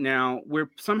environment now where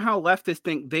somehow leftists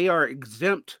think they are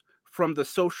exempt from the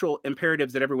social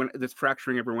imperatives that's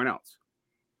fracturing everyone else.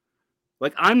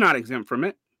 Like, I'm not exempt from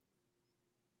it.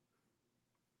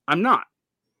 I'm not.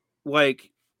 Like,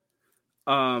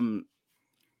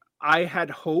 I had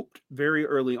hoped very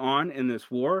early on in this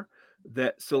war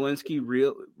that Zelensky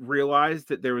realized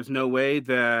that there was no way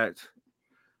that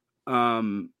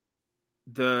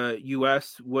the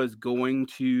U.S. was going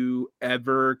to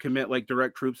ever commit like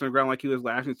direct troops on the ground like he was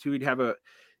lashing to. He'd have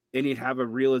a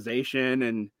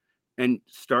realization and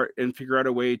start and figure out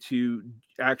a way to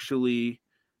actually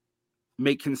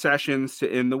make concessions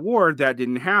to end the war. That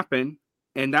didn't happen.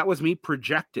 And that was me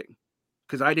projecting,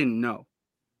 because I didn't know.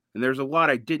 And there's a lot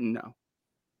I didn't know.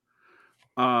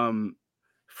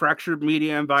 Fractured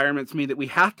media environments mean that we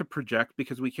have to project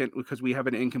because we have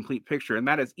an incomplete picture. And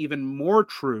that is even more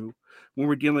true when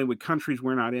we're dealing with countries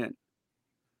we're not in.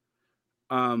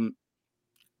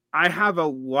 I have a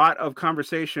lot of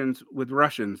conversations with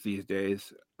Russians these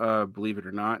days, believe it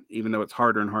or not, even though it's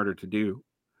harder and harder to do.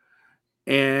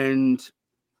 And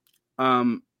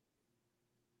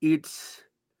it's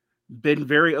been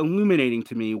very illuminating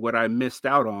to me what I missed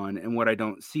out on and what I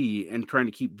don't see, and trying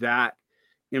to keep that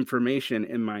information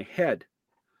in my head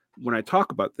when I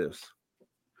talk about this.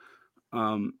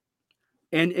 And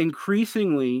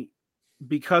increasingly,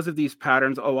 because of these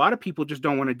patterns, a lot of people just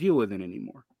don't want to deal with it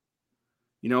anymore.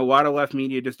 A lot of left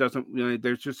media just doesn't,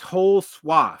 there's just whole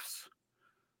swaths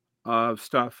of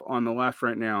stuff on the left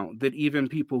right now that even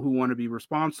people who want to be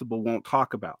responsible won't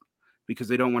talk about, because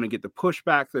they don't want to get the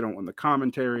pushback. They don't want the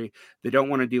commentary. They don't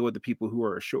want to deal with the people who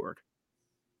are assured.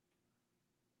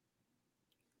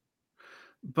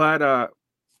 But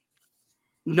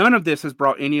none of this has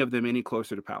brought any of them any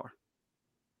closer to power.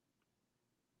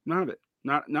 None of it.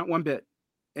 Not one bit.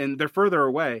 And they're further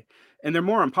away. And they're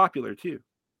more unpopular, too.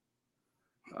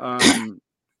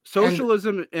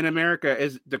 Socialism in America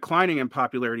is declining in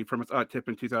popularity from its tip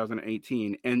in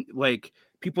 2018. And,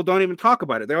 people don't even talk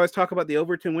about it. They always talk about the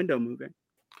Overton window moving.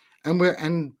 And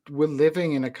we're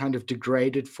living in a kind of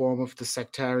degraded form of the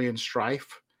sectarian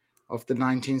strife of the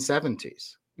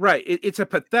 1970s. Right. It's a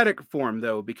pathetic form,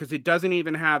 though, because it doesn't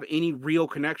even have any real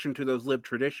connection to those lived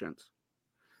traditions.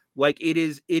 It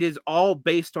is all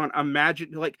based on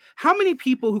how many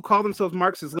people who call themselves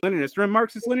Marxist-Leninists are in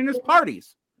Marxist-Leninist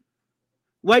parties?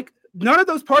 None of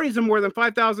those parties are more than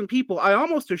 5,000 people.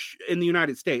 In the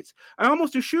United States, I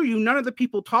almost assure you none of the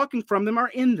people talking from them are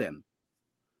in them.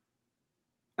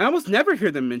 I almost never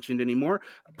hear them mentioned anymore,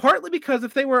 partly because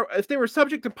if they were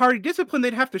subject to party discipline,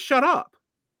 they'd have to shut up.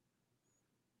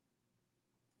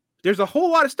 There's a whole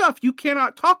lot of stuff you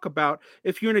cannot talk about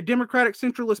if you're in a Democratic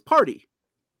centralist party.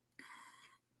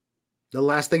 The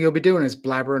last thing you'll be doing is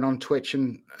blabbering on Twitch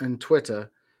and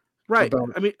Twitter. Right.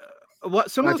 I mean,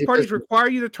 some of those parties require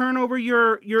you to turn over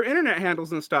your internet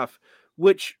handles and stuff,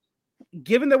 which,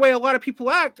 given the way a lot of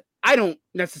people act, I don't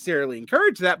necessarily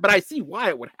encourage that, but I see why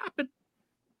it would happen.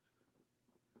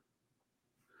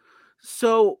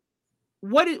 So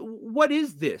what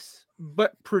is this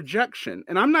but projection?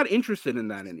 And I'm not interested in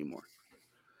that anymore.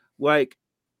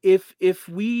 If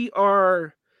we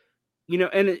are,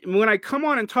 and when I come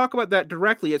on and talk about that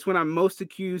directly, it's when I'm most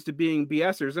accused of being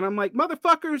BSers. And I'm like,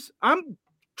 motherfuckers, I'm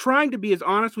trying to be as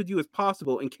honest with you as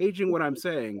possible, engaging what I'm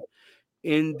saying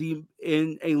in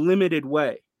a limited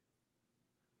way.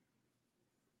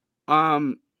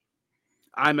 I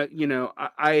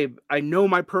know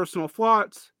my personal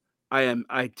thoughts.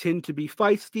 I tend to be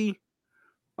feisty.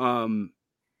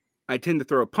 I tend to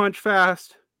throw a punch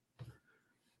fast.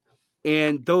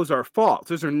 And those are faults.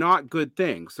 Those are not good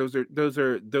things. Those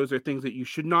are things that you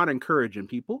should not encourage in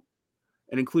people,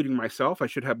 and including myself. I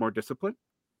should have more discipline.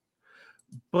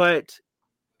 But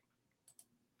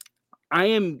I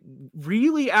am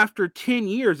really, after 10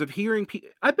 years of hearing people,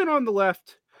 I've been on the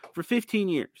left for 15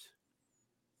 years.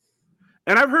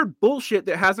 And I've heard bullshit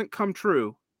that hasn't come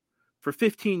true for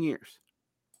 15 years.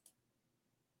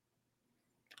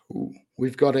 Ooh,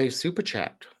 we've got a super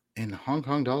chat in Hong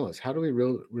Kong dollars. How do we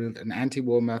rule an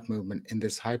anti-war math movement in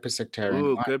this hyper-sectarian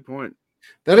Ooh, line? good point.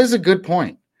 That is a good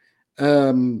point.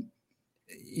 It's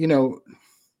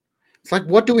like,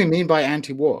 what do we mean by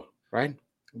anti-war, right?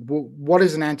 What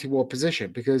is an anti-war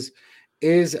position? Because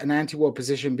is an anti-war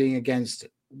position being against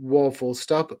war full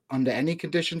stop under any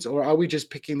conditions, or are we just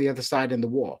picking the other side in the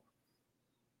war?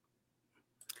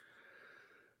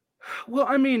 Well,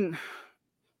 I mean,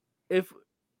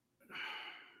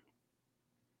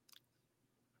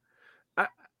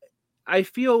 I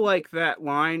feel like that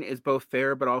line is both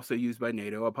fair but also used by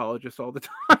NATO apologists all the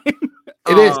time.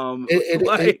 It is. I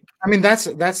mean,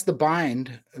 that's the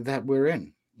bind that we're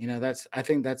in. I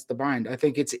think that's the bind. I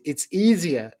think it's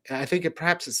easier. I think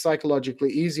perhaps it's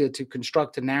psychologically easier to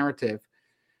construct a narrative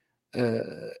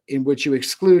in which you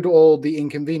exclude all the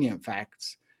inconvenient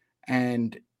facts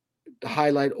and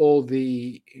highlight all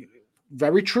the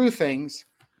very true things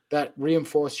that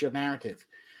reinforce your narrative.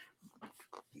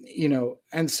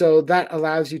 And so that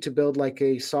allows you to build like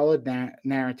a solid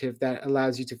narrative that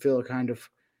allows you to feel kind of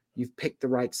you've picked the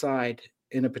right side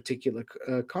in a particular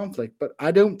conflict. But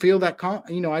I don't feel that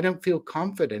I don't feel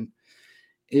confident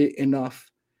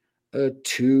enough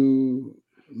to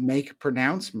make a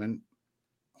pronouncement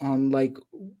on like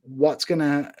what's going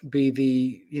to be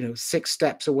the 6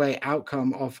 steps away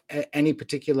outcome of any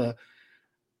particular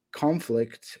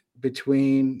conflict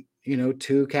between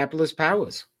two capitalist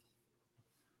powers.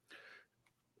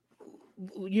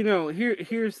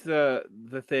 Here's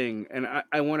the thing, and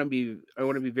I want to be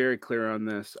very clear on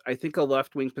this. I think a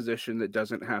left-wing position that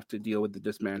doesn't have to deal with the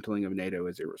dismantling of NATO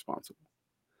is irresponsible.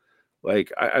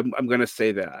 Like I'm going to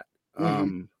say that.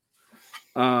 Mm-hmm.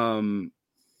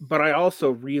 But I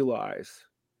also realize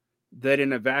that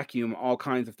in a vacuum, all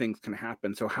kinds of things can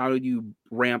happen. So how do you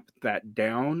ramp that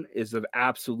down is of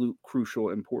absolute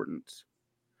crucial importance.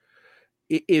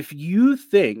 If you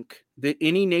think that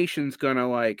any nation's gonna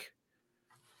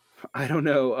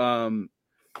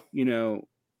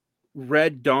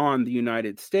Red Dawn the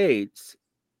United States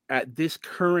at this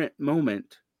current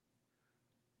moment,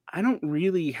 I don't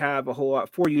really have a whole lot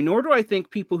for you, nor do I think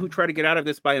people who try to get out of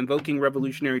this by invoking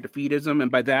revolutionary defeatism,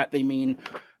 and by that they mean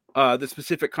the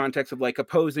specific context of like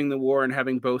opposing the war and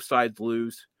having both sides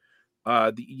lose,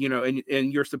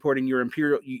 and you're supporting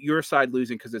your side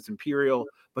losing because it's imperial,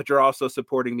 but you're also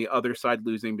supporting the other side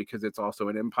losing because it's also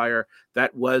an empire.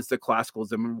 That was the classical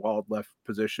Zimmerwald left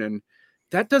position.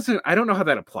 I don't know how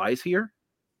that applies here.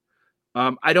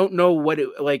 I don't know what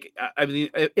it like. I mean,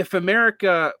 if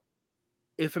America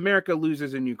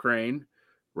loses in Ukraine,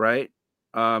 right?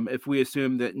 If we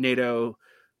assume that NATO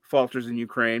falters in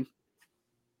Ukraine,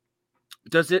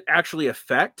 does it actually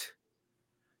affect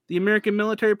the American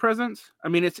military presence? I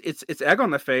mean, it's egg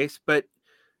on the face, but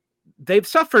they've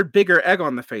suffered bigger egg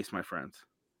on the face, my friends.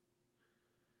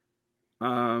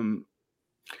 Got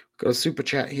a super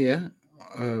chat here.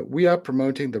 We are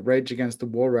promoting the Rage Against the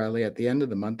War rally at the end of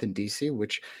the month in DC,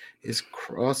 which is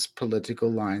cross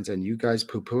political lines, and you guys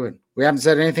poo-poo it. We haven't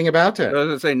said anything about it. I was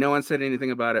going to say, no one said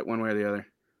anything about it one way or the other.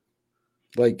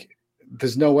 Like,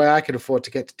 there's no way I could afford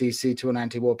to get to DC to an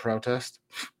anti-war protest.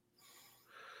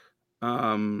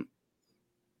 I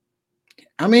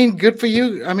mean, good for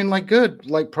you. I mean, good.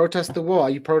 Like, protest the war.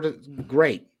 You protest,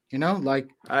 great.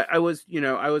 I was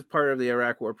part of the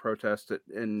Iraq War protest,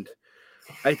 and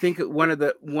I think one of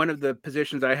the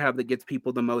positions I have that gets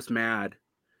people the most mad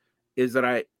is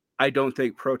that I don't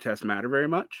think protests matter very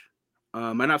much.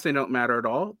 I'm not saying they don't matter at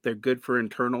all. They're good for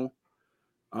internal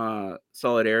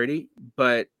solidarity,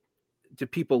 but do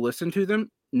people listen to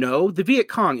them? No. The Viet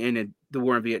Cong ended the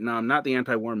war in Vietnam, not the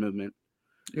anti-war movement.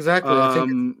 Exactly.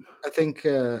 I think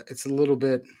it's a little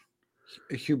bit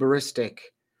hubristic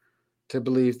to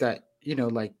believe that, you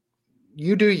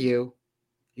do you.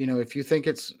 If you think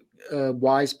it's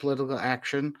wise political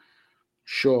action,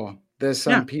 sure, There's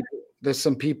some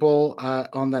people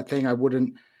on that thing I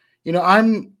wouldn't,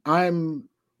 I'm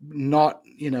not,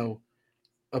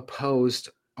 opposed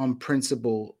on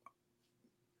principle.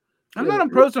 I'm not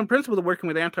opposed on principle to working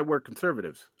with anti-war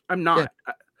conservatives. I'm not.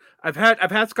 Yeah. I've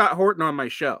had Scott Horton on my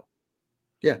show.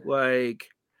 Yeah. Like,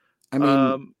 I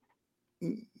mean,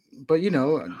 but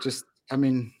if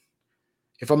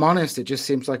I'm honest, it just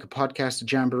seems like a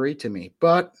podcast jamboree to me.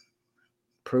 But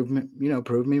prove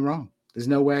me wrong. There's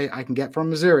no way I can get from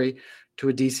Missouri to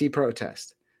a DC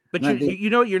protest. But you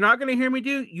know what you're not going to hear me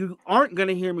do? You aren't going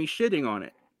to hear me shitting on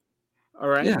it. All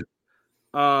right. Yeah.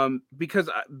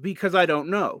 Because I don't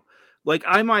know. Like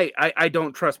I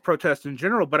don't trust protests in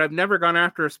general, but I've never gone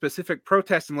after a specific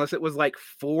protest unless it was like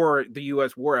for the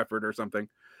U.S. war effort or something.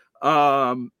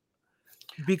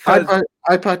 Because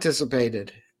I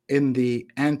participated in the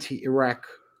anti-Iraq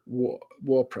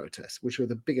war protests, which were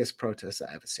the biggest protests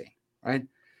I ever seen. Right?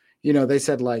 They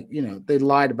said they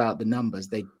lied about the numbers.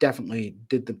 They definitely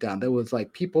did them down. There was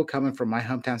people coming from my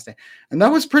hometown state. And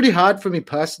that was pretty hard for me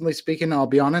personally speaking, I'll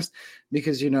be honest,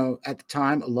 because, at the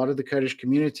time, a lot of the Kurdish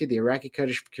community, the Iraqi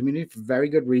Kurdish community, for very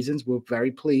good reasons, were very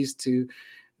pleased to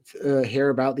hear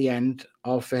about the end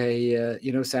of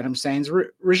Saddam Hussein's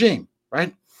regime,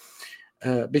 right?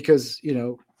 Because,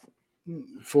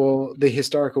 for the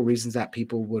historical reasons that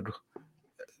people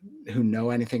who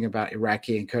know anything about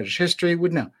Iraqi and Kurdish history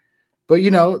would know. But,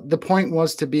 the point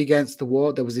was to be against the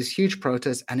war. There was this huge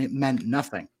protest, and it meant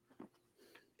nothing.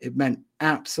 It meant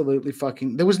absolutely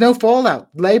there was no fallout.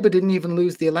 Labour didn't even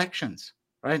lose the elections,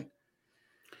 right?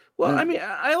 Well,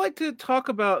 I like to talk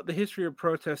about the history of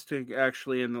protesting,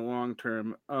 actually, in the long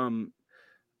term.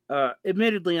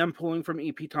 Admittedly, I'm pulling from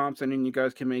E.P. Thompson, and you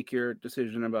guys can make your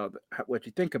decision about what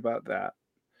you think about that.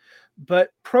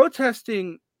 But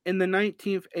protesting in the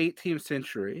 19th, 18th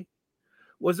century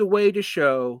was a way to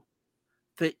show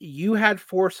that you had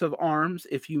force of arms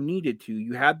if you needed to.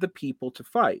 You had the people to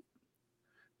fight,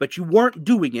 but you weren't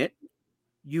doing it.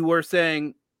 You were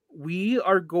saying, we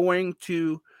are going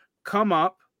to come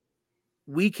up.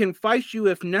 We can fight you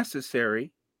if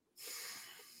necessary.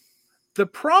 The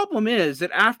problem is that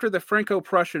after the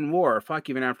Franco-Prussian War,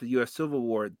 even after the U.S. Civil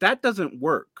War, that doesn't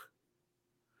work.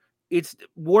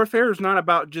 Warfare is not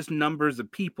about just numbers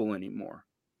of people anymore.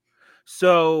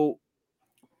 So,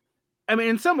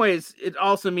 in some ways, it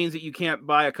also means that you can't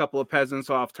buy a couple of peasants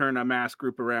off, turn a mass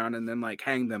group around, and then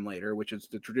hang them later, which is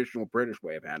the traditional British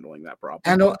way of handling that problem.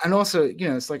 And also,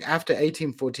 it's like after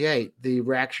 1848, the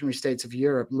reactionary states of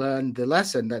Europe learned the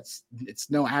lesson it's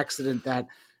no accident that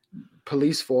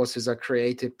police forces are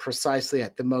created precisely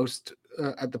at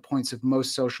the points of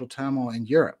most social turmoil in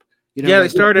Europe. They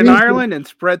started in Ireland and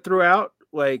spread throughout.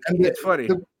 It's funny.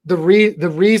 The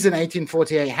reason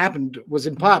 1848 happened was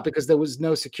in part because there was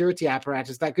no security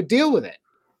apparatus that could deal with it.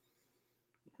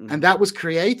 Mm-hmm. And that was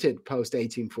created post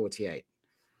 1848.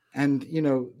 And,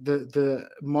 the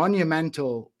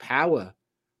monumental power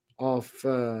of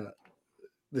the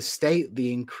state,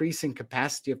 the increasing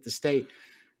capacity of the state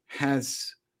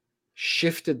has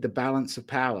shifted the balance of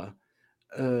power,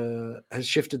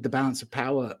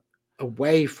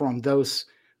 away from those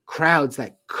crowds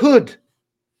that could.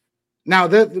 Now,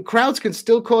 the crowds can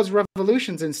still cause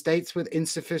revolutions in states with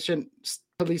insufficient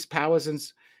police powers, and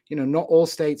not all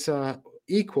states are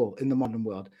equal in the modern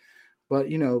world. But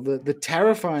the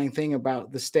terrifying thing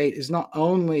about the state is not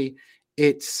only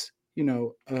its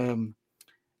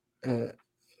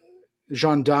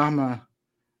gendarme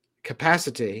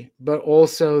capacity, but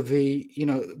also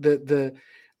the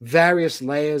various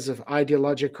layers of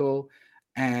ideological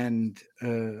and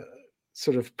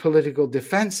sort of political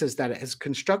defenses that it has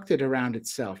constructed around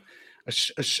itself. A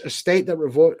state that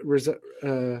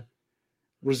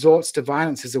resorts to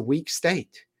violence is a weak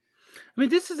state.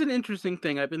 This is an interesting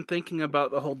thing. I've been thinking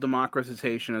about the whole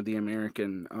democratization of the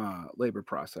American labor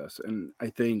process, and I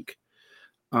think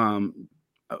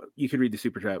you could read the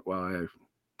super chat while I.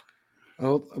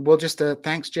 Oh, well, just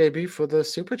thanks, JB, for the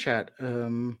super chat.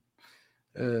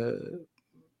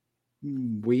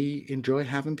 We enjoy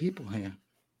having people here.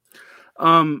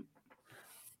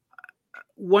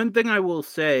 One thing I will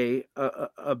say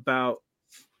about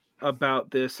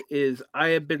this is I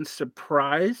have been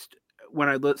surprised when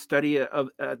I study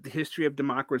the history of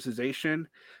democratization,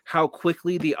 how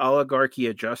quickly the oligarchy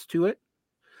adjusts to it.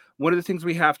 One of the things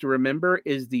we have to remember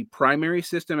is the primary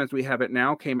system as we have it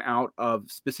now came out of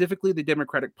specifically the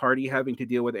Democratic Party having to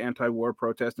deal with anti-war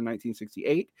protests in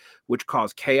 1968, which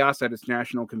caused chaos at its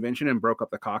national convention and broke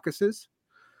up the caucuses.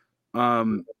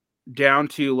 Down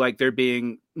to there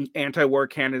being anti-war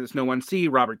candidates no one see,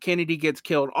 Robert Kennedy gets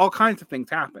killed, all kinds of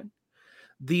things happen.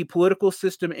 the political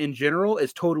system in general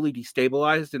is totally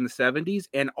destabilized in the 70s,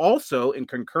 and also in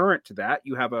concurrent to that,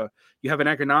 you have an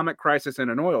economic crisis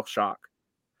and an oil shock.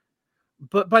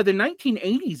 But by the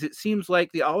 1980s, it seems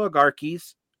like the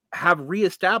oligarchies have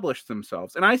reestablished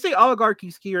themselves. And I say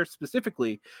oligarchies here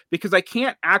specifically because I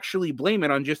can't actually blame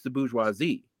it on just the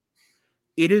bourgeoisie.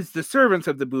 It is the servants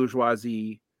of the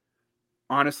bourgeoisie,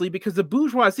 honestly, because the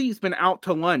bourgeoisie has been out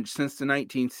to lunch since the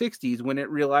 1960s when it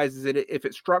realizes that if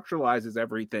it structuralizes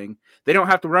everything, they don't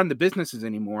have to run the businesses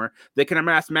anymore. They can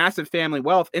amass massive family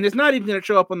wealth, and it's not even going to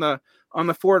show up on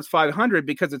the Forbes 500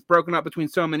 because it's broken up between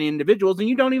so many individuals, and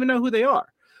you don't even know who they are.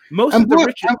 Most of the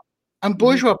rich and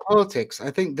bourgeois politics. I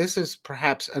think this is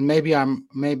perhaps, and maybe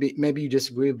you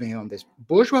disagree with me on this.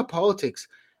 Bourgeois politics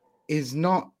is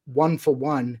not one for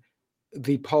one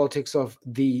the politics of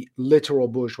the literal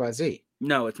bourgeoisie.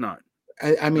 No, it's not.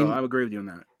 I mean, no, I agree with you on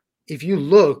that. If you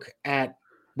look at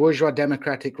bourgeois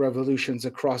democratic revolutions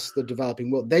across the developing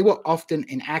world, they were often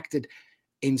enacted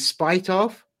in spite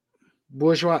of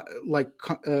bourgeois,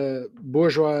 the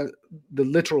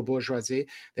literal bourgeoisie.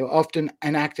 They were often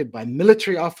enacted by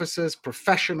military officers,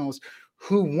 professionals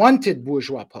who wanted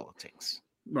bourgeois politics,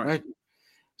 right?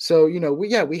 So,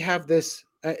 we have this.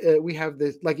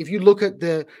 Like, if you look at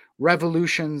the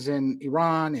revolutions in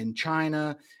Iran, in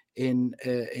China, in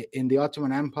the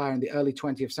Ottoman Empire in the early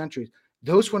 20th century,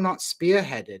 those were not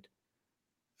spearheaded.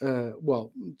 At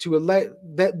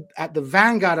the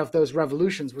vanguard of those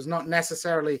revolutions was not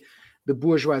necessarily the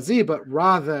bourgeoisie, but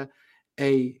rather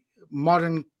a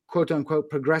modern, quote unquote,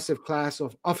 progressive class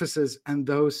of officers and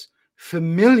those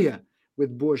familiar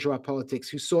with bourgeois politics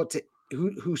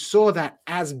who saw that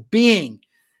as being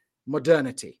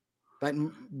modernity. Like,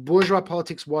 bourgeois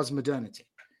politics was modernity.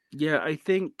 Yeah, I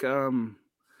think.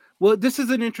 Well, this is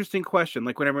an interesting question.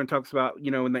 Like, when everyone talks about,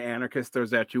 when the anarchists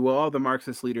throws at you, well, all the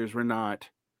Marxist leaders were not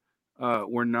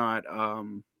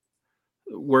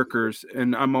workers,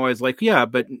 and I'm always like, yeah,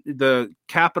 but the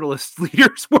capitalist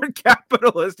leaders weren't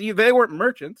capitalists; they weren't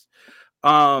merchants.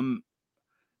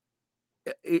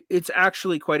 It's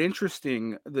actually quite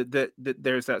interesting that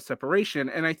there's that separation,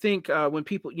 and I think when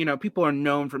people are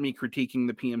known for me critiquing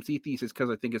the PMC thesis because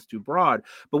I think it's too broad.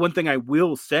 But one thing I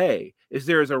will say is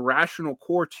there is a rational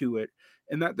core to it,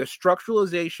 and that the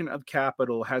structuralization of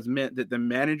capital has meant that the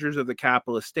managers of the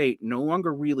capitalist state no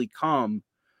longer really come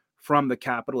from the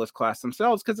capitalist class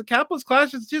themselves, because the capitalist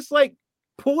class is just like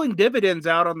pulling dividends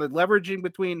out on the leveraging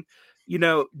between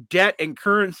debt and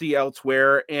currency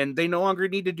elsewhere, and they no longer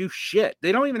need to do shit.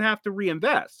 They don't even have to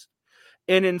reinvest.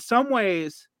 And in some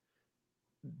ways,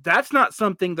 that's not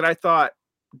something that I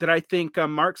think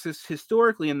Marxists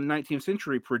historically in the 19th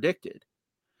century predicted,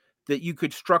 that you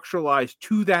could structuralize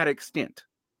to that extent.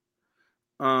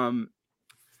 And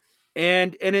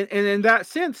in that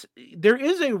sense, there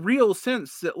is a real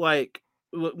sense that, like,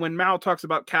 when Mao talks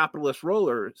about capitalist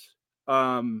rollers,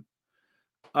 that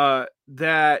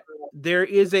there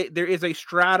is a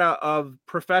strata of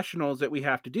professionals that we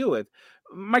have to deal with.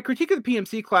 My critique of the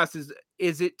PMC class is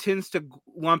it tends to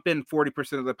lump in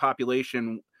 40% of the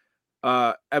population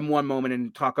at one moment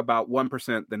and talk about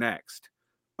 1% the next,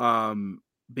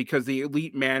 because the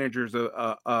elite managers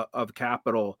of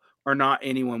capital are not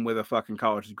anyone with a fucking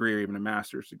college degree or even a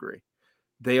master's degree.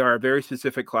 They are a very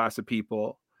specific class of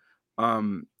people,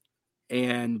 and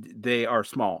they are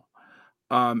small.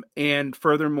 And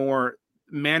furthermore,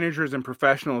 managers and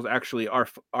professionals actually are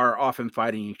often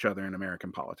fighting each other in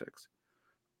American politics.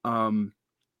 But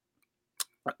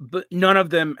none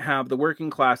of them have the working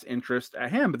class interest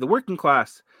at hand. But the working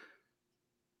class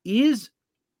is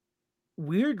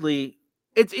weirdly,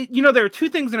 there are two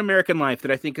things in American life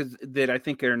that I think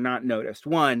are not noticed.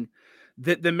 One,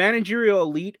 that the managerial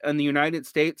elite in the United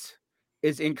States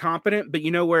is incompetent, but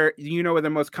where the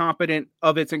most competent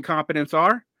of its incompetence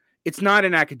are? It's not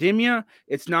in academia.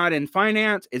 It's not in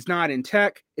finance. It's not in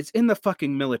tech. It's in the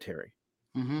fucking military.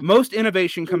 Mm-hmm. Most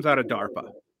innovation comes out of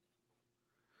DARPA.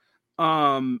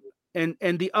 And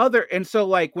so,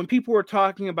 like, when people were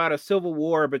talking about a civil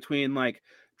war between, like,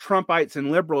 Trumpites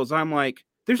and liberals, I'm like,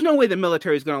 there's no way the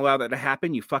military is going to allow that to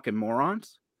happen, you fucking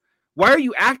morons. Why are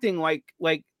you acting like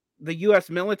the U.S.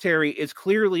 military is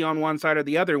clearly on one side or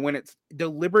the other when it's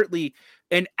deliberately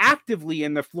and actively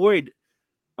in the Floyd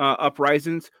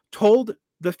uprisings told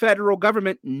the federal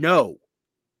government no?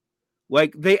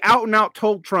 Like, they out and out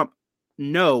told Trump,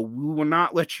 no, we will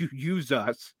not let you use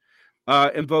us,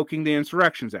 invoking the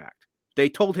Insurrections Act. They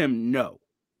told him no.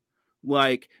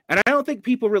 Like, and I don't think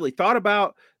people really thought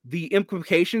about the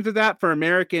implications of that for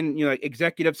American,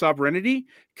 executive sovereignty,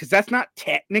 because that's not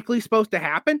technically supposed to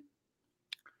happen.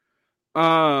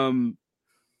 But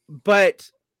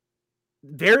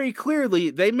very clearly,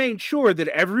 they made sure that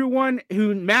everyone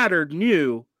who mattered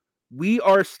knew we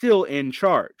are still in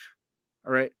charge.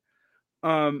 All right.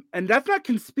 And that's not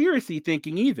conspiracy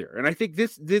thinking either. And I think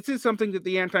this is something that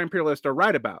the anti-imperialists are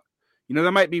right about.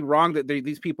 That might be wrong that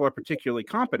these people are particularly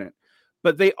competent,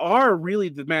 but they are really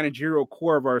the managerial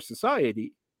core of our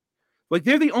society. Like,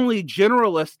 they're the only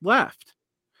generalists left.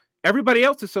 Everybody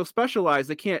else is so specialized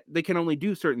they can only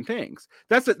do certain things.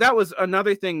 That was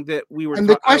another thing that we were. And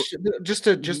the question, just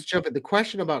to jump in, the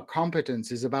question about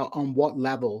competence is about on what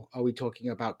level are we talking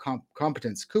about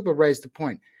competence? Cooper raised the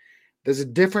point. There's a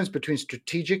difference between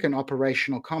strategic and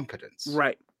operational competence.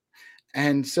 Right.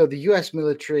 And so the U.S.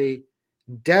 military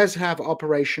does have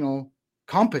operational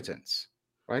competence,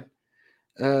 right?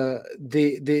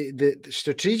 The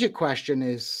strategic question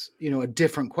is, a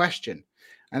different question.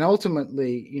 And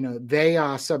ultimately, they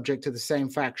are subject to the same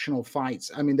factional fights.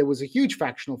 I mean, there was a huge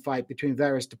factional fight between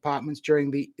various departments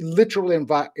during the literal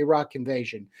Iraq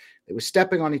invasion. They were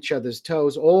stepping on each other's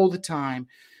toes all the time.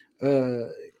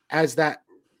 As that,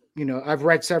 I've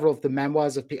read several of the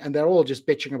memoirs of people, and they're all just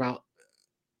bitching about.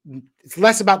 It's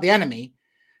less about the enemy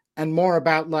and more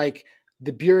about like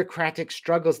the bureaucratic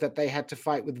struggles that they had to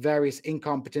fight with various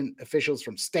incompetent officials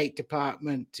from State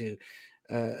Department to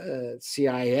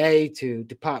CIA to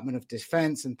Department of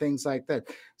Defense and things like that.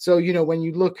 So,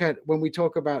 when we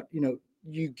talk about,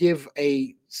 you give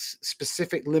a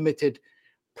specific limited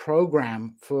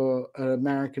program for an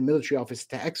American military officer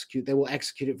to execute, they will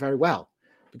execute it very well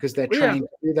because they're trained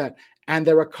to do that. And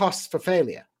there are costs for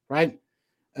failure, right?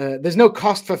 There's no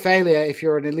cost for failure if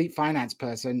you're an elite finance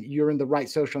person. You're in the right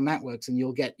social networks and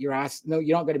you'll get your ass. No,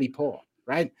 you're not going to be poor,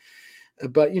 right?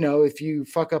 But, if you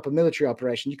fuck up a military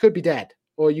operation, you could be dead,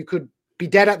 or you could be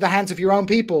dead at the hands of your own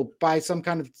people by some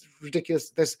kind of ridiculous.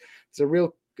 There's a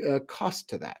real cost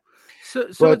to that.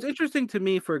 So it's interesting to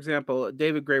me, for example,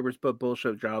 David Graeber's book,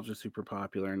 Bullshit Jobs, is super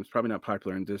popular, and it's probably not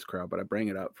popular in this crowd, but I bring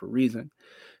it up for a reason.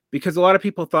 Because a lot of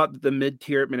people thought that the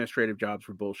mid-tier administrative jobs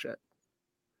were bullshit.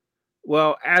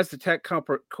 Well, as the tech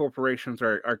corporations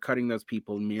are cutting those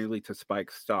people merely to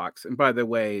spike stocks, and by the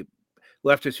way,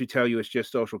 leftists who tell you it's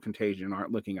just social contagion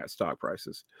aren't looking at stock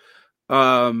prices.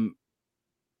 I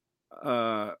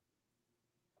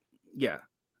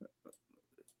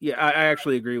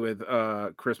actually agree with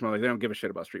Chris Muller. They don't give a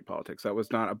shit about street politics. That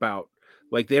was not about,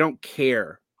 like, they don't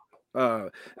care.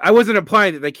 I wasn't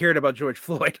implying that they cared about George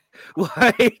Floyd.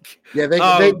 They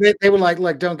were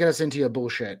like, don't get us into your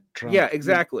bullshit, Trump. Yeah,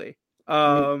 exactly.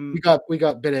 We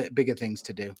got bigger things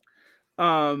to do.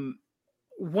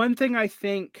 One thing I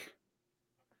think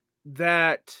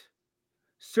that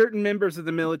certain members of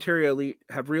the military elite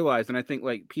have realized, and I think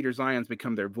like Peter Zion's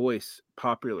become their voice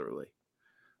popularly,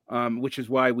 which is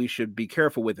why we should be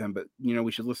careful with him, but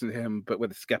we should listen to him, but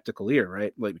with a skeptical ear,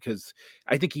 right? Like, because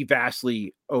I think he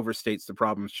vastly overstates the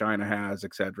problems China has,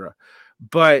 etc.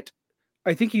 But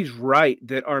I think he's right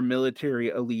that our military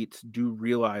elites do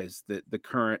realize that the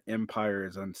current empire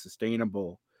is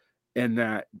unsustainable, and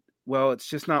that, well, it's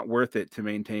just not worth it to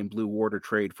maintain blue water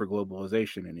trade for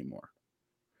globalization anymore.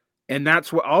 And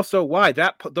that's why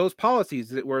those policies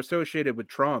that were associated with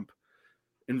Trump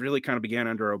and really kind of began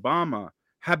under Obama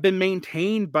have been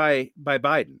maintained by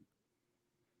Biden.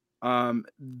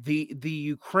 The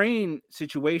Ukraine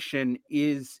situation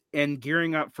is, and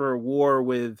gearing up for a war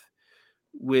with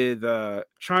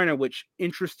China, which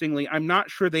interestingly, I'm not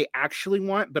sure they actually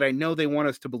want, but I know they want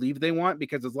us to believe they want,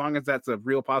 because as long as that's a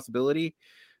real possibility,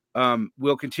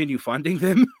 we'll continue funding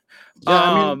them.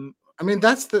 Yeah, I mean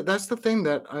that's the thing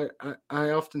that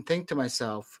I often think to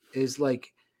myself is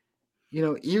like,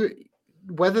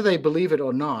 whether they believe it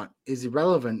or not is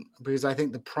irrelevant, because I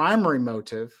think the primary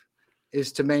motive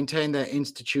is to maintain their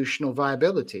institutional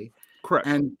viability. Correct.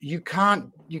 And you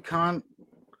can't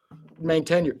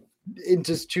maintain your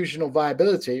institutional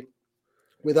viability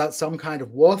without some kind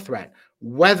of war threat.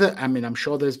 I'm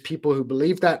sure there's people who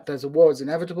believe that there's a war is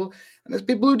inevitable, and there's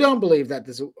people who don't believe that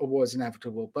there's a war is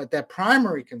inevitable, but their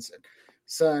primary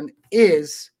concern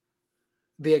is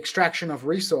the extraction of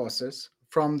resources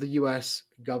from the US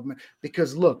government.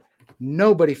 Because look,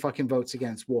 nobody fucking votes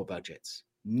against war budgets.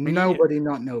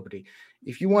 Nobody.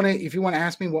 If you want to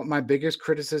ask me what my biggest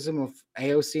criticism of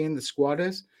AOC and the squad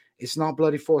is, it's not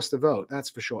bloody forced to vote.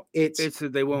 That's for sure. It's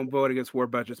that they won't vote against war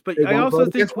budgets. But I also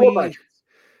think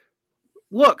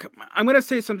look, I'm going to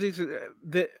say something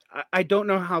that I don't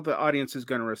know how the audience is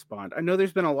going to respond. I know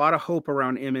there's been a lot of hope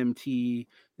around MMT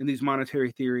and these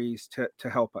monetary theories to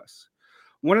help us.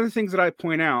 One of the things that I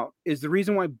point out is the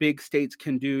reason why big states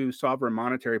can do sovereign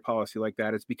monetary policy like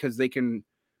that is because they can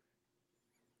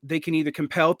either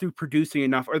compel through producing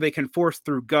enough, or they can force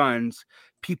through guns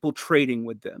people trading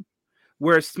with them.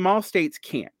 whereas small states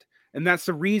can't. And that's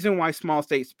the reason why small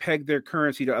states peg their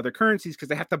currency to other currencies, because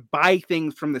they have to buy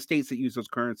things from the states that use those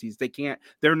currencies.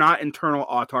 They're not internal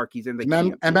autarkies, and they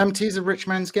can't. MMT is a rich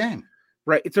man's game.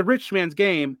 Right. It's a rich man's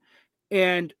game.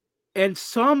 And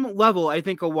some level, I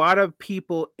think a lot of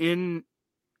people in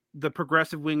the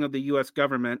progressive wing of the U.S.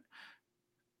 government,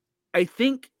 I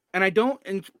think, and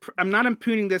I'm not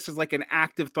impugning this as like an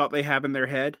active thought they have in their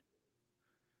head,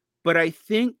 but I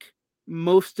think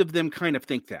most of them kind of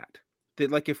think that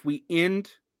like if we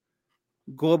end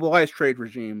globalized trade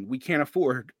regime, we can't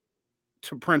afford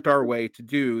to print our way to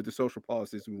do the social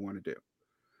policies we want to do.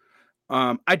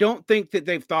 I don't think that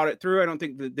they've thought it through. I don't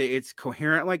think that it's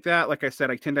coherent like that. Like I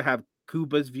said, I tend to have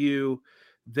Kuba's view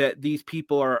that these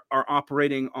people are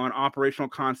operating on operational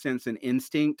constants and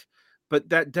instinct, but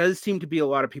that does seem to be a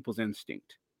lot of people's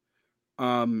instinct.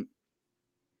 I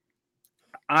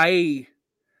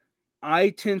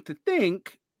tend to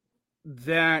think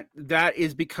that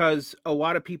is because a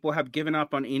lot of people have given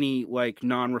up on any like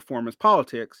non-reformist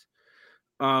politics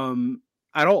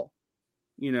at all,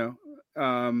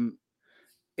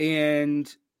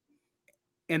 and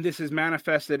this is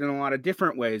manifested in a lot of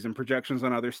different ways, in projections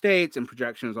on other states and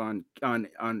projections on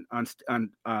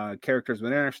characters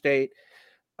within our state.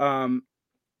 And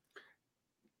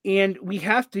we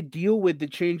have to deal with the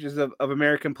changes of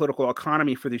American political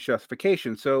economy for these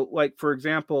justifications. So, like, for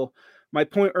example, my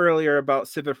point earlier about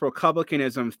civic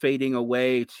republicanism fading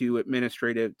away to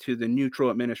the neutral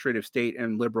administrative state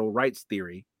and liberal rights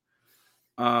theory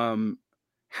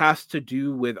has to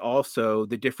do with also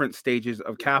the different stages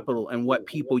of capital and what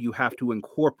people you have to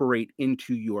incorporate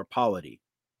into your polity.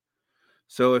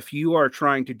 So if you are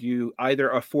trying to do either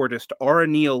a Fordist or a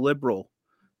neoliberal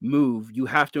move, you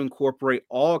have to incorporate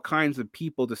all kinds of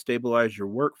people to stabilize your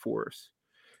workforce.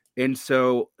 And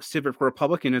so civic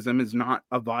republicanism is not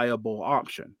a viable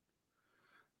option.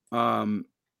 But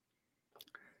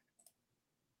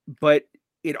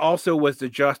it also was the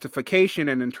justification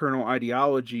and internal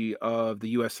ideology of the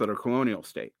U.S. settler colonial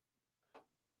state,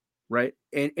 right?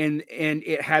 And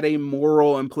it had a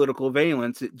moral and political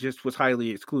valence. It just was highly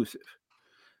exclusive.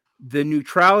 The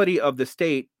neutrality of the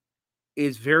state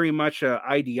is very much an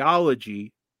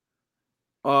ideology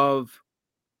of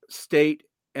state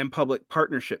and public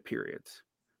partnership periods,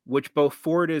 which both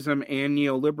Fordism and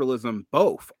neoliberalism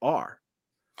both are.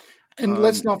 And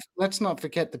let's not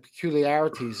forget the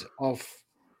peculiarities of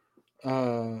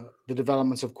the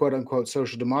developments of quote unquote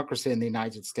social democracy in the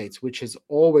United States, which has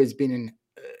always been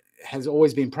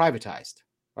privatized,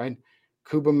 right?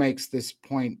 Kuba makes this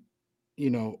point,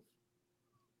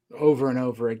 over and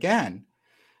over again,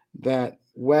 that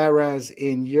whereas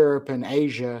in Europe and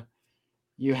Asia,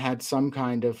 you had some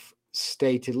kind of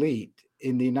state elite,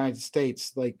 in the United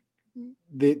States, like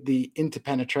the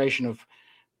interpenetration of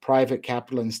private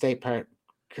capital and state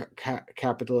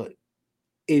capital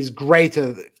is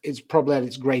greater. It's probably at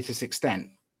its greatest extent.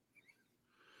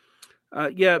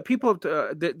 People.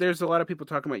 There's a lot of people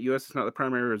talking about U.S. is not the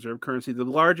primary reserve currency. The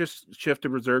largest shift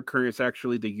of reserve currency is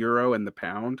actually the euro and the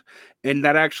pound, and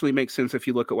that actually makes sense if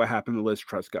you look at what happened to Liz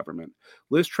Truss government.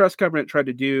 Liz Truss government tried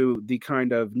to do the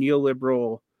kind of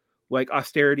neoliberal, like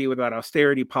austerity without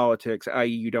austerity politics, i.e.,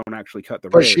 you don't actually cut the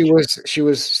rich. But she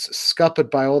was scuppered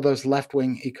by all those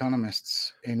left-wing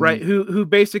economists, right? Who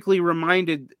basically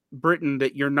reminded Britain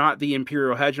that you're not the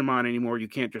imperial hegemon anymore. You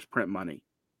can't just print money,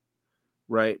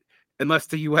 right? Unless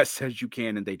the U.S. says you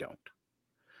can, and they don't,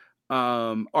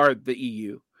 or the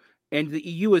EU. And the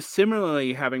EU is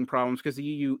similarly having problems because the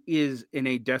EU is in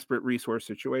a desperate resource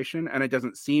situation, and it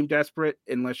doesn't seem desperate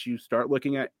unless you start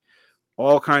looking at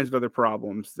all kinds of other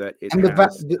problems that it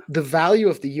has. The value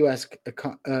of the U.S.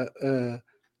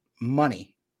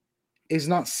 Money is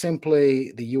not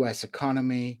simply the U.S.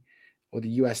 economy or the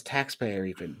U.S. taxpayer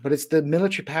even, but it's the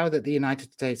military power that the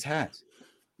United States has,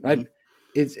 right? Mm-hmm.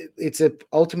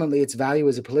 Ultimately its value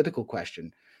is a political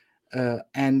question,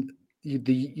 and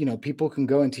people can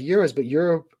go into euros, but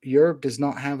Europe does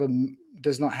not have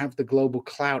the global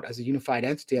clout as a unified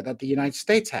entity that the United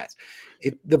States has.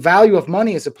 The value of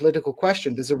money is a political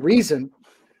question. There's a reason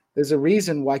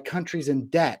why countries in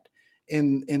debt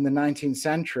in the 19th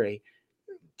century,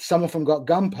 some of them got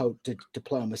gunpowder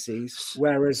diplomacies,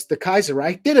 whereas the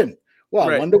Kaiserreich didn't. Well,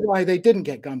 right. I wonder why they didn't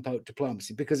get gunpowder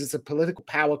diplomacy, because it's a political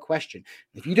power question.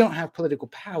 If you don't have political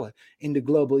power in the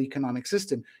global economic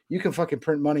system, you can fucking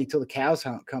print money till the cows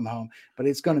come home, but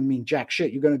it's going to mean jack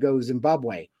shit. You're going to go to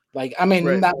Zimbabwe. Right.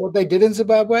 Isn't that what they did in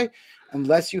Zimbabwe?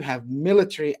 Unless you have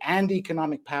military and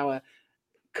economic power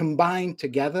combined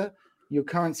together, your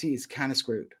currency is kind of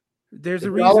screwed. There's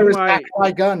a reason why backed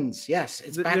by guns. Yes,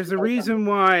 there's a reason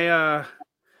why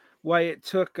why it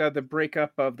took the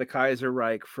breakup of the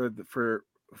Kaiserreich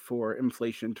for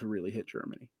inflation to really hit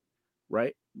Germany,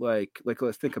 right? Like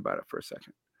let's think about it for a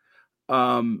second.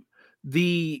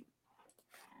 The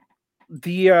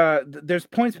there's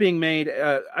points being made.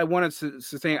 I wanted to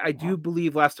say I do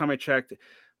believe last time I checked,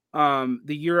 the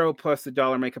euro plus the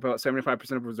dollar make up about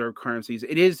 75% of reserve currencies.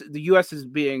 It is the U.S. is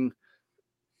being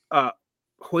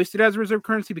hoisted as a reserve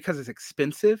currency because it's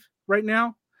expensive right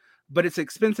now, but it's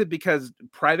expensive because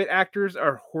private actors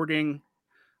are hoarding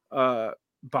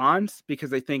bonds because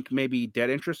they think maybe debt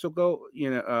interest will go.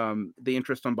 The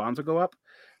interest on bonds will go up.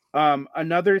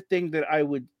 Another thing that I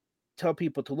would tell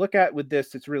people to look at with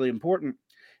this, it's really important,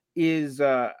 is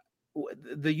the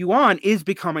yuan is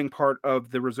becoming part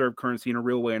of the reserve currency in a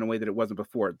real way, in a way that it wasn't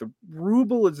before. The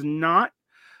ruble is not.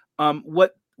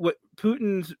 What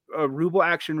Putin's ruble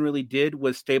action really did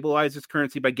was stabilize its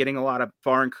currency by getting a lot of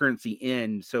foreign currency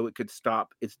in, so it could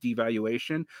stop its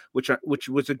devaluation, which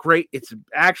was a great.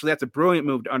 That's a brilliant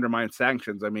move to undermine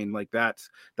sanctions. I mean, like that's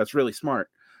really smart.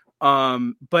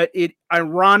 But it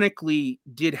ironically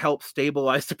did help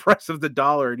stabilize the price of the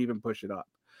dollar and even push it up.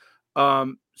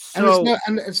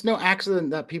 It's no accident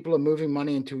that people are moving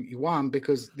money into yuan,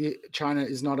 because China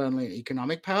is not only an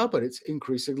economic power, but it's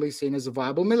increasingly seen as a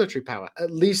viable military power,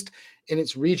 at least in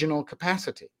its regional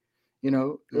capacity.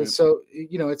 Right. So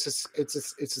it's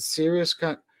a serious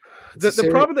kind. The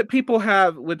problem that people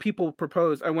have when people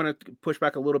propose, I want to push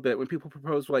back a little bit, when people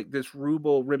propose like this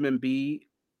ruble renminbi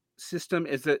system,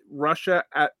 is that Russia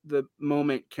at the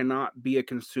moment cannot be a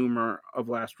consumer of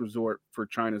last resort for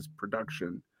China's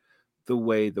production the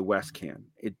way the West can.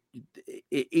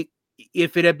 If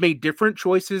it had made different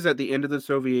choices at the end of the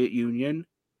Soviet Union,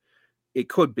 it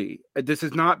could be. This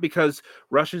is not because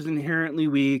Russia's inherently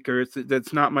weak, or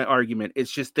that's not my argument.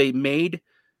 It's just they did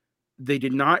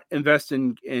not invest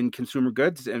in consumer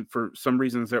goods, and for some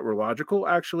reasons that were logical,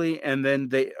 actually. And then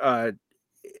they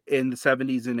in the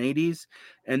 70s and 80s,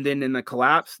 and then in the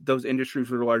collapse, those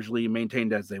industries were largely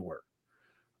maintained as they were.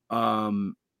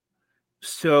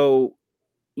 So,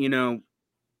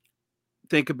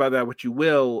 think about that what you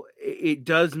will. It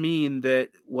does mean that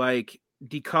like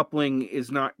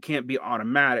decoupling can't be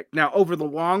automatic. Now, over the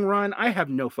long run, I have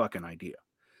no fucking idea.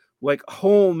 Like,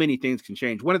 whole many things can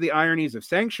change. One of the ironies of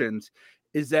sanctions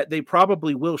is that they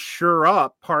probably will shore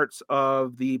up parts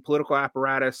of the political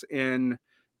apparatus in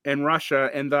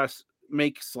Russia, and thus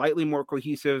make slightly more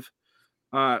cohesive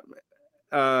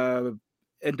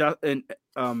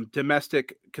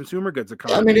domestic consumer goods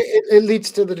economy. I mean, it leads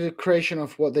to the creation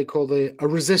of what they call a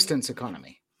resistance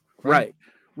economy. Right.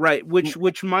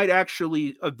 Which might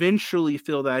actually eventually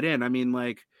fill that in. I mean,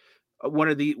 like, one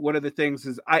of the things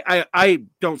is I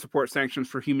don't support sanctions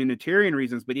for humanitarian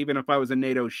reasons, but even if I was a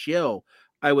NATO shill,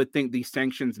 I would think these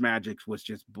sanctions magic was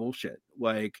just bullshit.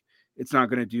 Like, it's not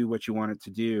going to do what you want it to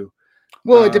do.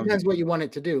 Well, it depends what you want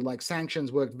it to do. Like,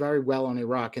 sanctions worked very well on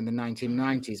Iraq in the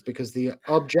 1990s because the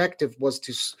objective was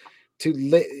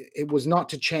it was not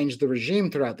to change the regime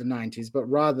throughout the 90s, but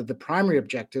rather the primary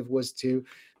objective was to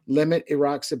limit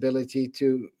Iraq's ability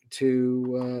to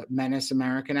menace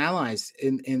American allies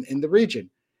in the region,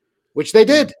 which they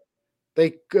did.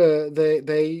 They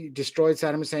destroyed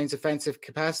Saddam Hussein's offensive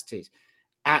capacities.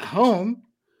 At home,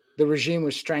 the regime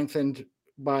was strengthened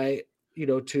by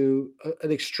to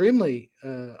an extremely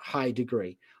high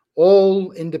degree.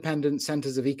 All independent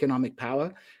centers of economic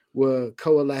power were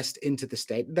coalesced into the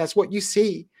state. That's what you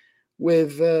see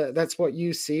with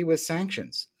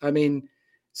sanctions. I mean,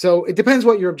 so it depends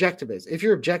what your objective is. If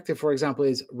your objective, for example,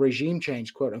 is regime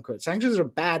change, quote unquote, sanctions are a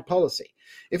bad policy.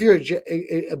 If your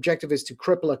objective is to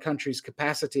cripple a country's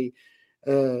capacity,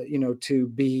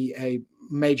 to be a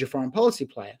major foreign policy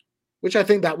player, which I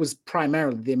think that was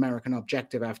primarily the American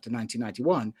objective after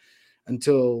 1991,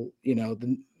 until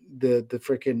the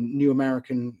freaking new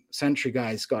American century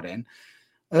guys got in.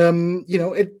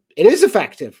 It is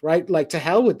effective, right? Like, to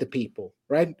hell with the people,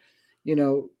 right?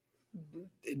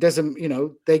 It doesn't.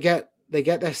 They get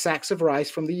their sacks of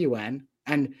rice from the UN,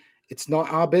 and it's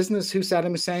not our business who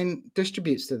Saddam Hussein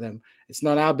distributes to them. It's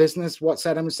not our business what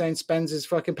Saddam Hussein spends his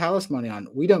fucking palace money on.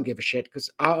 We don't give a shit, because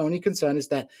our only concern is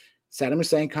that Saddam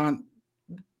Hussein can't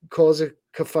cause a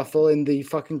kerfuffle in the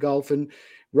fucking Gulf and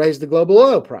raise the global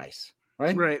oil price,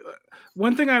 right? Right.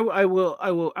 One thing I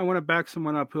want to back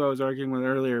someone up who I was arguing with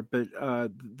earlier, but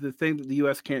the thing that the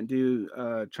U.S. can't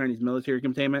do, Chinese military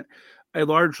containment, I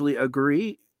largely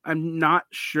agree. I'm not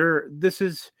sure.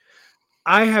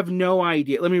 I have no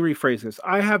idea. Let me rephrase this.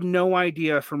 I have no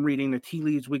idea from reading the tea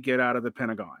leaves we get out of the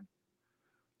Pentagon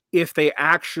if they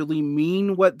actually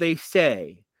mean what they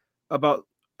say about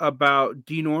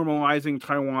denormalizing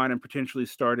Taiwan and potentially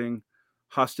starting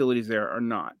hostilities there or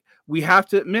not. We have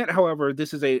to admit, however,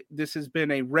 this has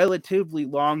been a relatively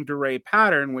long delay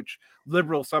pattern, which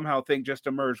liberals somehow think just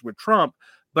emerged with Trump.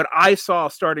 But I saw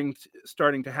starting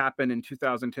to happen in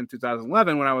 2010,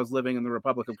 2011 when I was living in the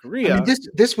Republic of Korea. I mean,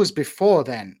 this was before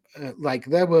then. Like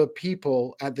there were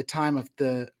people at the time of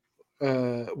the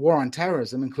war on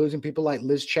terrorism, including people like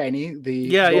Liz Cheney,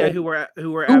 who were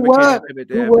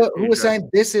saying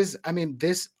this is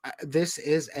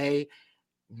a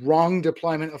wrong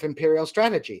deployment of imperial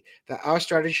strategy, that our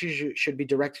strategy should be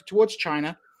directed towards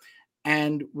China.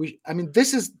 And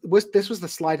this was the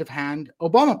sleight of hand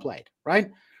Obama played, right?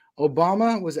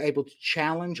 Obama was able to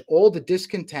challenge all the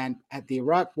discontent at the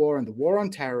Iraq War and the war on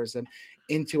terrorism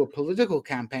into a political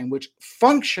campaign which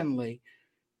functionally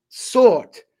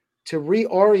sought to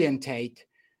reorientate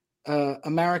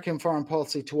American foreign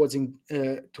policy towards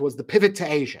the pivot to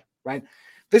Asia, right?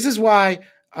 This is why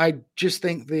I just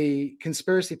think the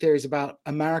conspiracy theories about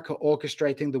America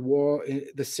orchestrating the war,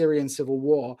 the Syrian civil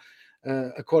war,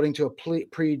 according to a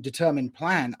predetermined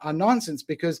plan, are nonsense,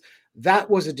 because that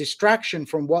was a distraction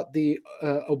from what the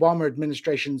Obama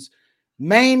administration's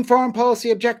main foreign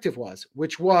policy objective was,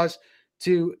 which was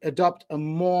to adopt a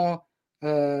more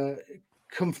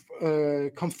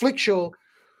conflictual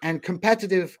and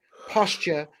competitive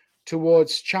posture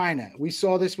towards China. We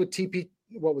saw this with TPP,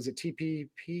 the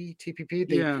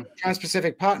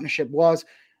Trans-Pacific Partnership was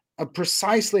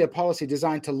precisely a policy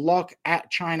designed to lock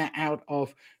China out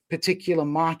of particular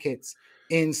markets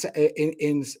in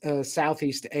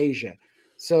Southeast Asia.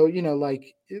 So,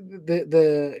 like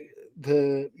a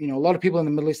lot of people in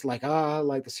the Middle East are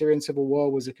like the Syrian civil war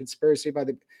was a conspiracy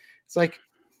it's like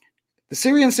the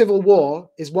Syrian civil war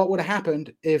is what would have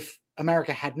happened if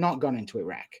America had not gone into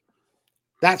Iraq.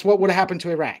 That's what would have happened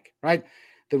to Iraq, right?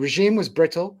 The regime was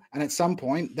brittle, and at some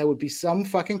point there would be some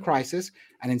fucking crisis.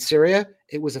 And in Syria,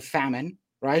 it was a famine,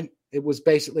 right? It was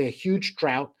basically a huge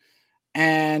drought,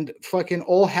 and fucking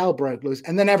all hell broke loose.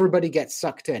 And then everybody gets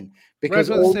sucked in because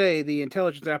the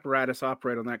intelligence apparatus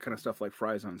operate on that kind of stuff like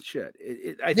fries on shit.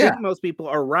 I think most people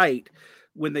are right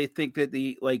when they think that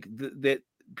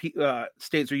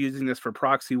states are using this for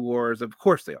proxy wars. Of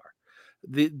course they are.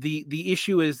 The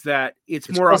issue is that it's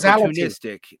more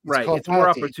opportunistic, right? It's more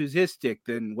opportunistic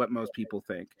than what most people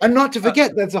think. And not to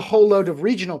forget, there's a whole load of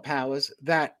regional powers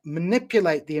that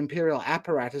manipulate the imperial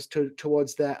apparatus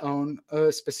towards their own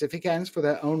specific ends for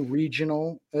their own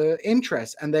regional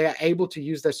interests, and they are able to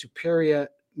use their superior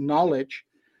knowledge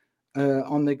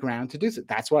on the ground to do so.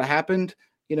 That's what happened.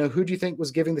 Who do you think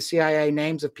was giving the CIA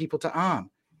names of people to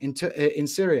arm in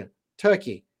Syria?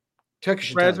 Turkish.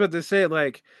 Right, I was about to say,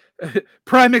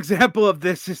 prime example of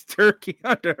this is Turkey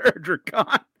under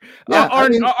Erdogan,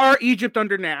 or Egypt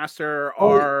under Nasser,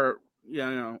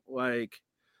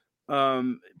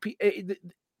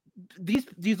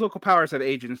 these local powers have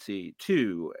agency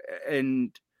too,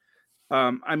 and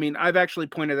I've actually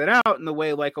pointed that out in the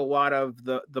way a lot of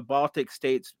the Baltic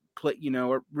states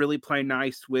are really playing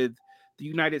nice with the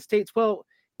United States. Well,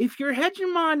 if your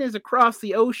hegemon is across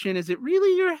the ocean, is it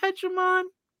really your hegemon?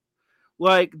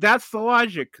 That's the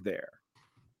logic there,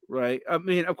 right?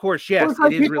 Of course, yes,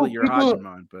 it is really your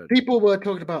hegemon. But people were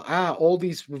talking about all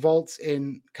these revolts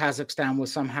in Kazakhstan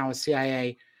was somehow a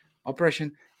CIA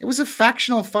operation. It was a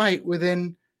factional fight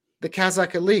within the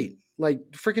Kazakh elite.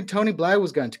 Freaking Tony Blair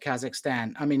was going to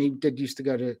Kazakhstan. He used to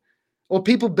go to, or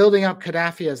people building up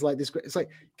Gaddafi as this. It's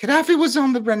like Gaddafi was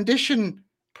on the rendition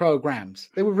programs.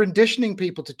 They were renditioning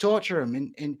people to torture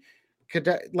him in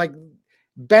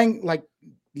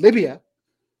Libya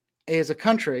is a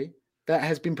country that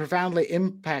has been profoundly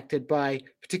impacted by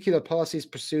particular policies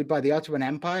pursued by the Ottoman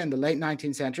Empire in the late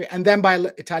 19th century, and then by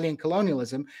Italian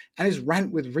colonialism, and is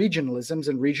rent with regionalisms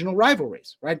and regional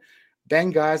rivalries, right?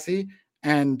 Benghazi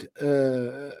and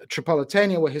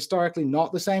Tripolitania were historically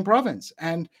not the same province.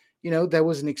 And, there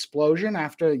was an explosion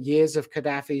after years of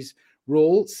Gaddafi's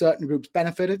rule. Certain groups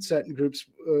benefited, certain groups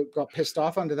got pissed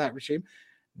off under that regime.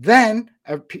 Then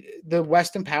the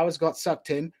Western powers got sucked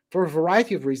in for a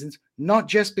variety of reasons, not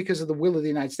just because of the will of the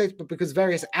United States, but because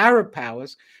various Arab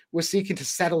powers were seeking to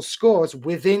settle scores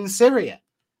within Syria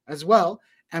as well,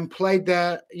 and played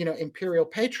their imperial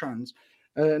patrons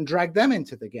and dragged them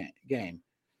into the game.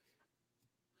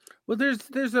 Well,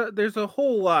 there's a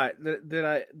whole lot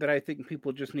that I think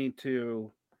people just need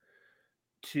to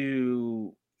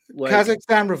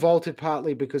Kazakhstan revolted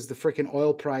partly because the freaking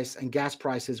oil price and gas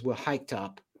prices were hiked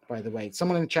up, by the way.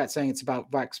 Someone in the chat saying it's about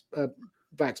Vax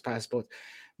passports.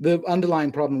 The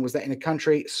underlying problem was that in a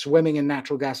country swimming in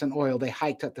natural gas and oil, they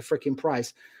hiked up the freaking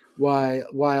price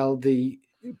while the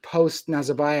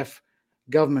post-Nazarbayev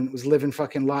government was living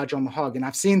fucking large on the hog. And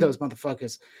I've seen those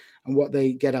motherfuckers. and what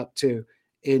they get up to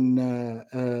in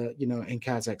in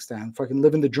Kazakhstan, fucking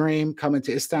living the dream, coming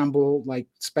to Istanbul, like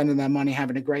spending their money,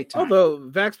 having a great time. Although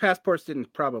vax passports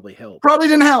didn't probably help. Probably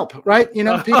didn't help, right?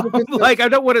 People like, I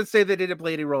don't want to say they didn't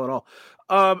play any role at all.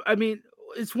 I mean,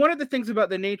 it's one of the things about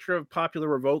the nature of popular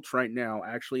revolts right now,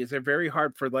 actually, is they're very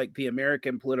hard for like the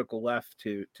American political left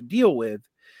to deal with,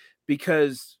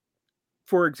 because,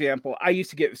 for example, I used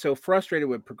to get so frustrated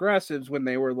with progressives when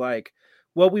they were like,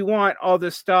 well, we want all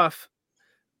this stuff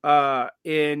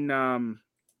in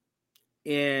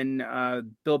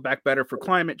Build Back Better for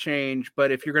climate change,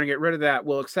 but if you're going to get rid of that,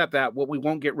 we'll accept that. What we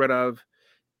won't get rid of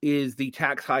is the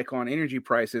tax hike on energy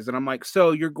prices. And I'm like,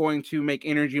 so you're going to make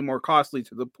energy more costly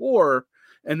to the poor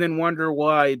and then wonder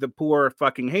why the poor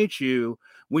fucking hate you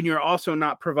when you're also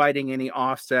not providing any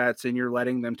offsets and you're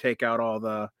letting them take out all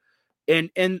the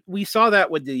and we saw that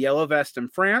with the yellow vest in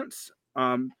France.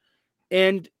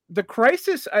 And the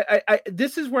crisis, I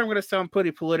this is where I'm going to sound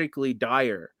pretty politically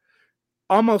dire.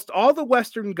 Almost all the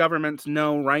Western governments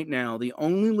know right now the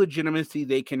only legitimacy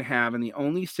they can have and the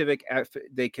only civic effort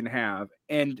they can have.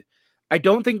 And I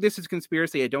don't think this is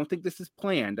conspiracy. I don't think this is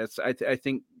planned. I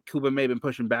think Cuba may have been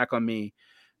pushing back on me.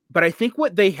 But I think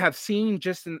what they have seen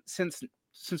just since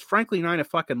frankly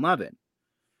 9/11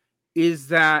 is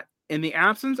that in the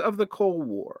absence of the Cold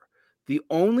War, the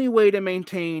only way to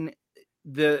maintain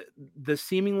the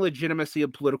seeming legitimacy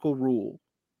of political rule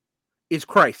is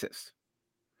crisis.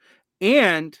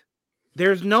 And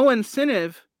there's no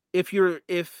incentive if your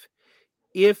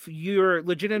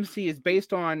legitimacy is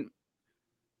based on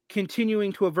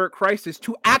continuing to avert crisis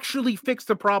to actually fix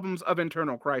the problems of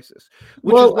internal crisis.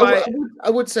 Which is why I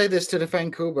would say this to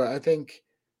defend Cuba. I think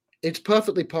it's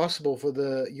perfectly possible for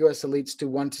the U.S. elites to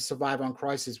want to survive on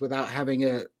crisis without having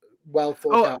a well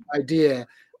thought out idea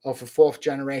of a fourth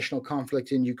generational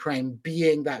conflict in Ukraine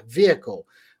being that vehicle.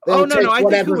 I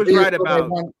think Cuba's right about.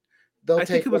 They'll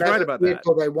take whatever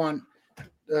vehicle they want,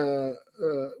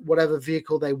 whatever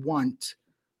vehicle they want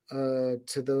to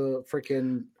the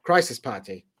freaking crisis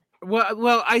party.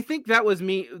 Well, I think that was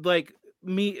me.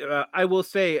 I will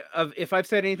say, if I've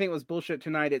said anything that was bullshit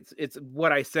tonight, it's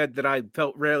what I said that I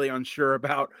felt really unsure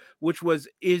about, which was,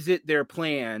 is it their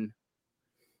plan?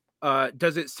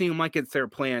 Does it seem like it's their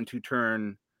plan to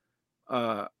turn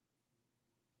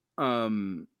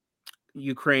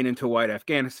Ukraine into white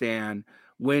Afghanistan?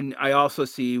 When I also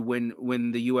see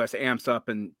when the U.S. amps up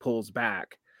and pulls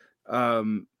back.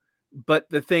 But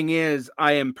the thing is,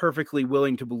 I am perfectly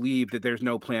willing to believe that there's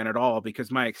no plan at all,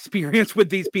 because my experience with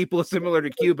these people is similar to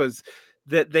Cuba's,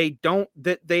 that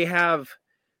they have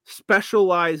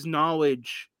specialized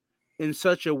knowledge in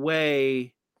such a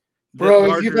way that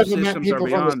Bro, if you've ever met people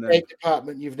from the State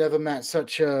Department, you've never met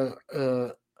such a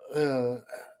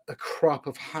crop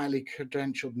of highly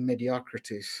credentialed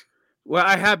mediocrities. Well,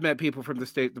 I have met people from the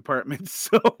State Department,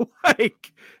 so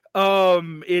like,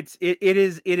 it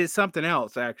is something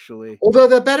else, actually. Although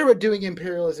they're better at doing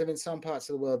imperialism in some parts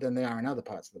of the world than they are in other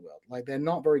parts of the world. Like, they're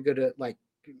not very good at, like,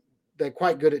 they're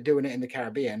quite good at doing it in the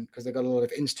Caribbean because they've got a lot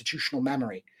of institutional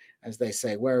memory, as they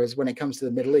say. Whereas when it comes to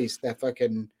the Middle East, they're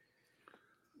fucking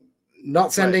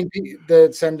not sending,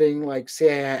 they're sending like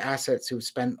CIA assets who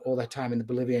spent all their time in the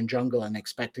Bolivian jungle and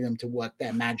expecting them to work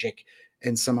their magic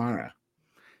in Samara.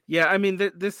 Yeah, I mean,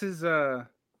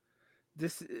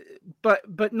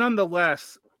 but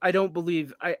nonetheless, I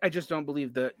just don't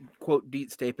believe that, quote,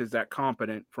 Deep State is that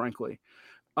competent, frankly.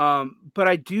 But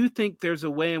I do think there's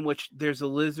a way in which there's a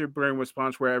lizard brain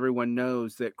response where everyone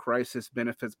knows that crisis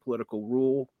benefits political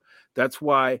rule. That's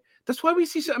why we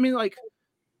see. I mean, like,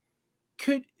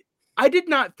 I did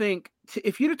not think,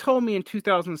 if you'd have told me in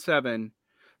 2007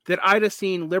 that I'd have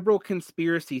seen liberal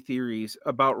conspiracy theories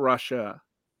about Russia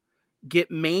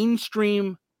get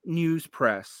mainstream news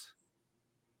press,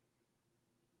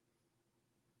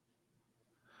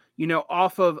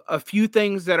 off of a few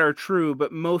things that are true,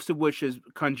 but most of which is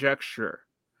conjecture.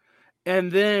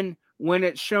 And then when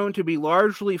it's shown to be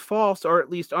largely false, or at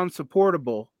least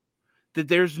unsupportable, that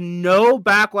there's no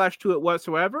backlash to it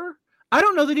whatsoever, I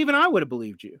don't know that even I would have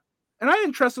believed you. And I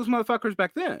didn't trust those motherfuckers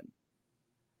back then.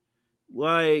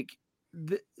 Like,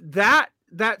 that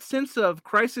sense of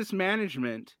crisis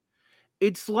management,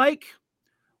 it's like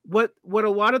what a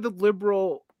lot of the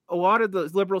liberal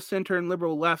center and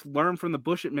liberal left learned from the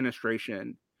Bush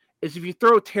administration is, if you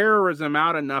throw terrorism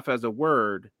out enough as a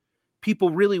word,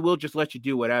 people really will just let you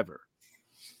do whatever.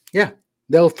 Yeah,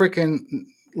 they'll freaking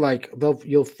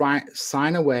you'll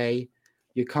sign away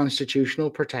your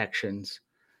constitutional protections,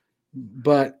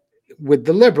 but with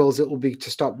the liberals, it will be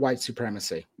to stop white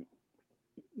supremacy.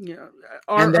 Yeah,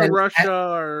 or Russia,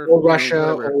 or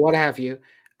Russia, or what have you.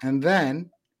 And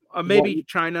then Maybe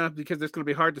China, because it's going to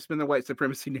be hard to spin the white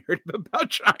supremacy narrative about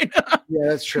China. Yeah,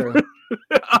 that's true.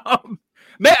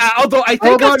 Although I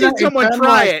think I've seen someone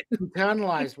try it.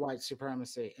 Internalized white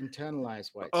supremacy.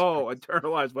 Internalized white supremacy. Oh,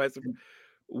 internalized white supremacy.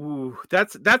 Ooh,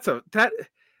 that's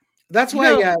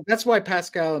why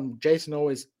Pascal and Jason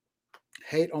always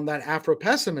hate on that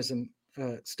Afro-pessimism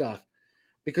stuff,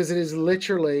 because it is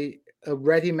literally a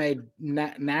ready-made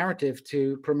narrative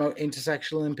to promote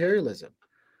intersectional imperialism.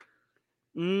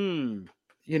 You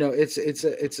know, it's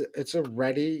a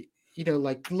ready, you know,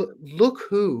 like look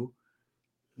who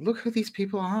these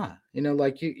people are. You know,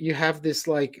 like you have this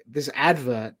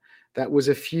advert that was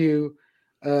a few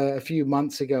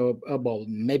months ago, well,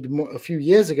 maybe more, a few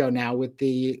years ago now, with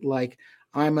the like,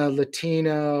 I'm a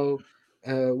Latino,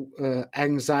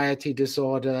 anxiety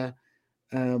disorder,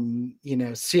 you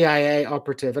know, CIA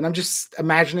operative, and I'm just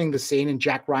imagining the scene in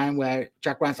Jack Ryan where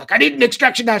Jack Ryan's like, I need an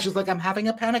extraction now. She's like, I'm having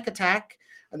a panic attack,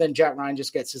 and then Jack Ryan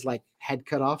just gets his like head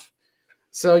cut off.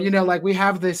 So, you know, like we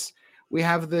have this, you know,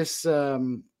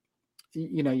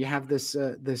 you have this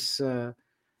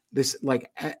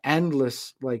like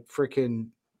endless, like freaking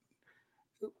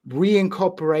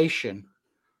reincorporation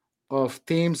of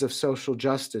themes of social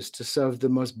justice to serve the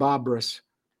most barbarous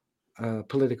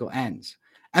political ends.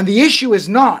 And the issue is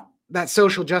not that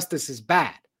social justice is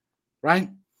bad, right?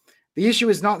 The issue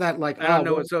is not that, like, I don't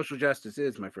know what social justice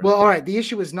is, my friend. Well, all right. The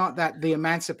issue is not that the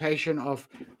emancipation of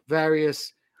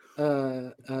various,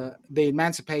 the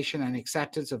emancipation and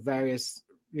acceptance of various,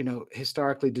 you know,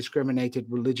 historically discriminated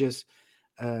religious,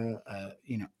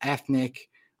 you know, ethnic,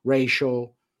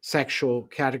 racial, sexual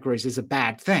categories is a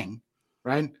bad thing,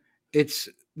 right? It's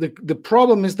the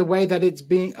problem is the way that it's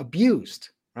being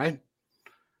abused, right?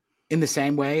 In the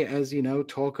same way as, you know,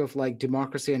 talk of like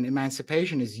democracy and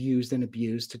emancipation is used and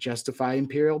abused to justify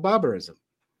imperial barbarism.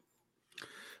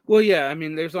 Well, yeah, I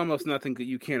mean, there's almost nothing that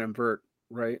you can't invert,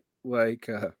 right? Like,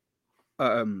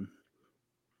 and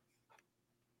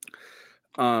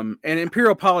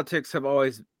imperial politics have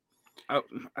always. I'm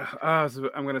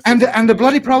going to. And the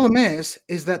bloody problem is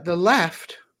that the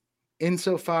left,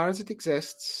 insofar as it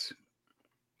exists,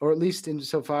 or at least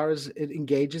insofar as it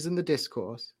engages in the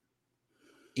discourse,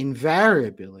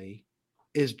 invariably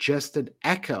is just an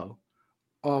echo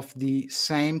of the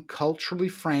same culturally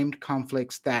framed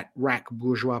conflicts that rack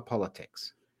bourgeois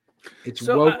politics. It's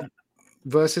woke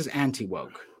versus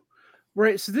anti-woke.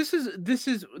 Right. So this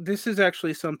is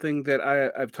actually something that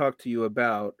I've talked to you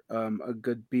about a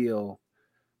good deal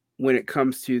when it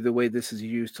comes to the way this is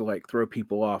used to like throw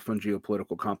people off on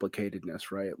geopolitical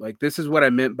complicatedness, right? Like this is what I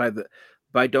meant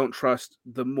by don't trust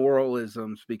the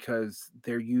moralisms, because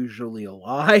they're usually a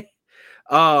lie.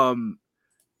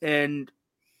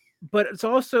 But it's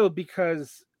also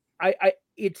because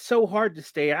it's so hard to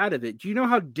stay out of it. Do you know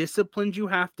how disciplined you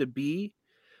have to be?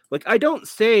 Like, I don't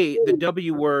say the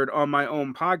W word on my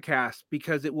own podcast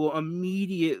because it will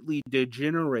immediately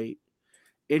degenerate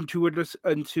into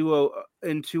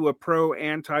a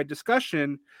pro-anti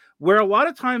discussion where a lot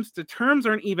of times the terms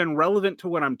aren't even relevant to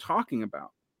what I'm talking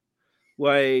about.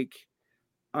 Like,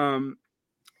 and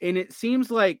it seems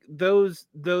like those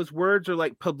words are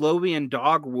like Pavlovian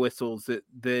dog whistles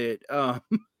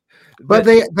but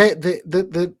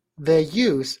their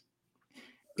use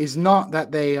is not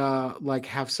that they like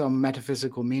have some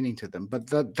metaphysical meaning to them, but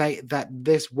that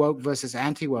this woke versus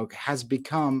anti-woke has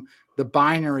become the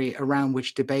binary around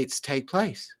which debates take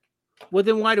place. Well,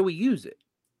 then why do we use it?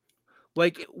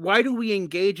 Like, why do we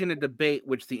engage in a debate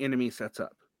which the enemy sets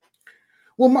up?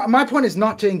 Well, my point is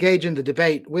not to engage in the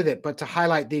debate with it, but to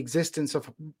highlight the existence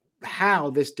of how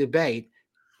this debate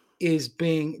is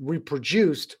being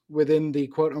reproduced within the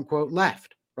quote unquote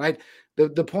left, right?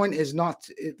 The point is not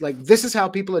like, this is how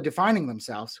people are defining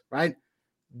themselves, right?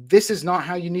 This is not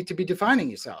how you need to be defining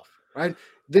yourself, right?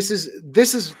 This is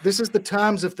the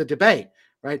terms of the debate,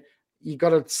 right? You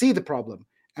got to see the problem.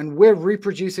 And we're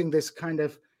reproducing this kind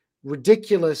of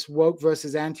ridiculous woke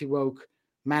versus anti-woke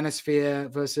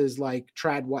manosphere versus like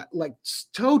trad, like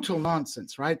total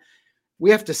nonsense, right? We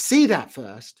have to see that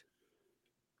first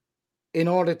in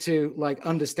order to like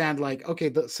understand, like, okay,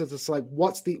 so it's like,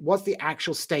 what's the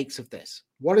actual stakes of this?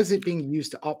 What is it being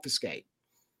used to obfuscate?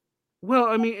 Well,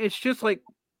 I mean, it's just like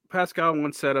Pascal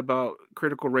once said about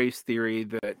critical race theory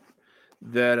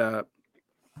that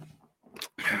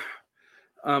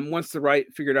once the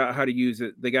right figured out how to use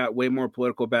it, they got way more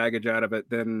political baggage out of it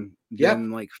than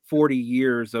like 40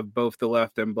 years of both the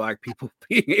left and black people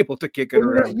being able to kick it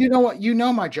around. You know what? You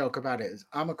know my joke about it is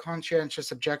I'm a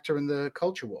conscientious objector in the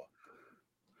culture war.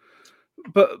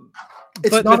 But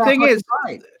the thing is,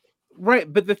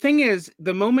 right? But the thing is,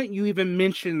 the moment you even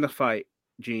mention the fight,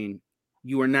 Gene,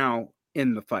 you are now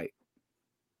in the fight.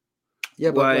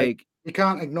 Yeah, but like, you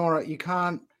can't ignore it. You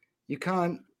can't.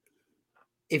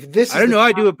 If this, I don't know.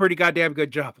 I do a pretty goddamn good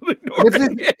job of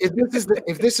ignoring it.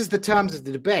 If this is the terms of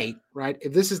the debate, right?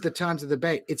 If this is the terms of the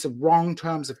debate, it's a wrong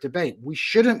terms of debate. We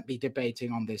shouldn't be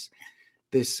debating on this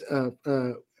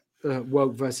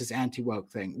woke versus anti-woke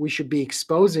thing. We should be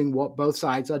exposing what both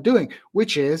sides are doing,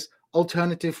 which is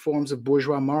alternative forms of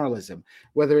bourgeois moralism,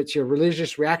 whether it's your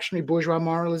religious reactionary bourgeois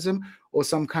moralism or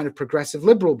some kind of progressive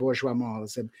liberal bourgeois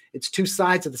moralism. It's two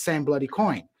sides of the same bloody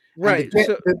coin. Right.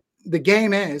 The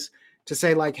game is to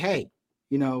say, like, hey,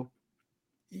 you know,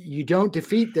 you don't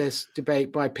defeat this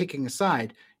debate by picking a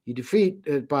side. You defeat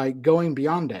it by going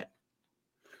beyond it.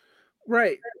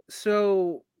 Right.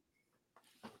 So,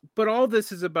 but all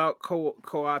this is about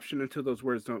co-option until those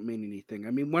words don't mean anything. I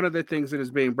mean, one of the things that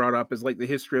is being brought up is like the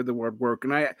history of the word work.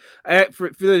 And I for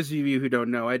those of you who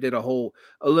don't know, I did a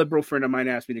liberal friend of mine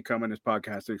asked me to come on this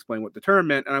podcast to explain what the term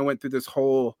meant. And I went through this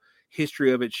whole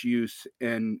history of its use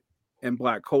in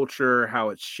Black culture, how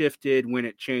it's shifted, when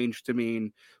it changed to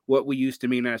mean what we used to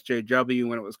mean SJW,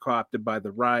 when it was co-opted by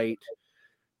the right.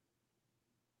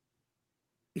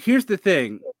 Here's the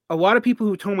thing. A lot of people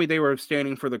who told me they were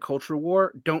standing for the culture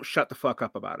war don't shut the fuck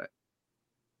up about it.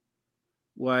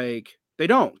 Like, they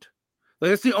don't. Like,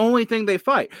 that's the only thing they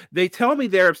fight. They tell me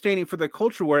they're abstaining for the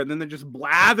culture war, and then they're just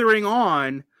blathering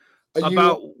on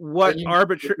about what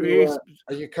arbitrary...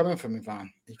 Are you coming for me, Van? Are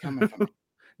you coming for me?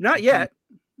 Not yet.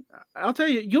 I'll tell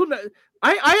you. You'll know.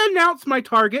 I announced my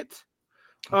target.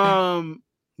 Okay. I'm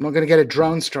not going to get a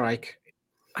drone strike.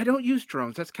 I don't use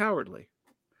drones. That's cowardly.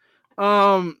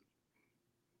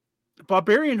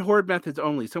 Barbarian horde methods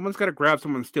only. Someone's got to grab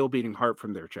someone's still beating heart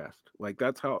from their chest. Like,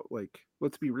 that's how, like,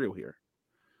 let's be real here.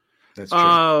 That's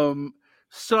true.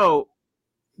 So,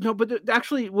 no, but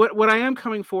actually what I am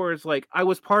coming for is, like, I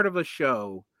was part of a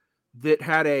show that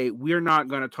had we're not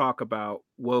going to talk about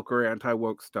woke or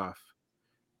anti-woke stuff.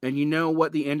 And you know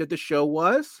what the end of the show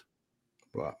was?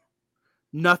 What?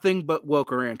 Nothing but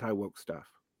woke or anti-woke stuff.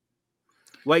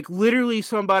 Like, literally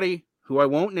somebody who I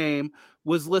won't name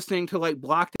was listening to like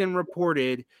Blocked and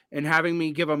Reported and having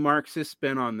me give a Marxist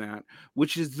spin on that,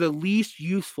 which is the least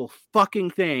useful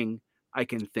fucking thing I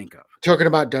can think of. Talking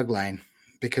about Doug Lane,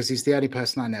 because he's the only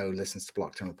person I know who listens to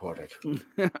Blocked and Reported.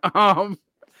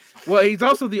 Well, he's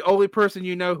also the only person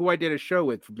you know who I did a show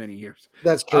with for many years.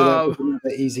 That's true. That was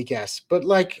another easy guess. But,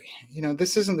 like, you know,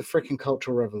 this isn't the freaking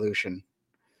Cultural Revolution.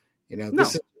 You know, no.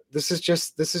 this is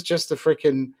just the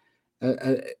freaking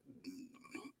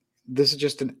this is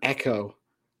just an echo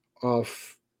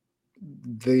of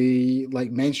the,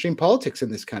 like, mainstream politics in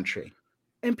this country.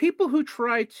 And people who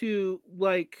try to,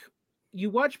 like, you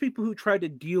watch people who try to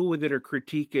deal with it or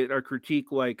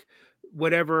critique like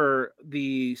whatever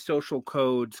the social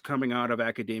codes coming out of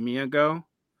academia go,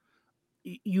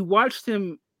 you watch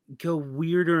them go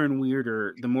weirder and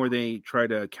weirder the more they try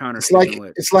to counter.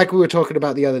 It's like we were talking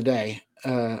about the other day.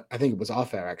 I think it was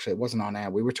off air, actually. It wasn't on air.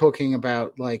 We were talking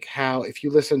about, like, how if you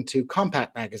listen to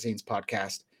Compact Magazine's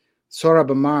podcast, Sohrab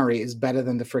Ahmari is better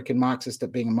than the freaking Marxist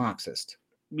at being a Marxist.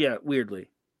 Yeah, weirdly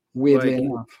like,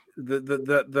 enough.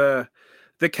 The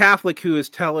Catholic who is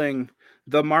telling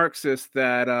the Marxist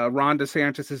that Ron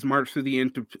DeSantis' march through the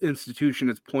institution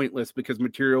is pointless because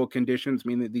material conditions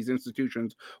mean that these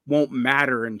institutions won't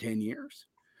matter in 10 years.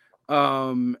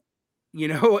 You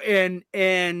know,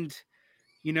 and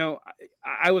you know,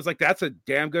 I was like, that's a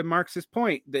damn good Marxist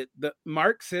point that the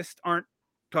Marxists aren't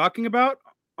talking about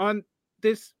on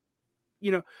this,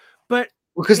 you know, but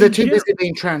because they're too busy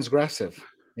being transgressive,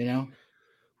 you know?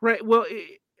 Right. Well,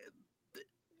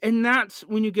 and that's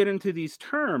when you get into these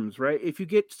terms, right? If you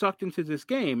get sucked into this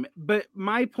game. But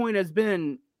my point has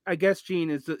been, I guess, Gene,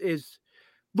 is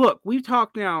look, we were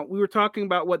talking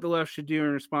about what the left should do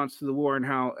in response to the war and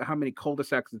how many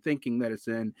cul-de-sacs of thinking that it's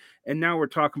in. And now we're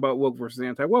talking about woke versus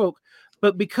anti-woke.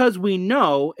 But because we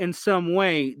know in some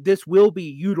way this will be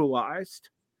utilized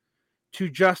to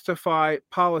justify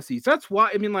policies. That's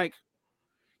why, I mean, like,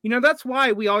 you know, that's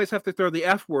why we always have to throw the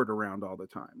F word around all the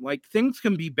time. Like, things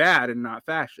can be bad and not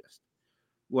fascist.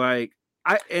 Like,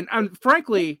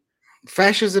 frankly,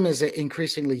 fascism is an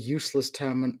increasingly useless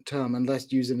term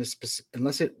unless using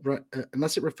unless it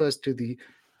refers to the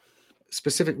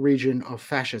specific region of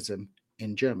fascism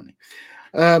in Germany.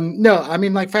 No, I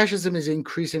mean, like, fascism is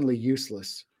increasingly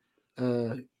useless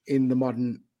in the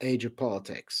modern age of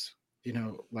politics. You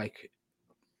know, like,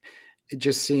 it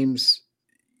just seems.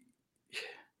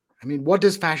 I mean, what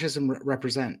does fascism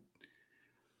represent?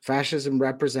 Fascism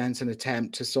represents an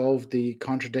attempt to solve the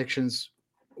contradictions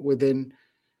within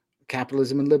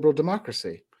capitalism and liberal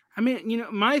democracy. I mean, you know,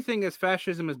 my thing is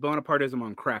fascism is Bonapartism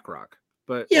on crack rock.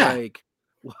 but Yeah. like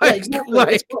Yeah,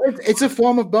 exactly. It's a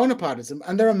form of Bonapartism,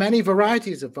 and there are many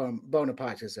varieties of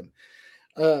Bonapartism.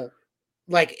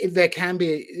 Like if there can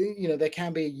be, there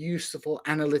can be a useful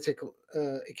analytical,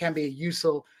 it can be a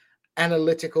useful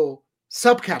analytical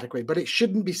subcategory, but it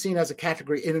shouldn't be seen as a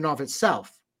category in and of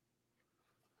itself.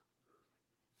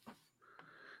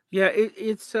 Yeah,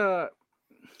 it's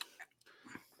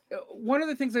one of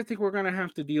the things I think we're going to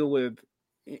have to deal with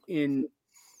in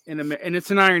and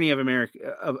it's an irony of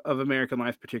American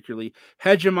life, particularly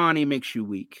hegemony makes you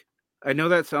weak. I know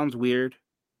that sounds weird,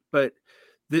 but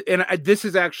this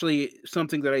is actually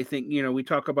something that I think, we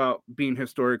talk about being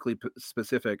historically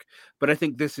specific, but I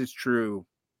think this is true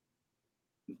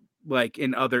like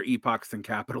in other epochs than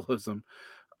capitalism.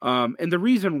 And the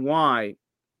reason why,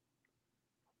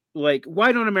 like,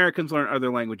 why don't Americans learn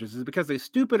other languages? Is it because they're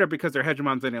stupid or because they're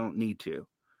hegemons and they don't need to?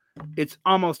 It's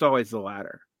almost always the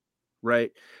latter,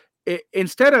 right?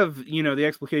 Instead of, the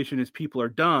explication is people are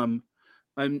dumb,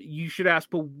 you should ask,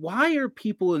 but why are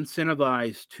people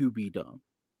incentivized to be dumb?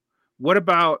 What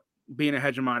about being a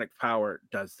hegemonic power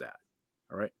does that?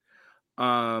 All right.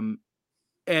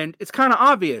 And it's kind of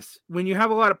obvious when you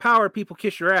have a lot of power, people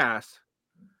kiss your ass.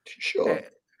 Sure.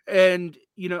 And,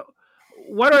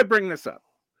 why do I bring this up?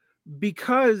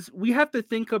 Because we have to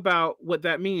think about what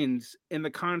that means in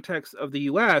the context of the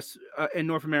U.S. And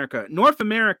North America. North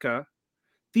America,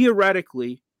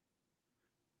 theoretically,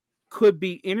 could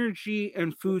be energy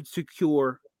and food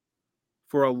secure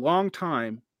for a long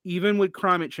time, even with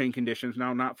climate change conditions.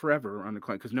 Now, not forever on the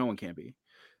climate, because no one can be,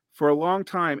 for a long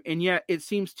time. And yet it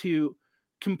seems to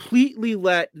completely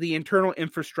let the internal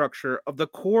infrastructure of the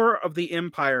core of the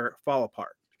empire fall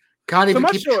apart. Can't even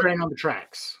keep the train on the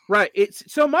tracks. Right. It's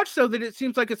so much so that it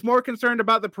seems like it's more concerned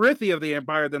about the periphery of the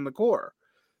empire than the core.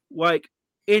 Like,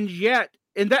 and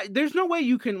that there's no way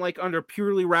you can, like, under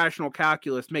purely rational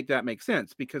calculus make that make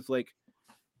sense, because, like,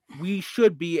 we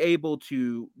should be able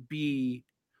to be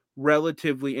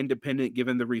relatively independent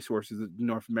given the resources that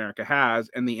North America has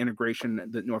and the integration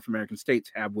that North American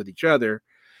states have with each other.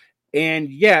 And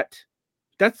yet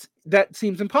that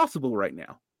seems impossible right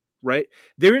now. Right?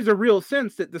 There is a real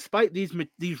sense that despite these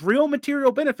real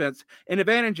material benefits and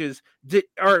advantages that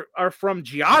are from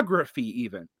geography,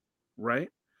 even, right?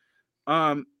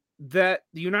 That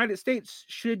the United States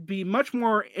should be much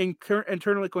more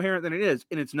internally coherent than it is,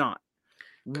 and it's not.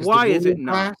 Why is it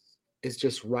not? It's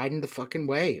just riding the fucking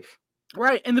wave.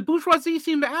 Right, and the bourgeoisie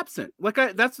seem absent. Like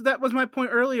that was my point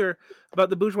earlier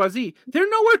about the bourgeoisie. They're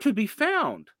nowhere to be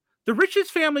found. The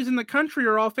richest families in the country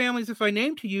are all families, if I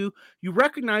name to you, you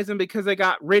recognize them because they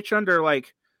got rich under,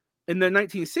 like, in the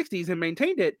 1960s and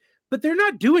maintained it, but they're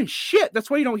not doing shit.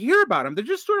 That's why you don't hear about them. They're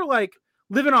just sort of like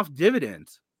living off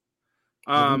dividends.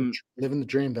 Living the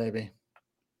dream, baby.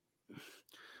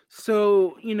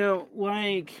 So,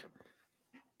 like,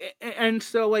 and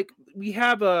so, like, we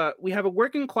have a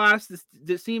working class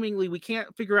that seemingly we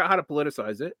can't figure out how to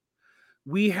politicize it.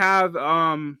 We have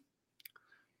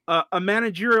a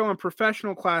managerial and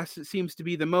professional class that seems to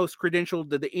be the most credentialed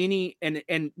that any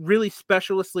and really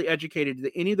specialistly educated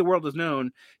that any of the world has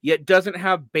known, yet doesn't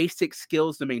have basic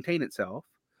skills to maintain itself.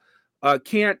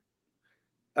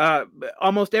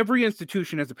 Almost every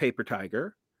institution has a paper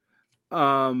tiger.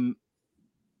 I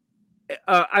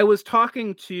was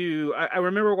talking to, I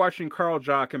remember watching Carl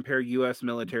Jha compare U.S.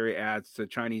 military ads to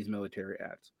Chinese military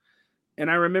ads. And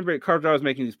I remember Carl Jha was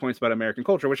making these points about American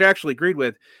culture, which I actually agreed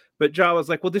with. But Jha was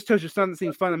like, well, this tells you something that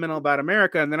seems fundamental about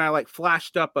America. And then I, like,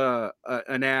 flashed up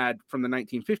an ad from the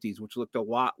 1950s, which looked a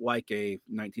lot like a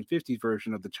 1950s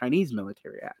version of the Chinese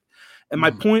military ad. And my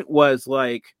point was,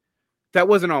 like, that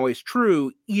wasn't always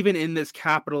true, even in this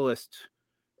capitalist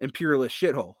imperialist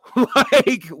shithole.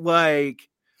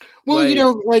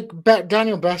 Daniel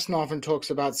Besson often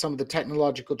talks about some of the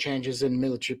technological changes in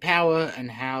military power and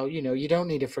how, you don't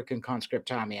need a freaking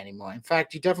conscript army anymore. In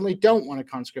fact, you definitely don't want a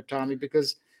conscript army,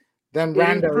 because then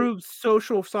it improves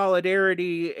social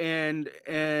solidarity and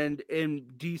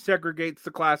desegregates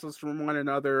the classes from one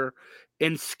another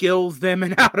and skills them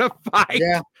in how to fight.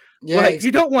 Yeah. Like,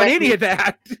 you don't want any of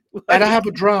that. I'd have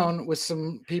a drone with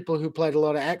some people who played a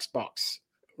lot of Xbox,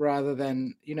 rather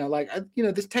than,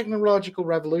 this technological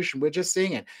revolution. We're just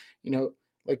seeing it,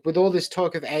 like with all this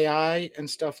talk of AI and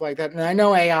stuff like that. And I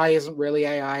know AI isn't really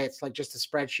AI. It's like just a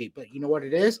spreadsheet, but you know what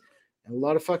it is? A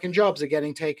lot of fucking jobs are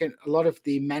getting taken. A lot of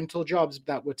the mental jobs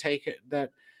that were taken,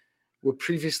 that were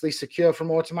previously secure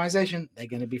from automation, they're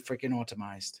going to be freaking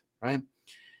automized, right?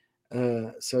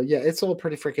 So yeah, it's all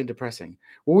pretty freaking depressing.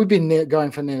 Well, we've been going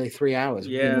for nearly 3 hours.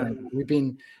 Yeah. We've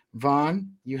been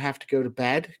Vaughn, you have to go to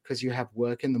bed because you have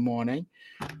work in the morning.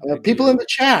 People in the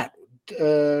chat,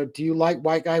 do you like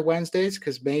White Guy Wednesdays?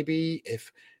 Because maybe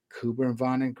if Kuba and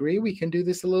Vaughn agree, we can do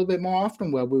this a little bit more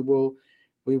often. Where we will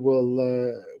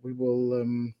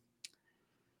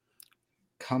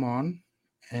come on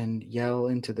and yell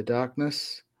into the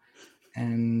darkness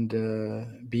and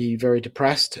be very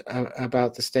depressed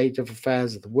about the state of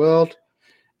affairs of the world,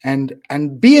 and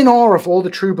be in awe of all the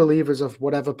true believers of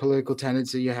whatever political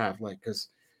tendency you have. Like, because,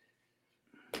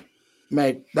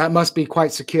 mate, that must be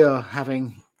quite secure,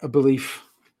 having a belief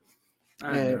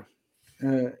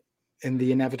in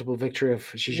the inevitable victory of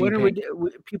Xi Jinping.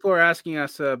 People are asking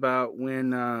us about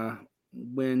when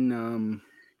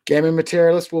Gaming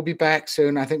Materialist will be back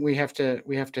soon. I think we have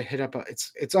to hit up.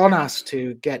 It's on us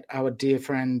to get our dear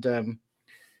friend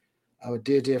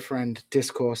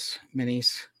Discourse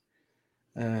Minis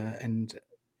and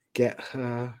get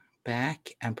her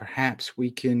back, and perhaps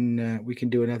we can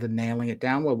do another nailing it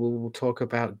down where we'll talk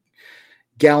about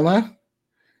Gelner,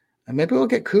 and maybe we'll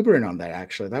get Kuba in on that.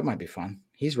 Actually, that might be fun.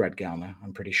 He's read Gelner,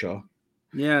 I'm pretty sure.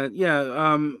 Yeah.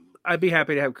 I'd be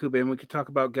happy to have Kuba in. We could talk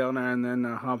about Gelner and then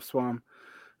Hobsbawm.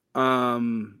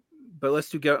 But let's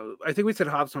do I think we said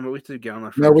Hobsbawm, but we said Gelner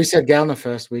first. No, we said Gelner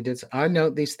first. We did. I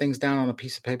note these things down on a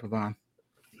piece of paper, Vaughn.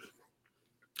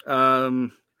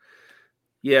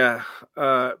 Yeah.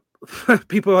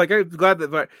 People are like, I'm glad that.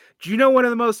 But do you know one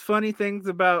of the most funny things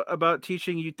about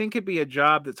teaching? You'd think it'd be a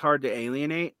job that's hard to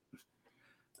alienate,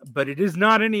 but it is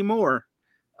not anymore.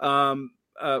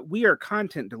 We are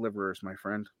content deliverers, my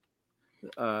friend.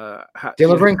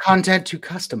 Delivering content to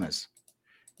customers.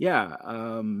 Yeah.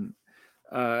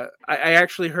 I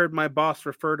actually heard my boss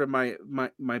refer to my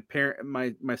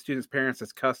students' parents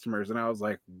as customers, and I was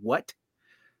like, "What?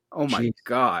 Oh my Jeez.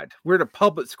 God, we're at a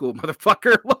public school,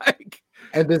 motherfucker!" Like,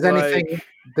 and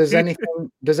does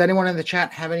anyone in the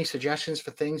chat have any suggestions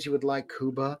for things you would like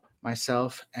Kuba,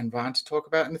 myself, and Vaughn to talk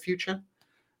about in the future?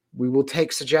 We will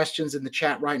take suggestions in the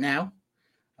chat right now.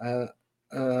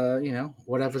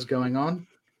 Whatever's going on.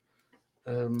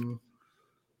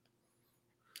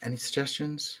 Any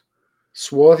suggestions?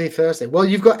 Swarthy Thursday. Well,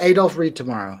 you've got Adolf Reed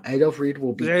tomorrow. Adolf Reed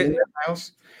will be in the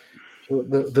house.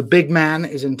 The big man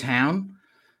is in town.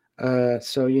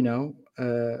 So,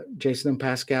 Jason and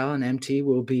Pascal and MT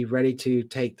will be ready to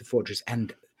take the fortress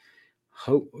and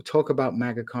talk about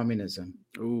MAGA communism.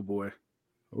 Oh, boy.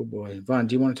 Vaughn,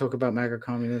 do you want to talk about MAGA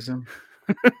communism?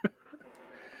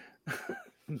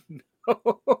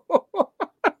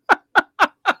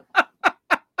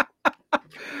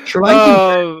 Sri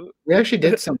Lanka. We actually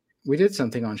did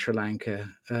something on Sri Lanka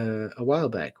a while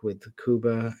back with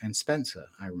Kuba and Spencer,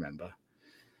 I remember.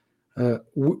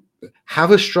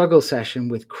 Have a struggle session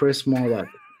with Chris Morlock,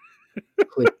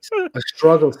 please. A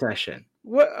struggle session.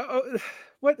 What?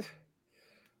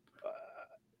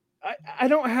 I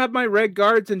don't have my red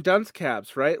guards and dunce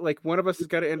caps, right? Like, one of us has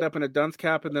got to end up in a dunce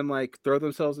cap and then like throw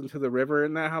themselves into the river.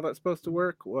 Isn't that how that's supposed to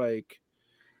work? Like,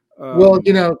 well,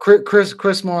 Chris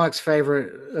Morlock's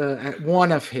favorite,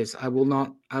 one of his. I will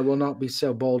not be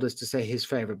so bold as to say his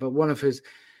favorite, but one of his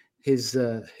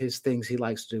things he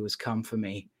likes to do is come for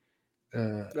me.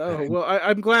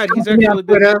 I'm glad he's actually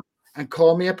been and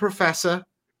call me a professor.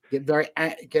 Get very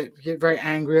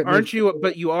angry at me. Aren't you?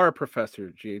 But you are a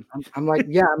professor, Gene. I'm like,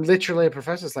 yeah, I'm literally a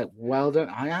professor. It's like, well done.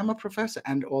 I am a professor,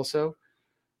 and also,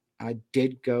 I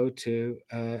did go to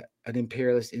an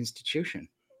imperialist institution.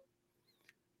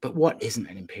 But what isn't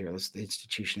an imperialist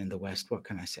institution in the West? What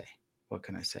can I say?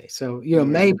 So,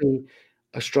 maybe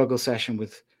a struggle session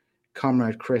with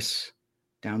Comrade Chris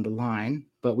down the line,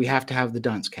 but we have to have the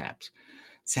dunce caps.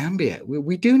 Zambia,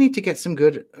 we do need to get some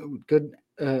good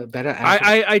better.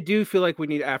 I do feel like we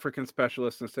need African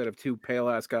specialists instead of two pale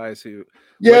ass guys who.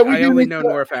 Yeah, I only know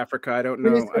North Africa. I don't know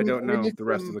the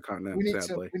rest of the continent.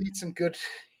 Sadly, we need some good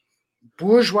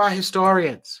bourgeois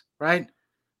historians, right?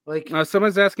 Like,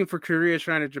 someone's asking for Korea,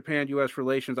 China, Japan, U.S.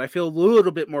 relations. I feel a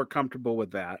little bit more comfortable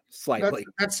with that, slightly.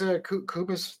 That's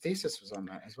Kuba's thesis was on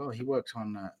that as well. He worked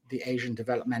on the Asian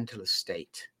developmentalist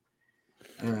state.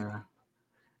 I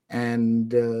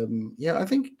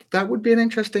think that would be an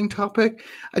interesting topic.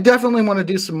 I definitely want to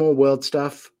do some more world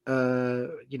stuff.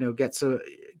 Get some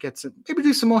maybe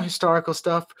do some more historical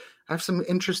stuff. I have some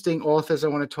interesting authors I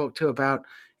want to talk to about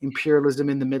imperialism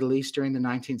in the Middle East during the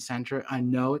 19th century. I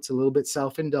know it's a little bit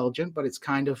self-indulgent, but it's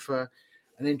kind of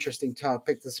an interesting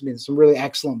topic. There's been some really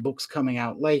excellent books coming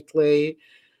out lately.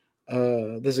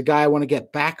 There's a guy I want to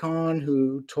get back on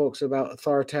who talks about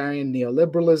authoritarian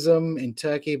neoliberalism in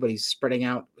Turkey, but he's spreading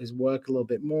out his work a little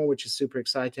bit more, which is super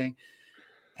exciting.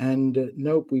 And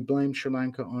nope, we blame Sri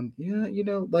Lanka on,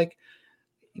 like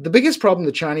the biggest problem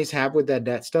the Chinese have with their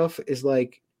debt stuff is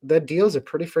like their deals are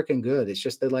pretty freaking good. It's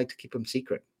just they like to keep them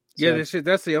secret. Yeah, So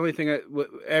that's the only thing.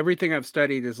 Everything I've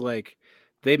studied is like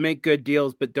they make good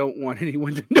deals, but don't want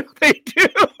anyone to know they do.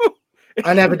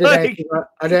 I never did Like, anything.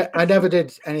 I never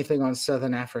did anything on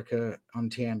Southern Africa on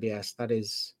TMBS. That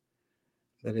is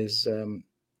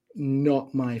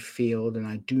not my field, and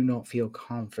I do not feel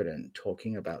confident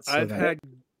talking about I've Southern. had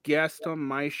guests on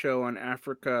my show on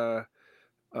Africa,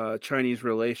 Chinese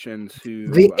relations who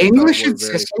The I thought English were in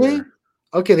very Sicily. fair.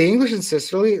 Okay, the English in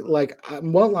Sicily. Like, I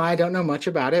won't lie, I don't know much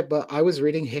about it, but I was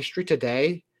reading History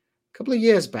Today a couple of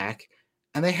years back,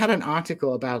 and they had an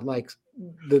article about like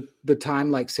the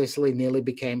time like Sicily nearly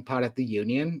became part of the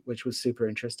Union, which was super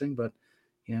interesting. But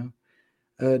you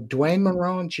know, Dwayne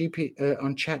Monroe on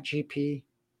on Chat GPT.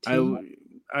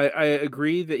 I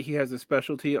agree that he has a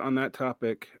specialty on that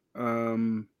topic.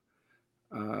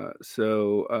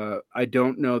 So I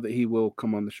don't know that he will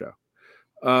come on the show.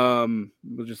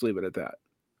 We'll just leave it at that.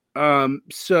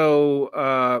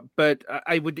 But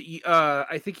I would.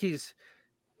 I think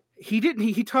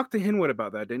he talked to Hinwood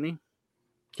about that, didn't he?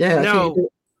 Yeah, I think he No. did.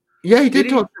 Yeah, he did Did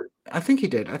he? talk. I think he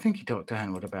did. I think he talked to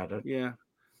Henwood about it. Yeah.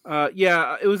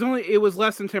 It was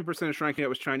less than 10% of shrinking. It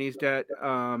was Chinese debt.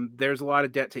 There's a lot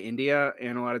of debt to India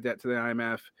and a lot of debt to the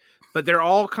IMF, but they're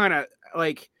all kind of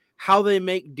like how they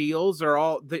make deals are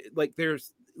all like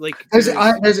there's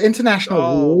international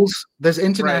rules. There's right.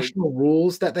 international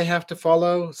rules that they have to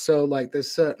follow. So like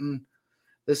there's certain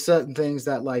things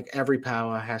that like every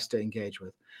power has to engage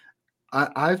with.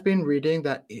 I've been reading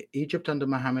that Egypt under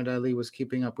Muhammad Ali was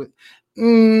keeping up with.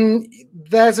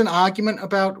 There's an argument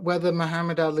about whether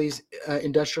Muhammad Ali's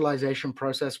industrialization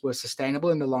process was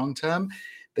sustainable in the long term.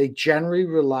 They generally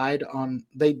relied on,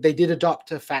 they did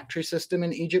adopt a factory system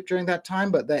in Egypt during that time,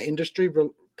 but their industry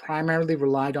primarily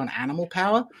relied on animal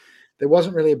power. There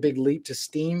wasn't really a big leap to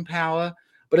steam power.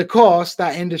 But of course,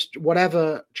 that industry,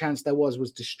 whatever chance there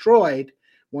was destroyed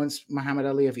once Muhammad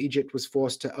Ali of Egypt was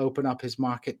forced to open up his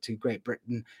market to Great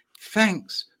Britain,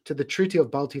 thanks to the Treaty of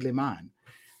Balti Liman,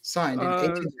 signed in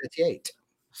 1838.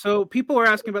 So people are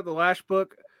asking about the Lash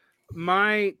book.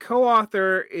 My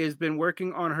co-author has been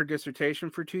working on her dissertation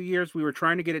for 2 years. We were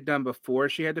trying to get it done before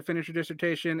she had to finish her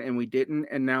dissertation, and we didn't,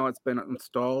 and now it's been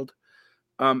installed.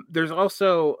 There's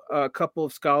also a couple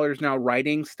of scholars now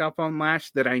writing stuff on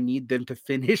Lash that I need them to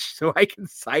finish so I can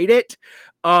cite it.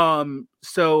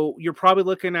 So you're probably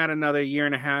looking at another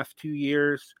 1.5 to 2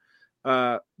 years.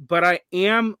 But I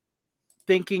am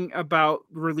thinking about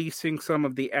releasing some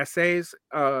of the essays,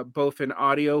 both in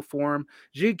audio form.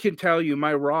 Jig can tell you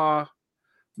my raw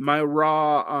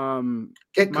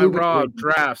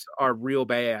drafts are real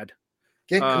bad.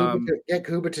 Get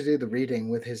Kuba to do the reading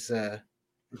with his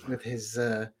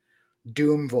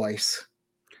doom voice.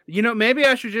 You know, maybe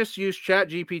I should just use Chat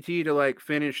GPT to like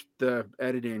finish the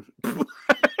editing.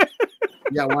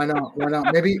 Yeah, why not?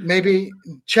 Maybe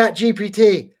Chat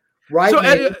GPT,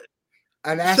 right?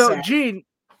 An essay. So, Gene,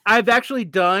 I've actually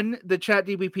done the Chat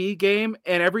GPT game,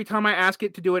 and every time I ask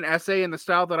it to do an essay in the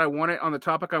style that I want it on the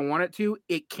topic I want it to,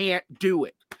 it can't do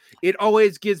it. It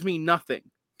always gives me nothing.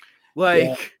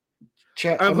 Like,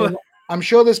 yeah. I'm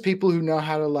sure there's people who know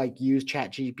how to like use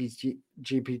Chat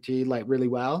GPT like really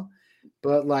well,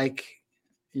 but like,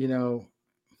 you know,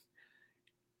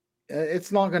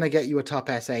 it's not going to get you a top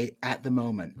essay at the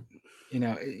moment. You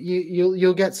know,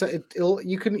 you'll get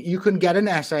you can get an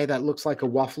essay that looks like a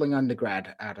waffling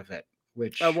undergrad out of it,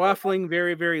 which a waffling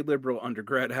very, very liberal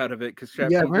undergrad out of it, because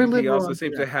Chat GPT also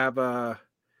seems to have a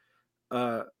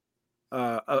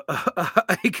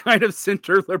kind of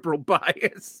center liberal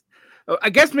bias. I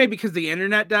guess maybe because the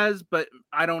internet does, but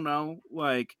I don't know.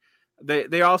 Like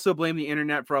they also blame the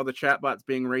internet for all the chatbots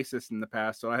being racist in the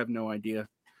past, so I have no idea.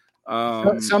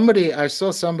 I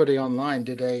saw somebody online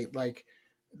did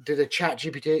a Chat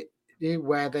GPT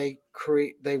where they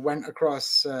went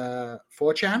across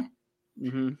 4chan,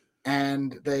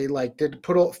 and they like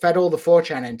fed all the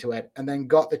 4chan into it, and then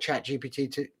got the Chat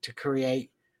GPT to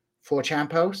create 4chan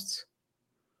posts,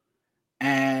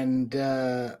 and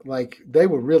like they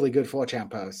were really good 4chan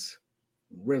posts,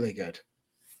 really good.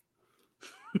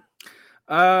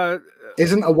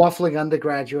 Isn't a waffling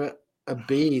undergraduate a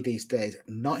B these days?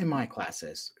 Not in my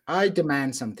classes. I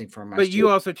demand something from my students. You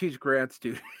also teach grad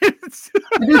students.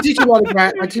 I do teach a lot of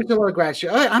grad. I teach a lot of grad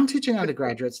students. I'm teaching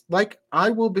undergraduates. Like I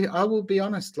will be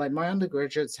honest. Like my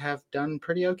undergraduates have done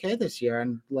pretty okay this year,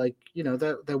 and like you know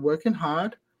they're working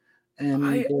hard,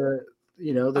 and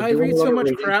you know they're doing read so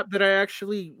much crap that I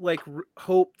actually like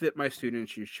hope that my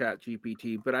students use Chat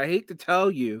GPT. But I hate to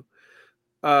tell you,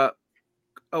 a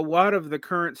lot of the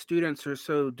current students are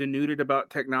so denuded about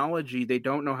technology, they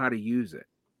don't know how to use it.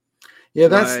 Yeah,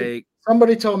 that's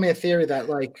somebody told me a theory that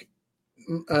like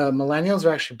millennials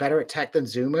are actually better at tech than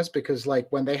Zoomers because, like,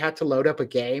 when they had to load up a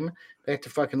game, they had to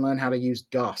fucking learn how to use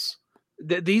DOS.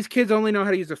 These kids only know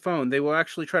how to use a phone. They will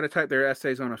actually try to type their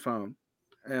essays on a phone.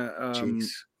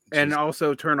 And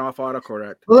also turn off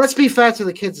autocorrect. Well, let's be fair to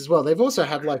the kids as well. They've also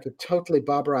had like a totally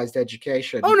barbarized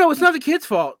education. Oh no, it's not the kids'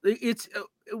 fault. It's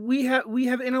we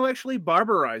have intellectually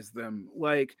barbarized them.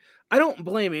 Like, I don't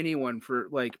blame anyone for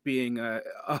like being a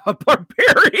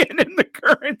barbarian in the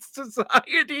current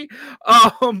society.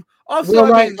 Also,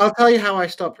 well, I'll tell you how I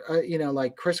stopped.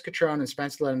 Like Chris Catron and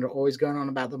Spencer Leonard are always going on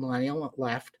about the millennial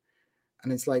left,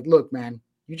 and it's like, look, man,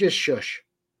 you just shush.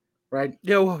 Right?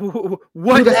 Yeah.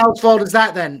 What? Who the hell's fault is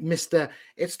that then, Mister?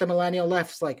 It's the millennial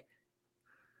left. It's like,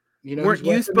 weren't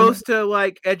you supposed to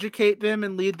like educate them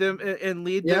and lead them them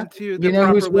to the proper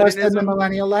who's worse than the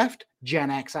millennial left?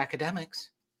 Gen X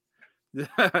academics.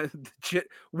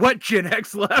 What Gen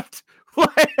X left?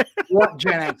 What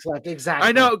Gen X left? Exactly.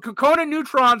 I know. Conan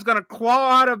Neutron's gonna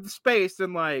claw out of space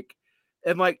and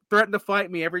threaten to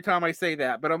fight me every time I say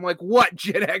that. But I'm like, what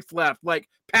Gen X left? Like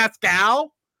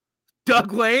Pascal?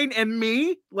 Doug Lane and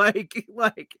me, like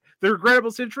the Regrettable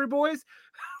Century Boys,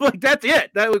 like that's it.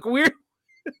 That like we're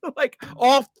like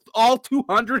all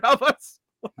 200 of us.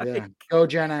 Yeah, go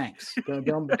Gen X.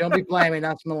 Don't be blaming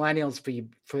us millennials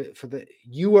for the.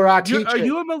 You were our teacher. Are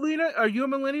you a millennial? Are you a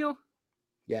millennial?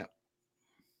 Yeah.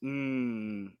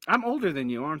 I'm older than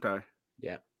you, aren't I?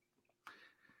 Yeah.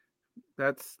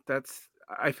 That's.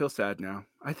 I feel sad now.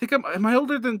 I think am I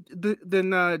older than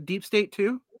Deep State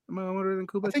too? Am I older than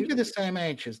Kuba? I think you're the same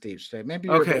age as Deep State. Maybe.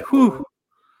 Okay.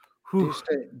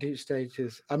 Deep State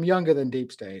is. I'm younger than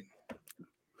Deep State.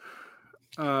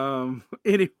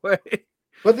 Anyway.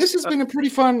 But this has been a pretty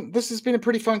fun. This has been a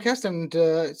pretty fun cast, and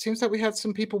it seems that we had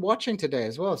some people watching today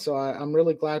as well. So I'm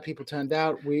really glad people turned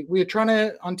out. We're trying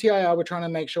to on TIR. We're trying to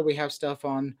make sure we have stuff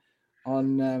on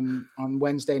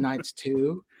Wednesday nights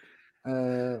too,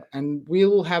 and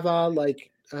we'll have our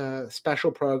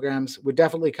special programs. We're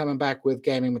definitely coming back with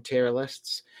gaming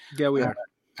materialists. Yeah, we are,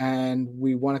 and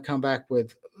we want to come back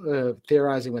with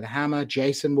theorizing with a hammer.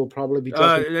 Jason will probably be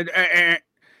dropping.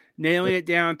 Nailing it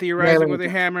down, theorizing with a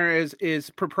hammer is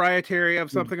proprietary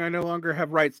of something I no longer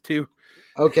have rights to.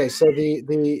 Okay, so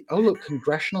the look,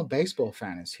 Congressional Baseball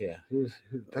Fan is here.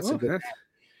 That's a good.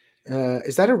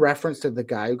 Is that a reference to the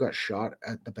guy who got shot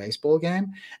at the baseball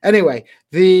game? Anyway,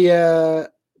 Jason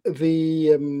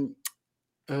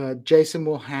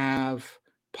will have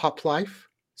Pop Life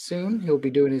soon. He'll be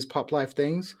doing his Pop Life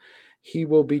things. He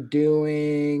will be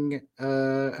doing,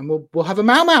 and we'll have a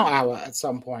Mau Mau hour at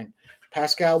some point.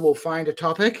 Pascal will find a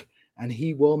topic and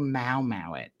he will Mau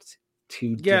it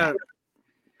to death.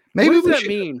 Maybe what does that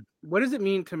mean? What does it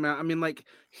mean to Mau? I mean, like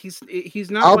he's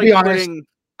not. I'll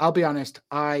be honest.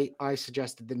 I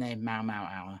suggested the name Mau Mau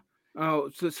hour. Oh,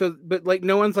 so but like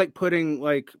no one's like putting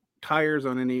like tires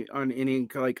on any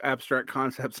like abstract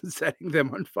concepts and setting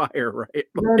them on fire, right?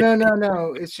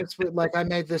 No. It's just like I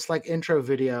made this like intro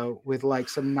video with like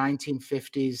some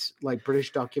 1950s like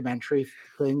British documentary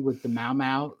thing with the Mau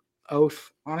Mau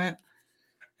oath on it.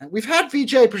 And we've had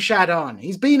Vijay Prashad on.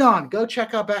 He's been on. Go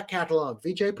check our back catalog.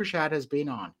 Vijay Prashad has been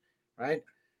on, right?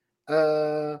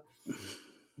 My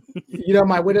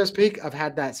Widow's Peak, I've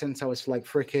had that since I was like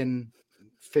freaking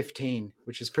 15,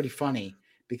 which is pretty funny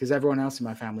because everyone else in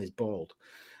my family is bald.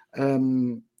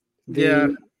 We'll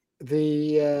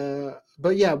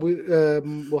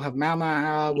have Mau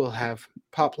Mau, we'll have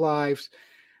Pop Lives.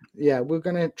 Yeah, we're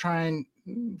gonna try and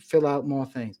fill out more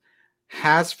things.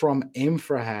 Has from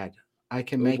Infrahead. I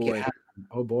can make it happen.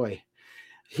 Oh boy.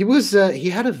 He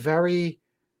had a very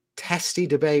testy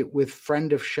debate with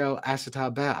friend of show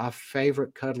Asatar Bear, our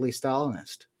favorite cuddly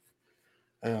Stalinist.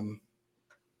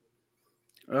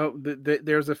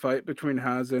 There's a fight between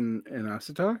Haz and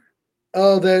Asatar?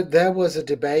 Oh, there was a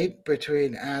debate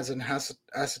between Az and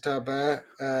Asatar Bear,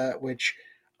 which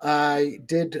I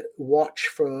did watch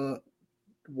for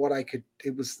what I could.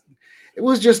 It was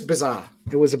just bizarre.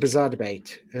 It was a bizarre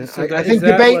debate. I think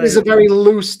debate is a very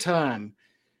loose term.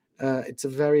 It's a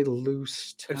very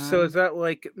loose term. So is that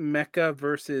like Mecca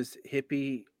versus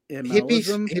hippie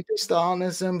MLism? Hippie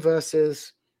Stalinism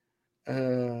versus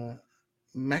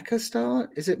Mecca Stalin?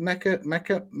 Is it Mecca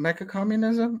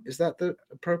communism? Is that the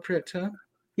appropriate term?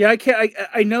 Yeah,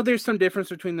 I know there's some difference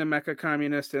between the Mecca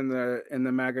communist and the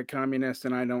MAGA communist,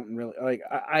 and I don't really like.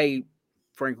 I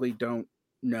frankly don't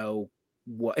know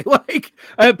what. Like,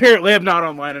 I apparently am not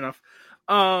online enough.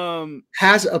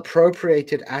 Has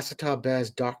appropriated Asatar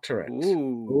Bear's doctorate.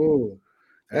 Ooh,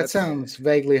 that sounds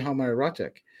vaguely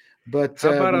homoerotic. But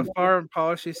how about a foreign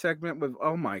policy segment with?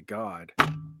 Oh my God.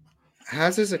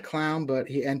 Haz is a clown, but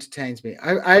he entertains me.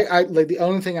 I like the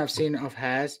only thing I've seen of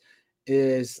Haz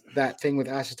is that thing with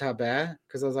Ashita Bear,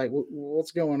 because I was like,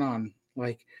 what's going on?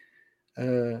 Like,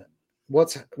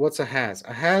 what's a Haz?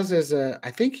 A Haz is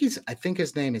I think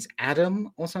his name is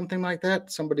Adam or something like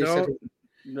that. Somebody said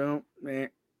no. No,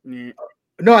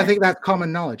 I think that's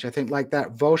common knowledge. I think like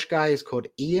that Volsh guy is called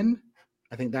Ian.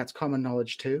 I think that's common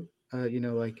knowledge too.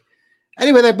 Like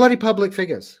anyway, they're bloody public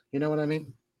figures. You know what I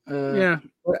mean? Yeah.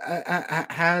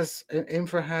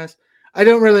 Infra has. I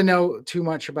don't really know too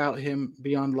much about him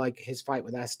beyond like his fight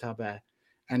with Ashita Bear.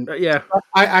 And yeah,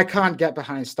 I can't get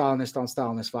behind Stalinist on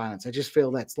Stalinist violence. I just feel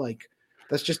that's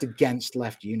just against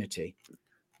left unity.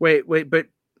 Wait, but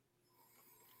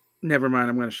never mind.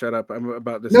 I'm going to shut up. I'm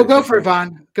about this. No, go for it,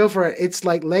 Van. Go for it. It's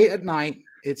like late at night.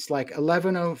 It's like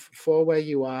 11:04 where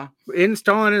you are. In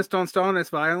Stalinist on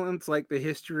Stalinist violence, like the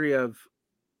history of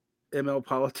ML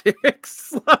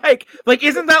politics. like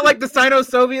isn't that like the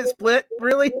Sino-Soviet split?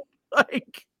 Really?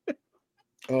 Like,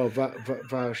 oh,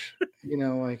 Vash,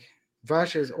 like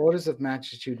Vash is orders of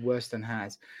magnitude worse than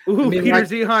Haz. Ooh, Peter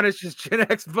Zehan is just Gen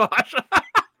X Vash.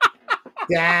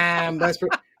 Damn, that's.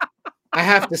 I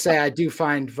have to say, I do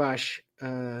find Vash.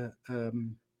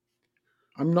 I'm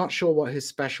not sure what his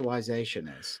specialization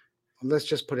is. Let's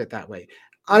just put it that way.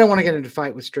 I don't want to get into a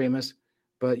fight with streamers,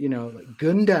 but like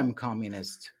Gundam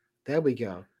communist. There we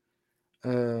go.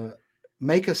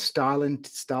 Make a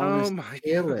Stalinist. Oh my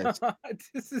God.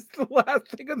 This is the last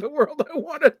thing in the world I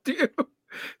want to do.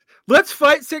 Let's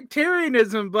fight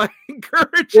sectarianism by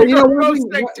encouraging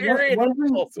sectarian.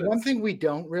 One thing we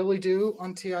don't really do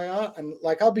on TIR, and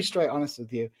like I'll be straight honest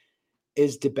with you,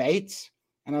 is debates.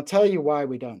 And I'll tell you why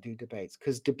we don't do debates.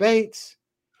 Because debates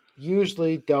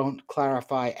usually don't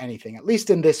clarify anything, at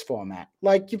least in this format.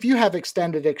 Like if you have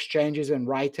extended exchanges in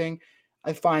writing,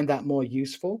 I find that more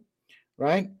useful,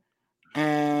 right?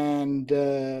 And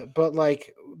but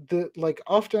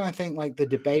often I think like the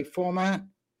debate format,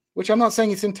 which I'm not saying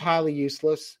it's entirely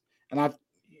useless, and I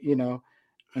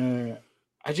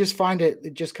just find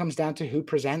it just comes down to who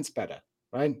presents better,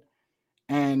 right?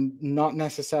 And not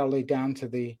necessarily down to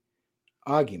the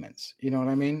arguments. You know what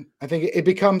I mean? I think it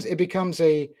becomes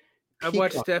a. I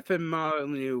watched Stefan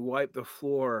Molyneux wipe the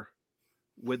floor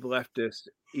with leftists,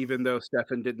 even though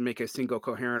Stefan didn't make a single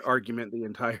coherent argument the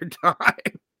entire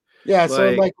time. Yeah,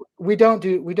 so we don't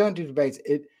do debates.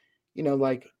 It,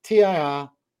 like TIR,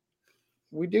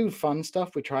 we do fun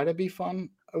stuff. We try to be fun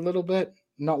a little bit,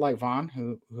 not like Vaughn,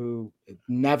 who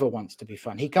never wants to be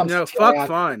fun. He comes. No, fuck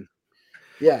fun.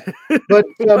 Yeah, but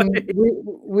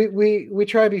we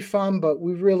try to be fun, but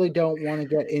we really don't want to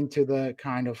get into the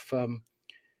kind of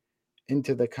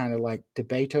like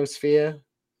debatosphere,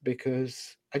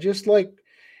 because I just like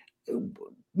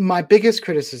my biggest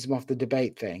criticism of the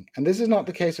debate thing, and this is not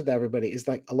the case with everybody, is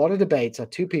like a lot of debates are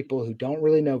two people who don't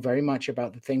really know very much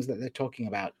about the things that they're talking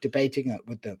about, debating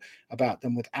about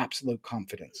them with absolute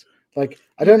confidence. Like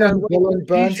I don't know who Dylan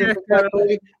Burns is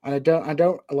exactly, and I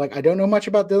don't know much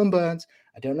about Dylan Burns.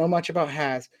 I don't know much about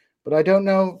Haz, but I don't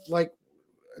know, like,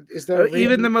 is there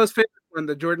even the most famous one,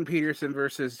 the Jordan Peterson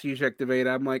versus Zizek debate?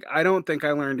 I'm like, I don't think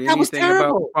I learned anything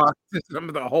about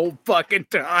Marxism the whole fucking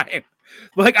time.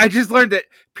 Like, I just learned that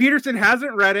Peterson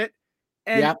hasn't read it,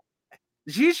 and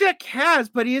Zizek has,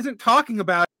 but he isn't talking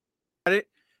about it.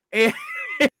 And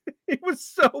it was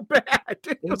so bad.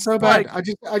 It was so bad. I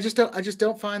just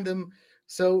don't find them.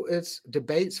 So it's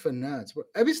debates for nerds.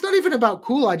 I mean, it's not even about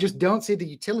cool. I just don't see the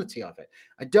utility of it.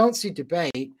 I don't see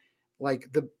debate like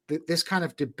this kind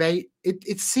of debate.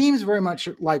 It seems very much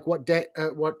like what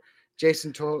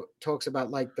Jason talks about,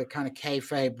 like the kind of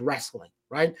kayfabe wrestling,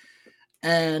 right?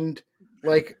 And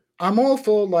like I'm all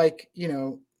for like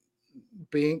trying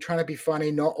to be funny,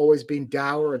 not always being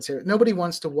dour and serious. Nobody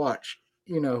wants to watch.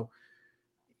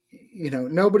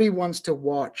 Nobody wants to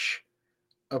watch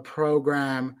a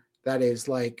program that is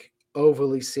like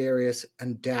overly serious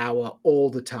and dour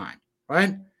all the time,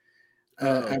 right?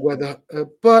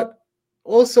 But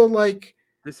also like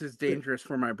this is dangerous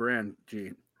for my brand,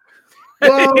 Gene.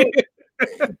 Well,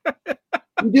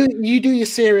 you do your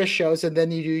serious shows, and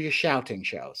then you do your shouting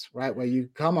shows, right? Where you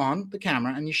come on the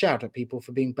camera and you shout at people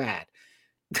for being bad.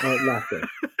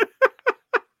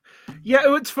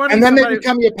 Yeah, it's funny. And then they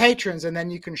become your patrons, and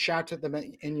then you can shout at them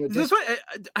in your. This way,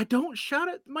 I don't shout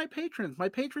at my patrons. My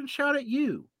patrons shout at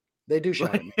you. They do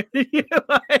shout at me.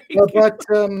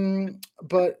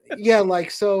 But yeah,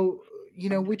 like so,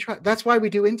 we try. That's why we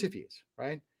do interviews,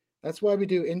 right? That's why we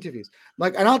do interviews.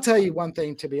 Like, and I'll tell you one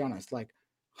thing, to be honest, like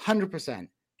 100%.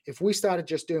 If we started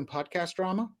just doing podcast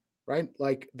drama, right?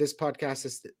 Like this podcast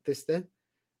is this, and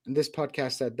this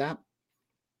podcast said that,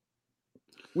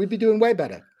 we'd be doing way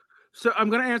better. So I'm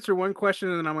going to answer one question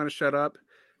and then I'm going to shut up.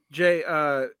 Jay,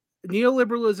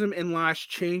 neoliberalism in Lasch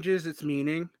changes its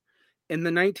meaning. In the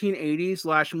 1980s,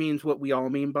 Lasch means what we all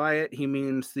mean by it. He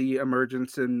means the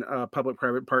emergence in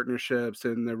public-private partnerships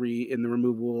and the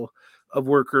removal of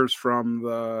workers from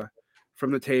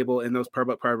the table in those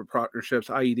public-private partnerships,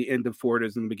 i.e., the end of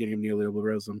Fordism and the beginning of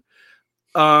neoliberalism.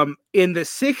 In the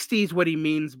 60s, what he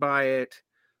means by it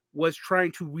was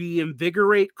trying to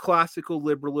reinvigorate classical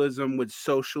liberalism with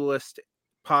socialist,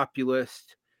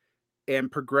 populist,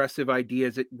 and progressive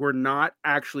ideas that were not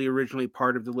actually originally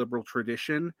part of the liberal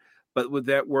tradition, but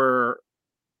that were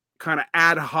kind of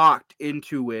ad hoc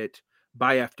into it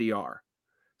by FDR.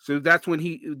 So that's what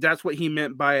he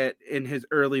meant by it in his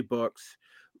early books.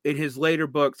 In his later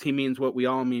books, he means what we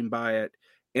all mean by it.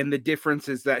 And the difference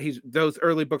is that those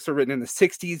early books are written in the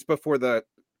 60s before the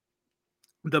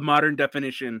modern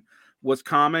definition was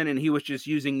common, and he was just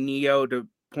using neo to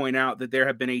point out that there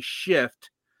had been a shift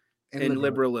in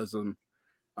liberalism.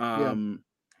 So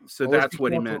always that's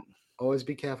what he meant. Always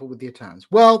be careful with your terms.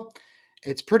 Well,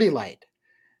 it's pretty late.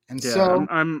 And yeah, so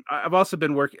I've also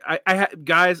been working. I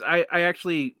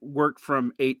actually worked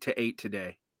from 8 to 8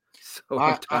 today. So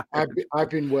I've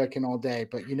been working all day,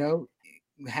 but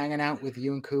hanging out with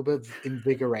you and Kuba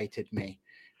invigorated me.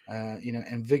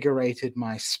 Invigorated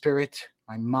my spirit,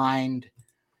 my mind,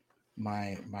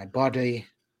 my body.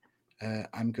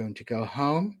 I'm going to go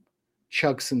home,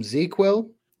 chug some ZzzQuil,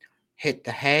 hit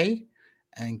the hay,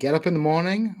 and get up in the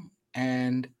morning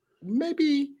and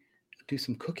maybe do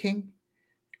some cooking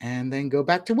and then go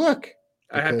back to work.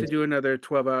 I have to do another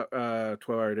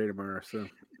 12-hour day tomorrow. So,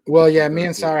 well, yeah, me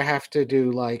and Sarah have to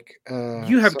do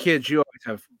you have kids. You always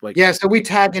have yeah. So we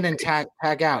tag in and tag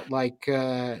out.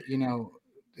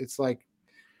 It's like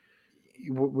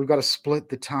we've got to split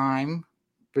the time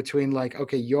between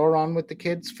okay, you're on with the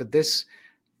kids for this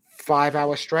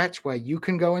 5-hour stretch where you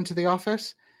can go into the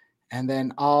office. And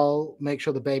then I'll make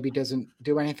sure the baby doesn't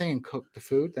do anything and cook the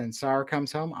food. Then Sarah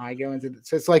comes home. I go into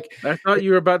so it's like I thought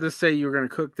you were about to say you were going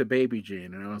to cook the baby,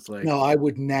 Gene, and I was like, no, I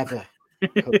would never.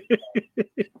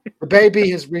 The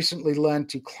baby has recently learned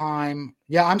to climb.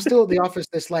 Yeah, I'm still at the office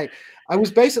this late. I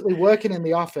was basically working in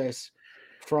the office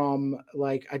from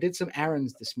I did some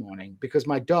errands this morning because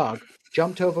my dog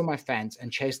jumped over my fence and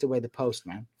chased away the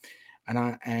postman,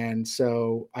 and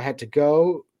so I had to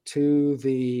go to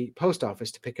the post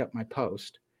office to pick up my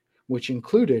post, which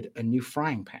included a new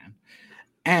frying pan.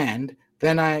 And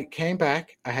then I came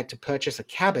back. I had to purchase a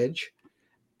cabbage.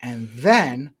 And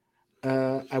then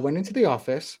I went into the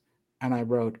office and I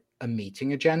wrote a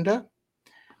meeting agenda.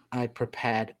 I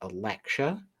prepared a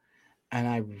lecture. And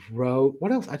I wrote,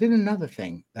 what else? I did another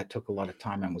thing that took a lot of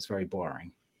time and was very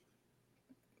boring.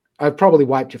 I probably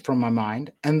wiped it from my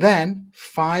mind. And then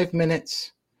 5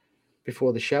 minutes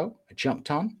before the show, I jumped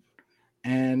on,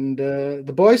 and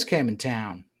the boys came in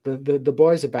town. The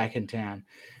boys are back in town,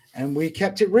 and we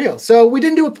kept it real. So we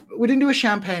didn't do a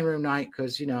champagne room night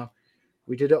because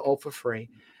we did it all for free.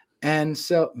 And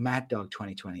so Mad Dog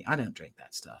 2020. I don't drink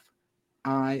that stuff.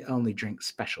 I only drink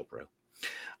Special Brew.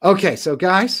 Okay, so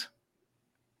guys,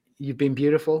 you've been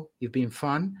beautiful. You've been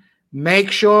fun.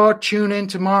 Make sure tune in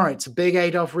tomorrow. It's a big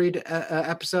Adolf Reed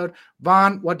episode.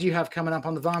 Vaughn, what do you have coming up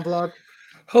on the Vaughn blog?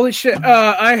 Holy shit!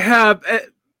 I have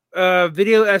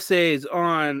video essays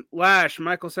on Lasch,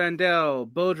 Michael Sandel,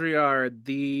 Baudrillard,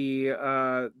 the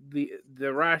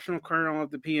rational kernel of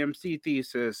the PMC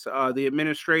thesis, the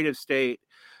administrative state,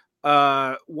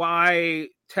 why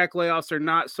tech layoffs are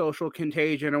not social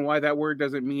contagion, and why that word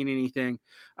doesn't mean anything.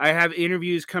 I have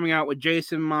interviews coming out with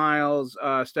Jason Miles,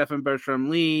 Stefan Bertram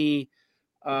Lee,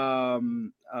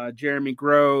 Jeremy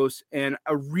Gross, and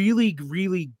a really,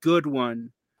 really good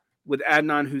one with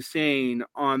Adnan Hussein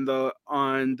on the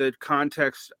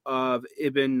context of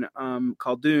Ibn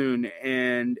Khaldun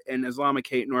and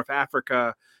Islamicate North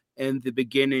Africa and the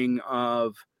beginning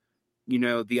of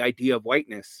the idea of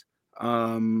whiteness.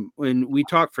 When we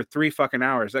talked for 3 fucking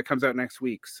hours, that comes out next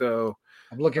week. So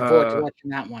I'm looking forward to watching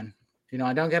that one.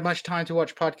 I don't get much time to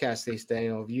watch podcasts these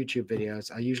days or YouTube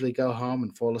videos. I usually go home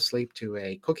and fall asleep to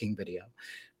a cooking video,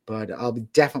 but I'll be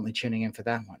definitely tuning in for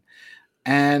that one.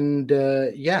 And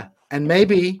and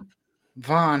maybe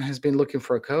Vaughn has been looking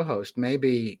for a co-host.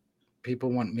 Maybe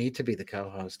people want me to be the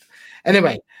co-host.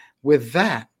 Anyway, with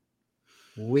that,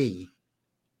 we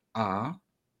are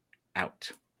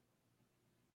out.